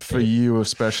tricky for you,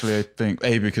 especially. I think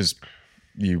because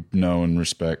you know and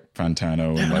respect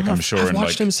Fantano, and like I'm sure I've in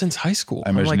watched like him since high school. I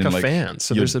I'm imagine like in, a like, fan,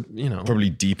 so your there's a probably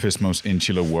deepest, most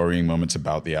insular, worrying moments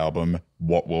about the album.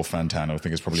 What will Fantano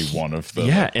think is probably one of the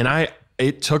and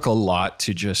it took a lot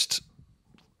to just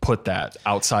put that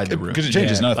outside the room because it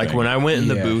changes nothing. Like when I went in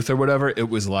the booth or whatever, it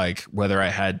was like whether I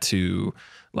had to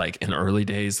like in early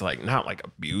days, like not like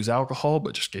abuse alcohol,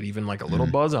 but just get even like a little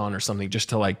buzz on or something just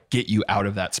to like get you out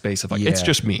of that space of like, it's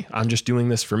just me. I'm just doing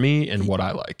this for me and what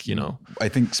I like, you know? I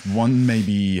think one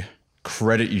maybe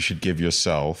credit you should give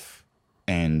yourself,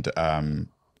 and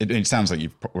it sounds like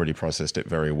you've already processed it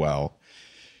very well,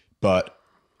 but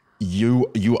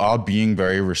you are being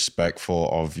very respectful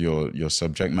of your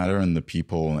subject matter and the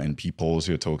people and peoples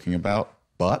you're talking about.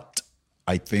 But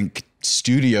I think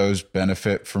studios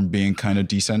benefit from being kind of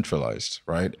decentralized,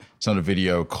 right? It's not a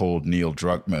video called Neil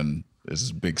Druckmann. This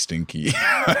is big stinky.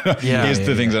 Here's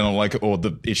the things I don't like, or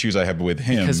the issues I have with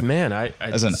him. Because man, I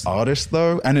as an artist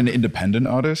though, and an independent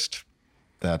artist,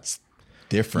 that's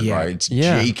different, right? It's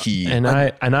Jakey. And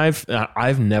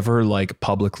I've never like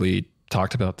publicly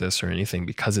talked about this or anything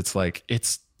because it's like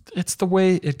it's the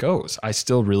way it goes. I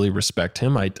still really respect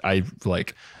him. I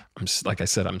like like I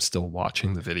said, I'm still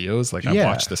watching the videos. Like I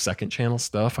watched the second channel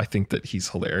stuff. I think that he's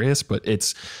hilarious, but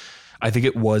I think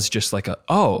it was just like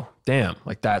oh damn,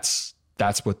 like that's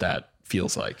what that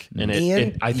feels like. And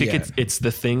I think it's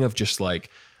the thing of just like,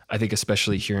 I think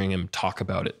especially hearing him talk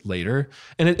about it later.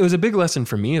 And it was a big lesson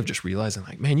for me of just realizing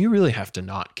like, man, you really have to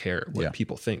not care what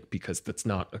people think because that's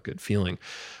not a good feeling.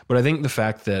 But I think the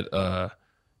fact that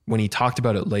when he talked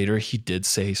about it later, he did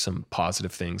say some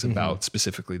positive things about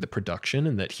specifically the production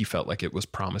and that he felt like it was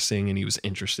promising and he was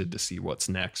interested to see what's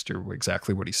next or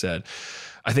exactly what he said.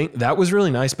 I think that was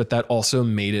really nice, but that also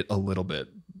made it a little bit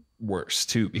worse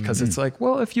too, because it's like,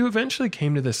 well, if you eventually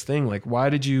came to this thing, like why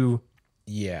did you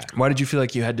feel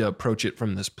like you had to approach it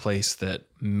from this place that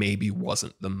maybe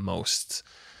wasn't the most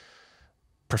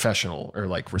professional or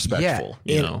like respectful,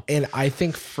 you know? And I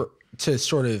think to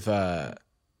sort of,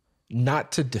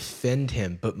 not to defend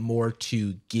him, but more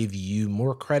to give you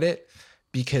more credit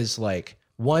because like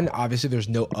one, obviously there's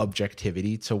no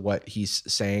objectivity to what he's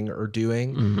saying or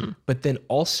doing, but then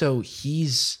also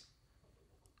he's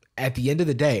at the end of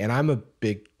the day, and I'm a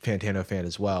big Fantano fan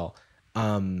as well.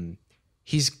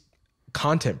 He's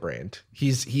content brand.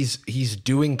 He's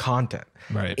doing content.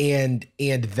 Right. And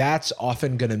that's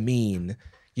often going to mean,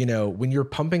 you know, when you're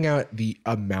pumping out the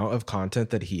amount of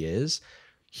content that he is,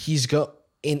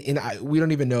 we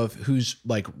don't even know who's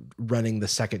like running the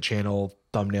second channel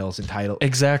thumbnails and title.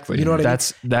 Exactly. You know what I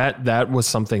mean? That was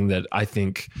something that I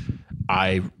think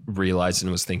I realized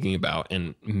and was thinking about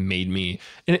and made me,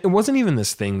 and it wasn't even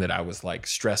this thing that I was like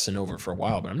stressing over for a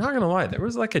while, but I'm not going to lie. There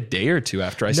was like a day or two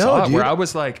after I saw it where I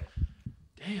was like,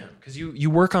 damn, because you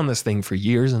work on this thing for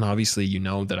years and obviously you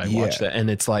know that I watched that. And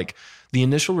it's like the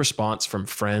initial response from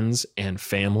friends and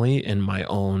family and my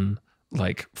own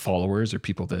like followers or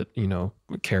people that, you know,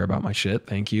 care about my shit,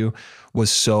 thank you, was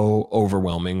so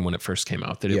overwhelming when it first came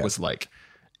out that it was like,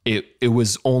 it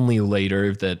was only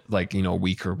later that like, you know, a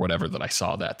week or whatever that I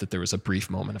saw that there was a brief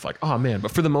moment of like, oh man,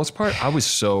 but for the most part, I was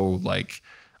so like,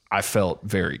 I felt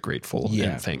very grateful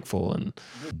and thankful. And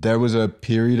there was a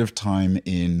period of time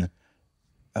in,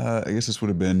 I guess this would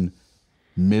have been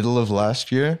middle of last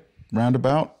year,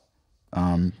 roundabout.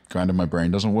 Granted, my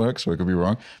brain doesn't work, so I could be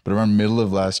wrong. But around middle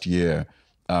of last year,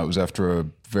 it was after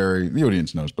the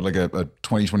audience knows, but like a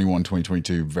 2021,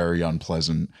 2022, very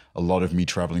unpleasant. A lot of me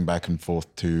traveling back and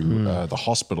forth to the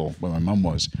hospital where my mum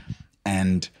was.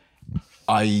 And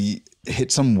I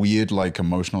hit some weird like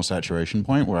emotional saturation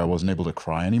point where I wasn't able to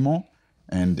cry anymore.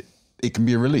 And it can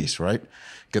be a release, right?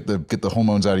 Get the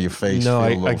hormones out of your face. No,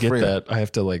 I get that. I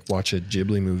have to like watch a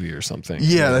Ghibli movie or something.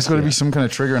 Yeah, that's got to be some kind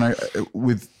of trigger. And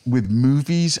with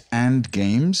movies and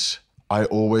games, I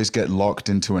always get locked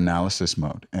into analysis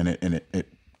mode, and it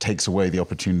takes away the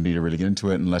opportunity to really get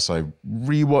into it unless I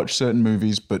rewatch certain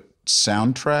movies. But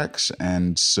soundtracks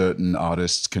and certain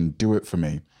artists can do it for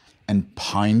me. And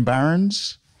Pine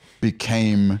Barrens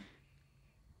became,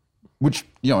 which,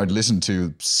 you know, I'd listened to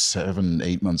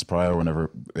 7-8 months prior,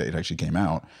 whenever it actually came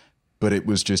out, but it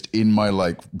was just in my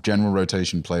like general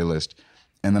rotation playlist.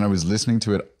 And then I was listening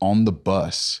to it on the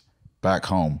bus back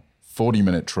home,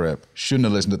 40-minute trip. Shouldn't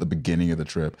have listened at the beginning of the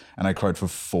trip. And I cried for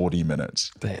 40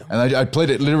 minutes. Damn. And I played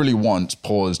it literally once,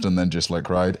 paused, and then just like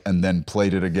cried, and then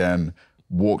played it again,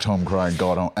 walked home crying,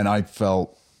 got home. And I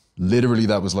felt literally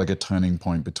that was like a turning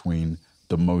point between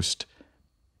the most,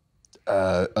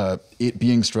 it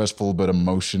being stressful, but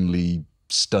emotionally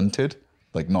stunted,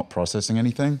 like not processing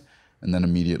anything. And then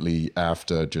immediately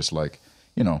after, just like,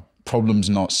 you know, problems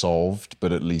not solved,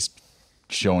 but at least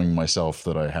showing myself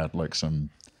that I had like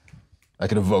I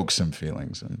could evoke some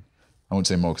feelings. And I won't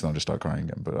say more because I'll just start crying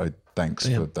again, but thanks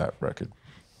for that record.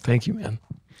 Thank you, man.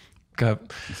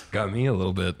 Got me a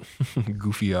little bit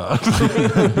goofy off.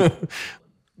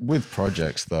 With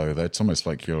projects though, that's almost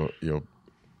like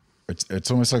it's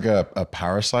almost like a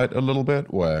parasite a little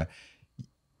bit, where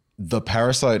the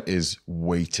parasite is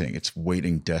waiting. It's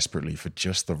waiting desperately for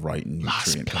just the right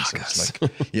nutrient. It's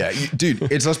like, yeah, dude,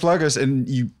 it's Las Plagas, and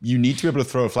you need to be able to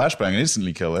throw a flashbang and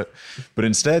instantly kill it. But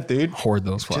instead, dude, hoard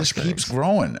those flashbangs. Just keeps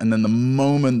growing. And then the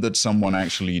moment that someone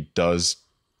actually does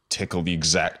tickle the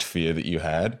exact fear that you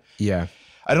had, yeah,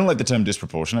 I don't like the term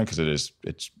disproportionate because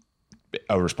it's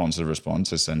a responsive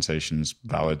response. A sensation's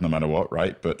valid no matter what,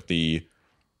 right? But the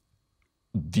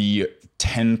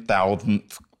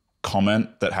 10,000th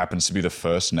comment that happens to be the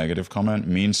first negative comment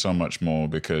means so much more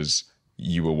because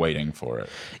you were waiting for it.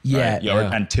 Yeah. Right? You're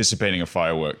anticipating a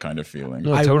firework kind of feeling.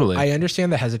 No, totally. I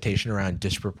understand the hesitation around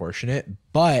disproportionate,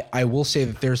 but I will say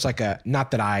that there's like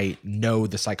not that I know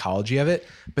the psychology of it,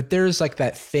 but there's like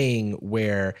that thing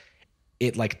where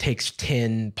it like takes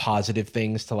 10 positive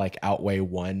things to like outweigh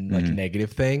one like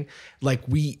negative thing. Like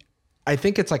I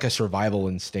think it's like a survival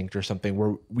instinct or something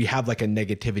where we have like a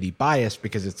negativity bias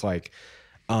because it's like,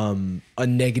 a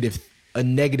negative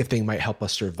thing might help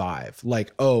us survive.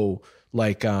 Like, how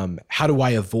do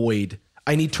I avoid?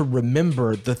 I need to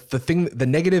remember the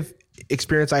negative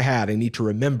experience I had. I need to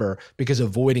remember because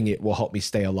avoiding it will help me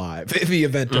stay alive in the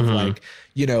event of like,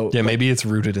 you know, yeah, maybe it's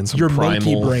rooted in some your primal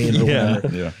monkey brain or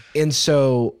whatever. Yeah. And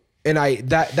so,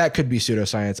 that could be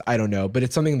pseudoscience. I don't know, but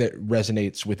it's something that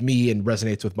resonates with me and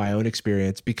resonates with my own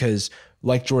experience because,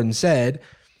 like Jordan said,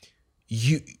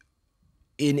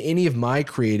 in any of my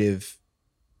creative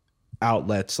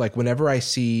outlets, like whenever I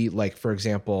see, like, for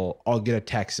example, I'll get a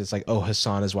text. It's like, oh,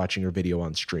 Hassan is watching your video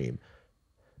on stream.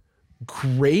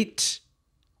 Great.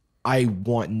 I don't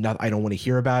want to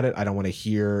hear about it. I don't want to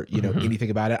hear, anything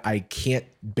about it. I can't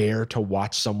bear to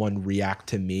watch someone react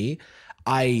to me.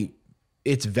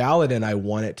 It's valid and I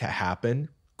want it to happen.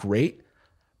 Great.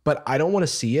 But I don't want to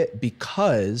see it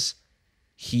because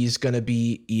he's going to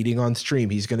be eating on stream.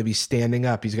 He's going to be standing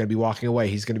up. He's going to be walking away.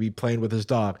 He's going to be playing with his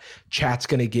dog. Chat's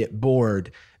going to get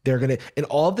bored. And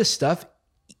all of this stuff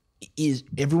is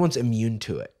everyone's immune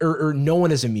to it or no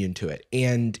one is immune to it.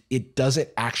 And it doesn't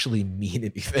actually mean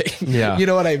anything. Yeah. You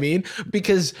know what I mean?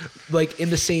 Because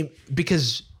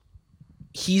because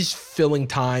he's filling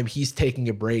time, he's taking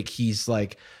a break. He's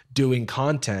like doing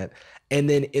content. And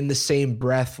then in the same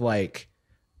breath, like,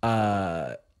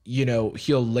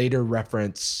 he'll later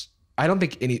reference, I don't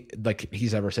think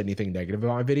he's ever said anything negative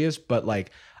about my videos, but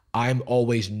like, I'm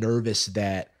always nervous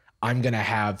that I'm going to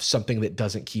have something that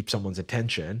doesn't keep someone's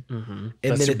attention. Mm-hmm. And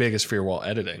that's then the biggest fear while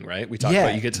editing, right? We talk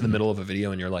about you get to the middle of a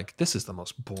video and you're like, this is the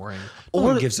most boring. No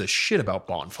one gives a shit about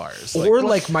bonfires.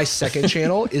 Like my second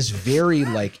channel is very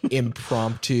like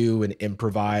impromptu and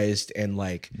improvised and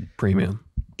like premium.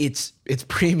 It's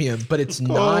premium, but it's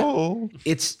not,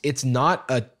 it's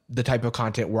not the type of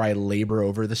content where I labor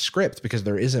over the script because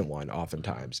there isn't one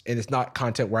oftentimes. And it's not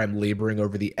content where I'm laboring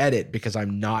over the edit because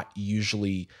I'm not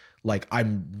usually like,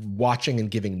 I'm watching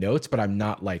and giving notes, but I'm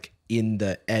not like in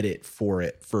the edit for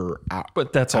it for hours.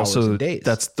 But that's also,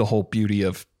 that's the whole beauty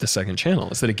of the second channel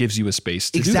is that it gives you a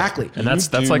space to do that. And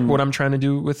that's like what I'm trying to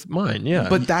do with mine. Yeah.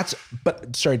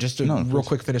 But sorry, just to real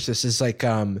quick finish this is like,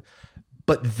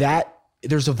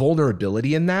 there's a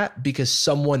vulnerability in that because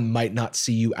someone might not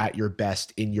see you at your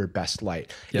best in your best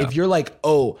light. Yeah. If you're like,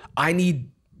 oh, I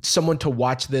need someone to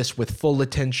watch this with full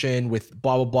attention with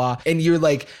blah, blah, blah. And you're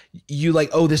like,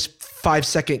 oh, this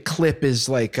 5-second clip is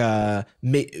like,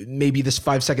 maybe this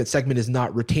 5-second segment is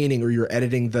not retaining, or you're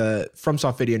editing the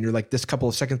FromSoft video and you're like, this couple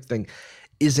of seconds thing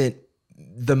isn't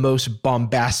the most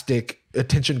bombastic,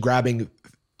 attention grabbing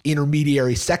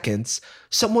intermediary seconds.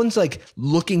 Someone's like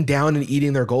looking down and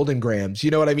eating their golden grams,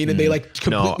 you know what I mean? And they like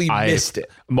completely missed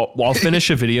it. I'll finish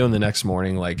a video in the next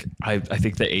morning. Like I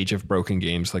think the Age of Broken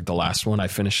Games, like the last one, I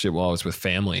finished it while I was with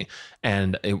family,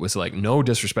 and it was like no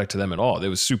disrespect to them at all. It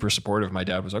was super supportive. My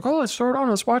dad was like, oh, let's throw it on,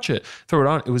 let's watch it, throw it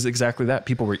on. It was exactly that.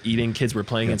 People were eating, kids were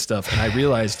playing and stuff. And I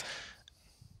realized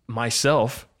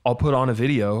myself, I'll put on a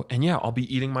video and I'll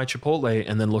be eating my Chipotle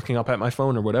and then looking up at my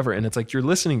phone or whatever. And it's like, you're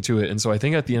listening to it. And so I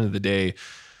think at the end of the day,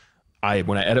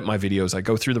 when I edit my videos, I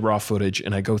go through the raw footage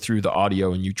and I go through the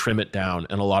audio and you trim it down.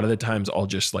 And a lot of the times I'll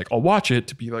just like, I'll watch it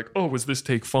to be like, oh, was this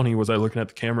take funny? Was I looking at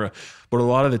the camera? But a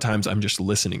lot of the times I'm just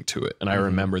listening to it. And I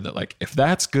remember that like, if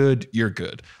that's good, you're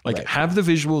good. Like have the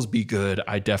visuals be good.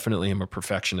 I definitely am a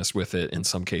perfectionist with it in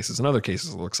some cases. In other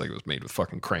cases, it looks like it was made with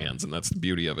fucking crayons and that's the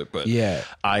beauty of it. But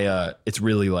it's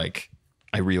really like,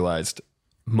 I realized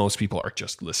most people are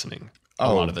just listening.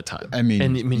 A lot of the time. I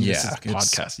mean, this is a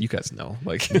podcast. You guys know,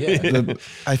 like,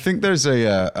 I think there's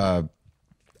I've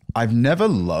never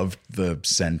loved the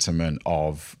sentiment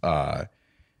of,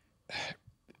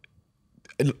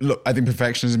 look, I think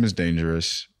perfectionism is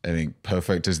dangerous. I think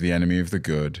perfect is the enemy of the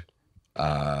good.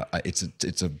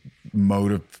 It's a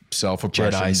mode of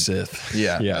self-oppression. Jedi Sith.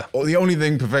 Yeah. Well, the only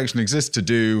thing perfection exists to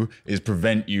do is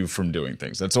prevent you from doing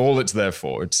things. That's all it's there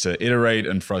for. It's to iterate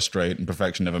and frustrate, and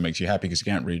perfection never makes you happy because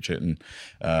you can't reach it. And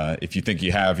if you think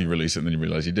you have, you release it and then you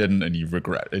realize you didn't and you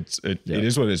regret. It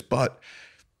is what it is. But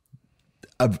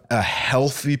a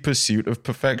healthy pursuit of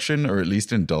perfection, or at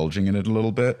least indulging in it a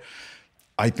little bit,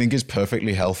 I think is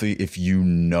perfectly healthy if you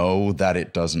know that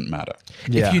it doesn't matter.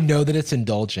 If you know that it's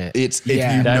indulgent. If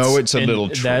you know it's a little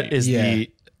treat. That is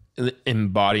the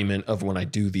embodiment of when I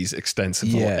do these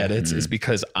extensive little edits is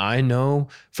because I know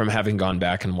from having gone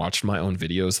back and watched my own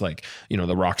videos, like, the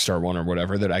Rockstar one or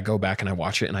whatever, that I go back and I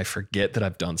watch it and I forget that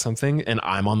I've done something and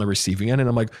I'm on the receiving end and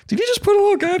I'm like, did you just put a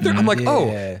little guy up there? I'm like,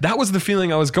 oh, that was the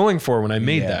feeling I was going for when I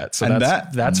made that. So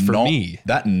that's for me.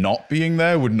 That not being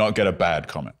there would not get a bad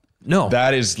comment. No,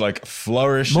 that is like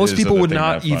flourish. Most people would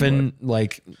not even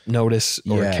like notice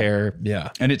or care.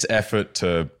 Yeah. And it's effort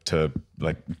to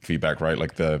like feedback, right?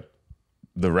 Like the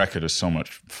record is so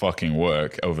much fucking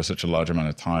work over such a large amount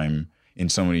of time in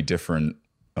so many different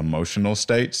emotional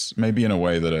states, maybe in a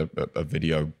way that a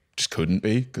video just couldn't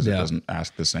be because it doesn't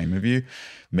ask the same of you.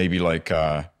 Maybe like,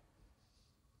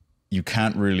 you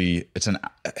can't really,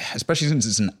 especially since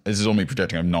this is all me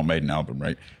projecting, I've not made an album,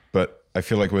 right? But I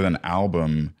feel like with an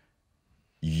album,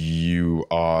 you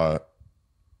are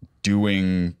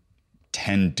doing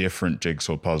 10 different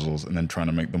jigsaw puzzles and then trying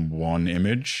to make them one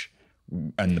image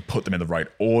and put them in the right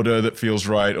order that feels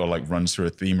right or like runs through a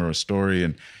theme or a story.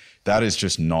 And that is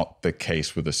just not the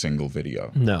case with a single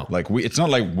video. No. Like it's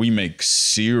not like we make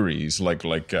series like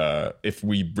if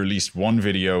we released one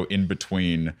video in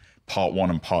between part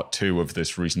 1 and part 2 of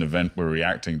this recent event we're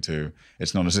reacting to,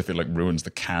 it's not as if it like ruins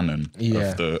the canon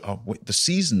of the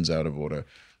season's out of order.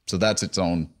 So that's its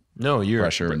own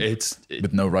pressure. It's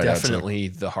with no right definitely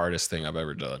answer. The hardest thing I've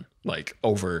ever done. Like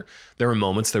there were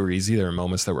moments that were easy, there were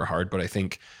moments that were hard, but I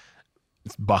think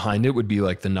behind it would be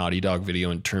like the Naughty Dog video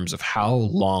in terms of how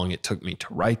long it took me to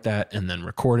write that and then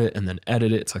record it and then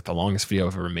edit it. It's like the longest video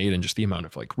I've ever made, and just the amount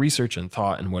of like research and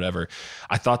thought and whatever.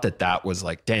 I thought that was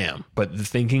like, damn. But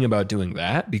thinking about doing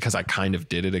that, because I kind of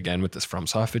did it again with this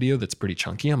FromSoft video that's pretty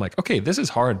chunky, I'm like, okay, this is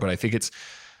hard, but I think it's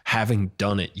having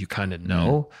done it, you kind of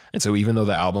know. And so even though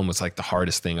the album was like the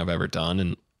hardest thing I've ever done,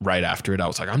 and right after it, I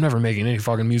was like, I'm never making any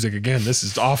fucking music again. This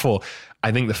is awful.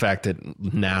 I think the fact that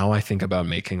now I think about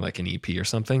making like an EP or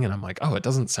something and I'm like, oh, it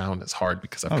doesn't sound as hard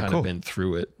because I've kind of been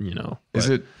through it,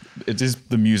 Is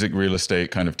the music real estate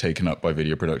kind of taken up by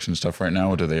video production stuff right now,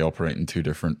 or do they operate in two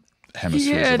different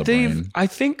hemispheres of the brain? I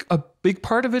think a big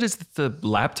part of it is that the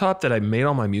laptop that I made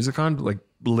all my music on, like,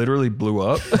 literally blew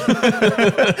up.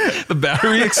 The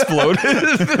battery exploded.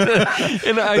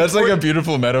 And that's like a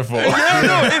beautiful metaphor.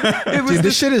 It was. Dude,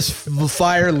 this shit is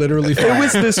fire, literally fire. It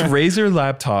was this Razer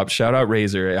laptop. Shout out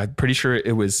Razer. I'm pretty sure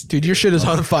it was. Dude, your shit is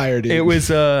on fire, dude. It was.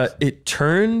 It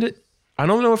turned. I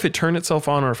don't know if it turned itself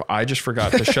on or if I just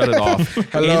forgot to shut it off.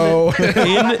 Hello.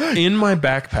 In my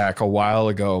backpack a while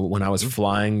ago when I was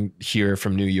flying here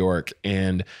from New York,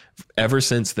 and ever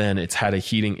since then it's had a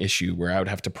heating issue where I would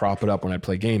have to prop it up when I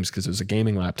play games because it was a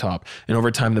gaming laptop, and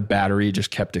over time the battery just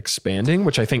kept expanding,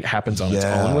 which I think happens on its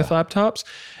own with laptops.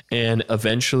 And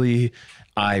eventually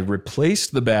I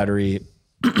replaced the battery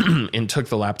and took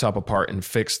the laptop apart and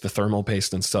fixed the thermal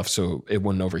paste and stuff so it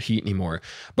wouldn't overheat anymore.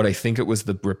 But I think it was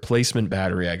the replacement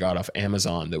battery I got off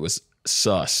Amazon that was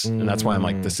sus. And that's why I'm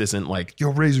like, this isn't like,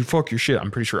 yo, Razer, fuck your shit.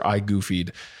 I'm pretty sure I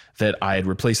goofied that I had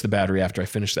replaced the battery after I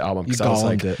finished the album. Because I was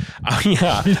like,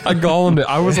 I gollemed it.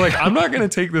 I was like, I'm not going to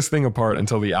take this thing apart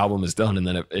until the album is done. And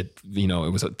then it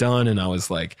was done. And I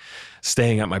was like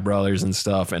staying at my brother's and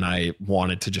stuff. And I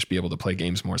wanted to just be able to play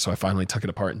games more. So I finally took it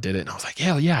apart and did it. And I was like,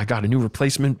 hell yeah, I got a new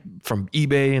replacement from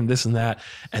eBay and this and that.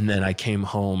 And then I came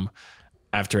home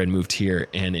after I'd moved here,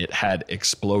 and it had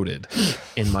exploded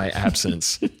in my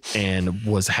absence and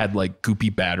had like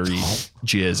goopy battery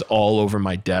jizz all over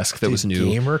my desk that was new.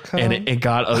 Gamer cum? And it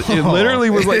literally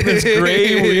was like this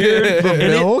gray weird.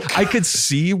 Milk? I could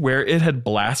see where it had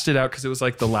blasted out because it was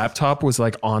like the laptop was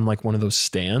like on like one of those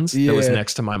stands that was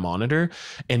next to my monitor,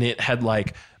 and it had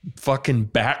like fucking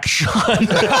back shot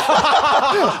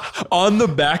on the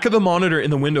back of the monitor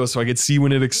in the window so I could see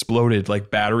when it exploded,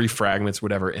 like battery fragments,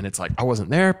 whatever. And it's like, I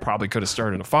wasn't there, probably could have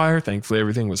started a fire. Thankfully,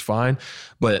 everything was fine.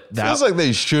 But that Feels like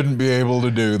they shouldn't be able to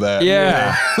do that.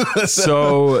 Yeah.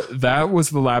 So that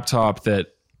was the laptop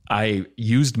that I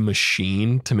used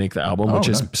Machine to make the album, which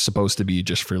is supposed to be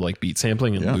just for like beat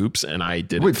sampling and loops. And I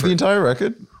did Wait, for the entire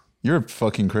record? You're a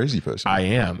fucking crazy person. I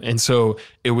am. And so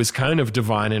it was kind of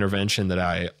divine intervention that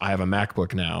I have a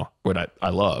MacBook now, what I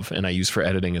love and I use for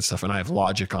editing and stuff. And I have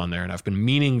Logic on there, and I've been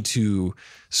meaning to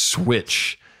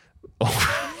switch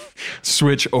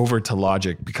over to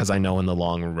Logic because I know in the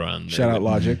long run, Shout out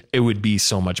Logic. It would be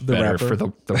so much better rapper. for the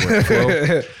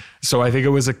workflow. So I think it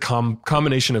was a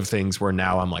combination of things where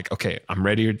now I'm like, okay, I'm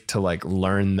ready to like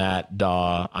learn that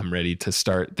DAW. I'm ready to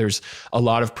start. There's a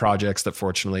lot of projects that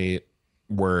fortunately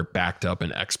were backed up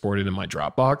and exported in my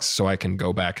Dropbox so I can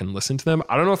go back and listen to them.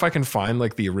 I don't know if I can find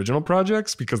like the original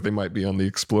projects because they might be on the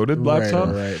exploded laptop.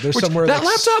 Right. There's somewhere that like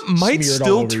laptop might smeared all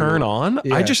still over turn on.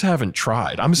 Yeah. I just haven't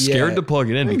tried. I'm scared to plug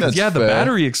it in because that's the fair.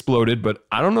 battery exploded, but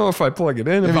I don't know if I plug it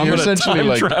in if I'm you're going to essentially time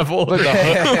like- travel. Like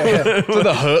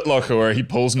the Hurt Locker where he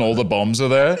pulls and all the bombs are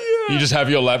there. You just have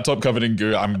your laptop covered in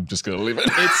goo. I'm just going to leave it.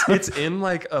 It's in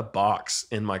like a box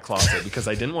in my closet because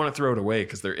I didn't want to throw it away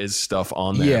because there is stuff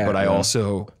on there. Yeah. But I also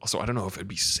I don't know if it'd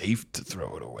be safe to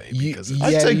throw it away because it's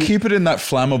I'd say keep it in that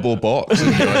flammable box in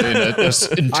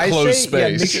a enclosed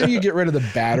space. make sure you get rid of the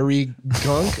battery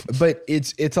gunk. But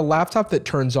it's a laptop that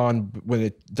turns on when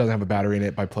it doesn't have a battery in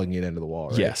it by plugging it into the wall.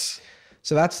 Right? yes.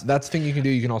 So that's the thing you can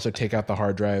do. You can also take out the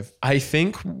hard drive. I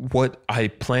think what I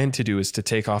plan to do is to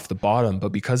take off the bottom,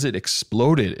 but because it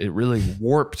exploded, it really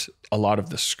warped a lot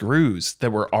of the screws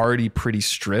that were already pretty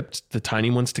stripped, the tiny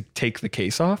ones to take the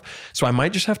case off. So I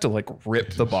might just have to like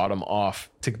rip the bottom off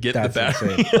to get the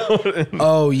battery out.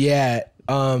 Oh yeah.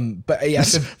 But yeah, at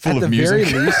the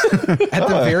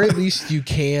very least, you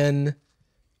can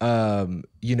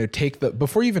take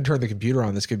before you even turn the computer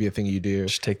on, this could be a thing you do.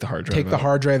 Just take the hard drive Take the out.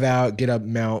 hard drive out, get a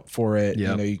mount for it.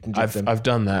 Yeah. You can get them. I've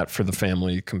done that for the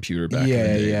family computer back in the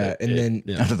day. Yeah. And then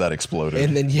After that exploded.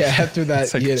 and then after that,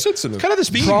 It's like, yeah, sits in the kind of this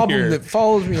beam problem here. that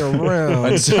follows me around.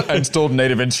 I installed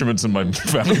Native Instruments in my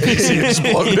family PC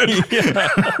exploded.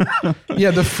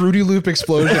 Yeah, the Fruity Loop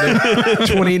explosion in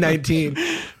 2019.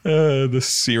 The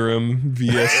Serum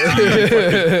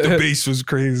VST. The bass was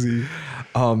crazy.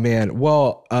 Oh man.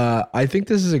 Well, I think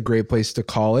this is a great place to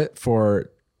call it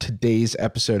for today's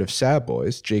episode of Sad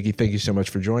Boys. Jakey, thank you so much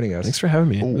for joining us. Thanks for having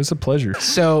me. It was a pleasure.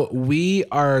 So we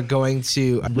are going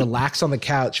to relax on the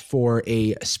couch for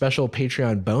a special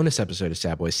Patreon bonus episode of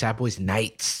Sad Boys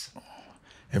Nights.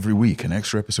 Every week, an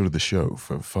extra episode of the show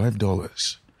for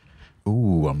 $5.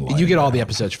 Ooh, I'm lying. You get all the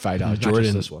episodes for $5, not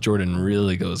just this one. Jordan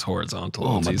really goes horizontal.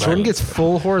 Oh, my Jordan gets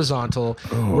full horizontal.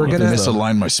 We're I gonna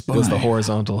misalign my spine. Does the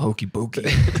horizontal hokey pokey.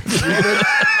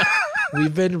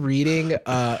 We've been reading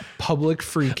public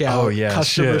freak out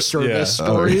customer service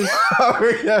stories.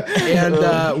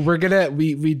 And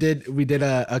we did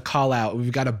a call out.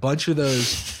 We've got a bunch of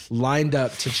those lined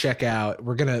up to check out.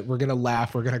 We're gonna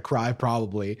laugh, we're gonna cry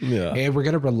probably. Yeah. And we're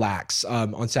gonna relax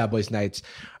on Sad Boys Nights.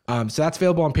 So that's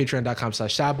available on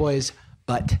patreon.com/sadboys.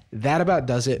 But that about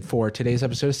does it for today's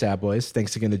episode of Sad Boys.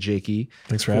 Thanks again to Jakey.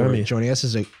 Thanks for having me. Joining us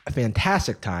is a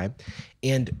fantastic time.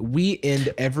 And we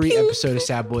end every episode of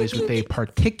Sad Boys with a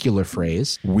particular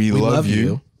phrase. We love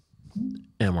you.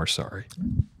 And we're sorry.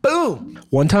 Boom.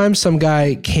 One time some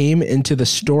guy came into the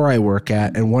store I work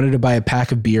at and wanted to buy a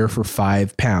pack of beer for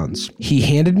 £5. He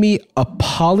handed me a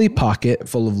Polly Pocket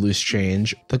full of loose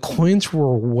change. The coins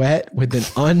were wet with an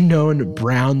unknown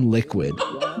brown liquid.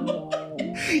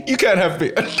 You can't have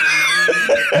beer.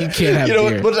 You can't have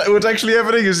beer. What's actually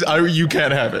happening is you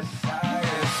can't have it.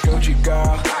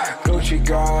 Gucci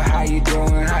girl, how you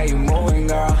doing? How you moving,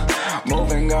 girl?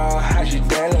 Moving, girl. How's your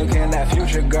day looking? That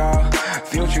future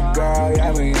girl,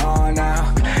 yeah, we on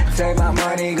now. Take my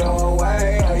money, go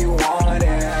away, all you want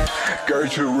it. Girl,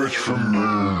 too rich for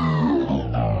me.